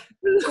drama.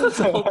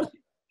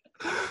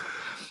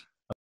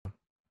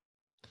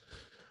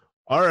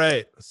 All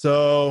right,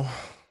 so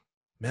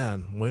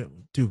man,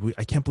 dude,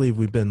 I can't believe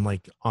we've been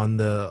like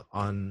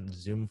on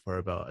Zoom for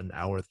about an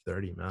hour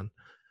 30, man.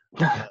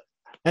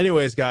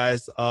 Anyways,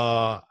 guys,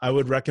 I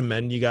would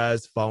recommend you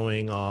guys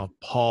following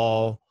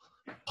Paul.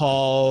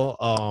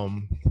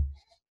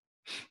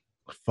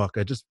 Fuck,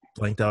 I just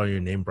blanked out on your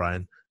name,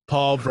 Brian.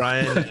 Paul,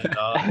 Brian,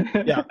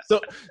 and, yeah. So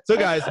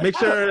guys, make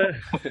sure.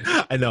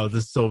 I know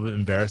this is so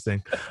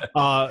embarrassing.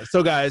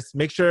 So guys,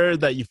 make sure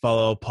that you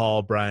follow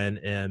Paul, Brian,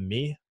 and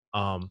me.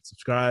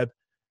 Subscribe,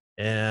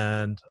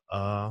 and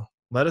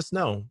let us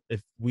know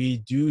if we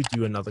do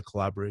another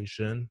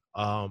collaboration.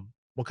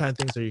 What kind of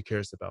things are you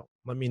curious about?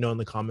 Let me know in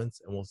the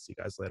comments, and we'll see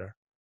you guys later.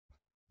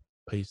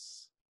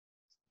 Peace.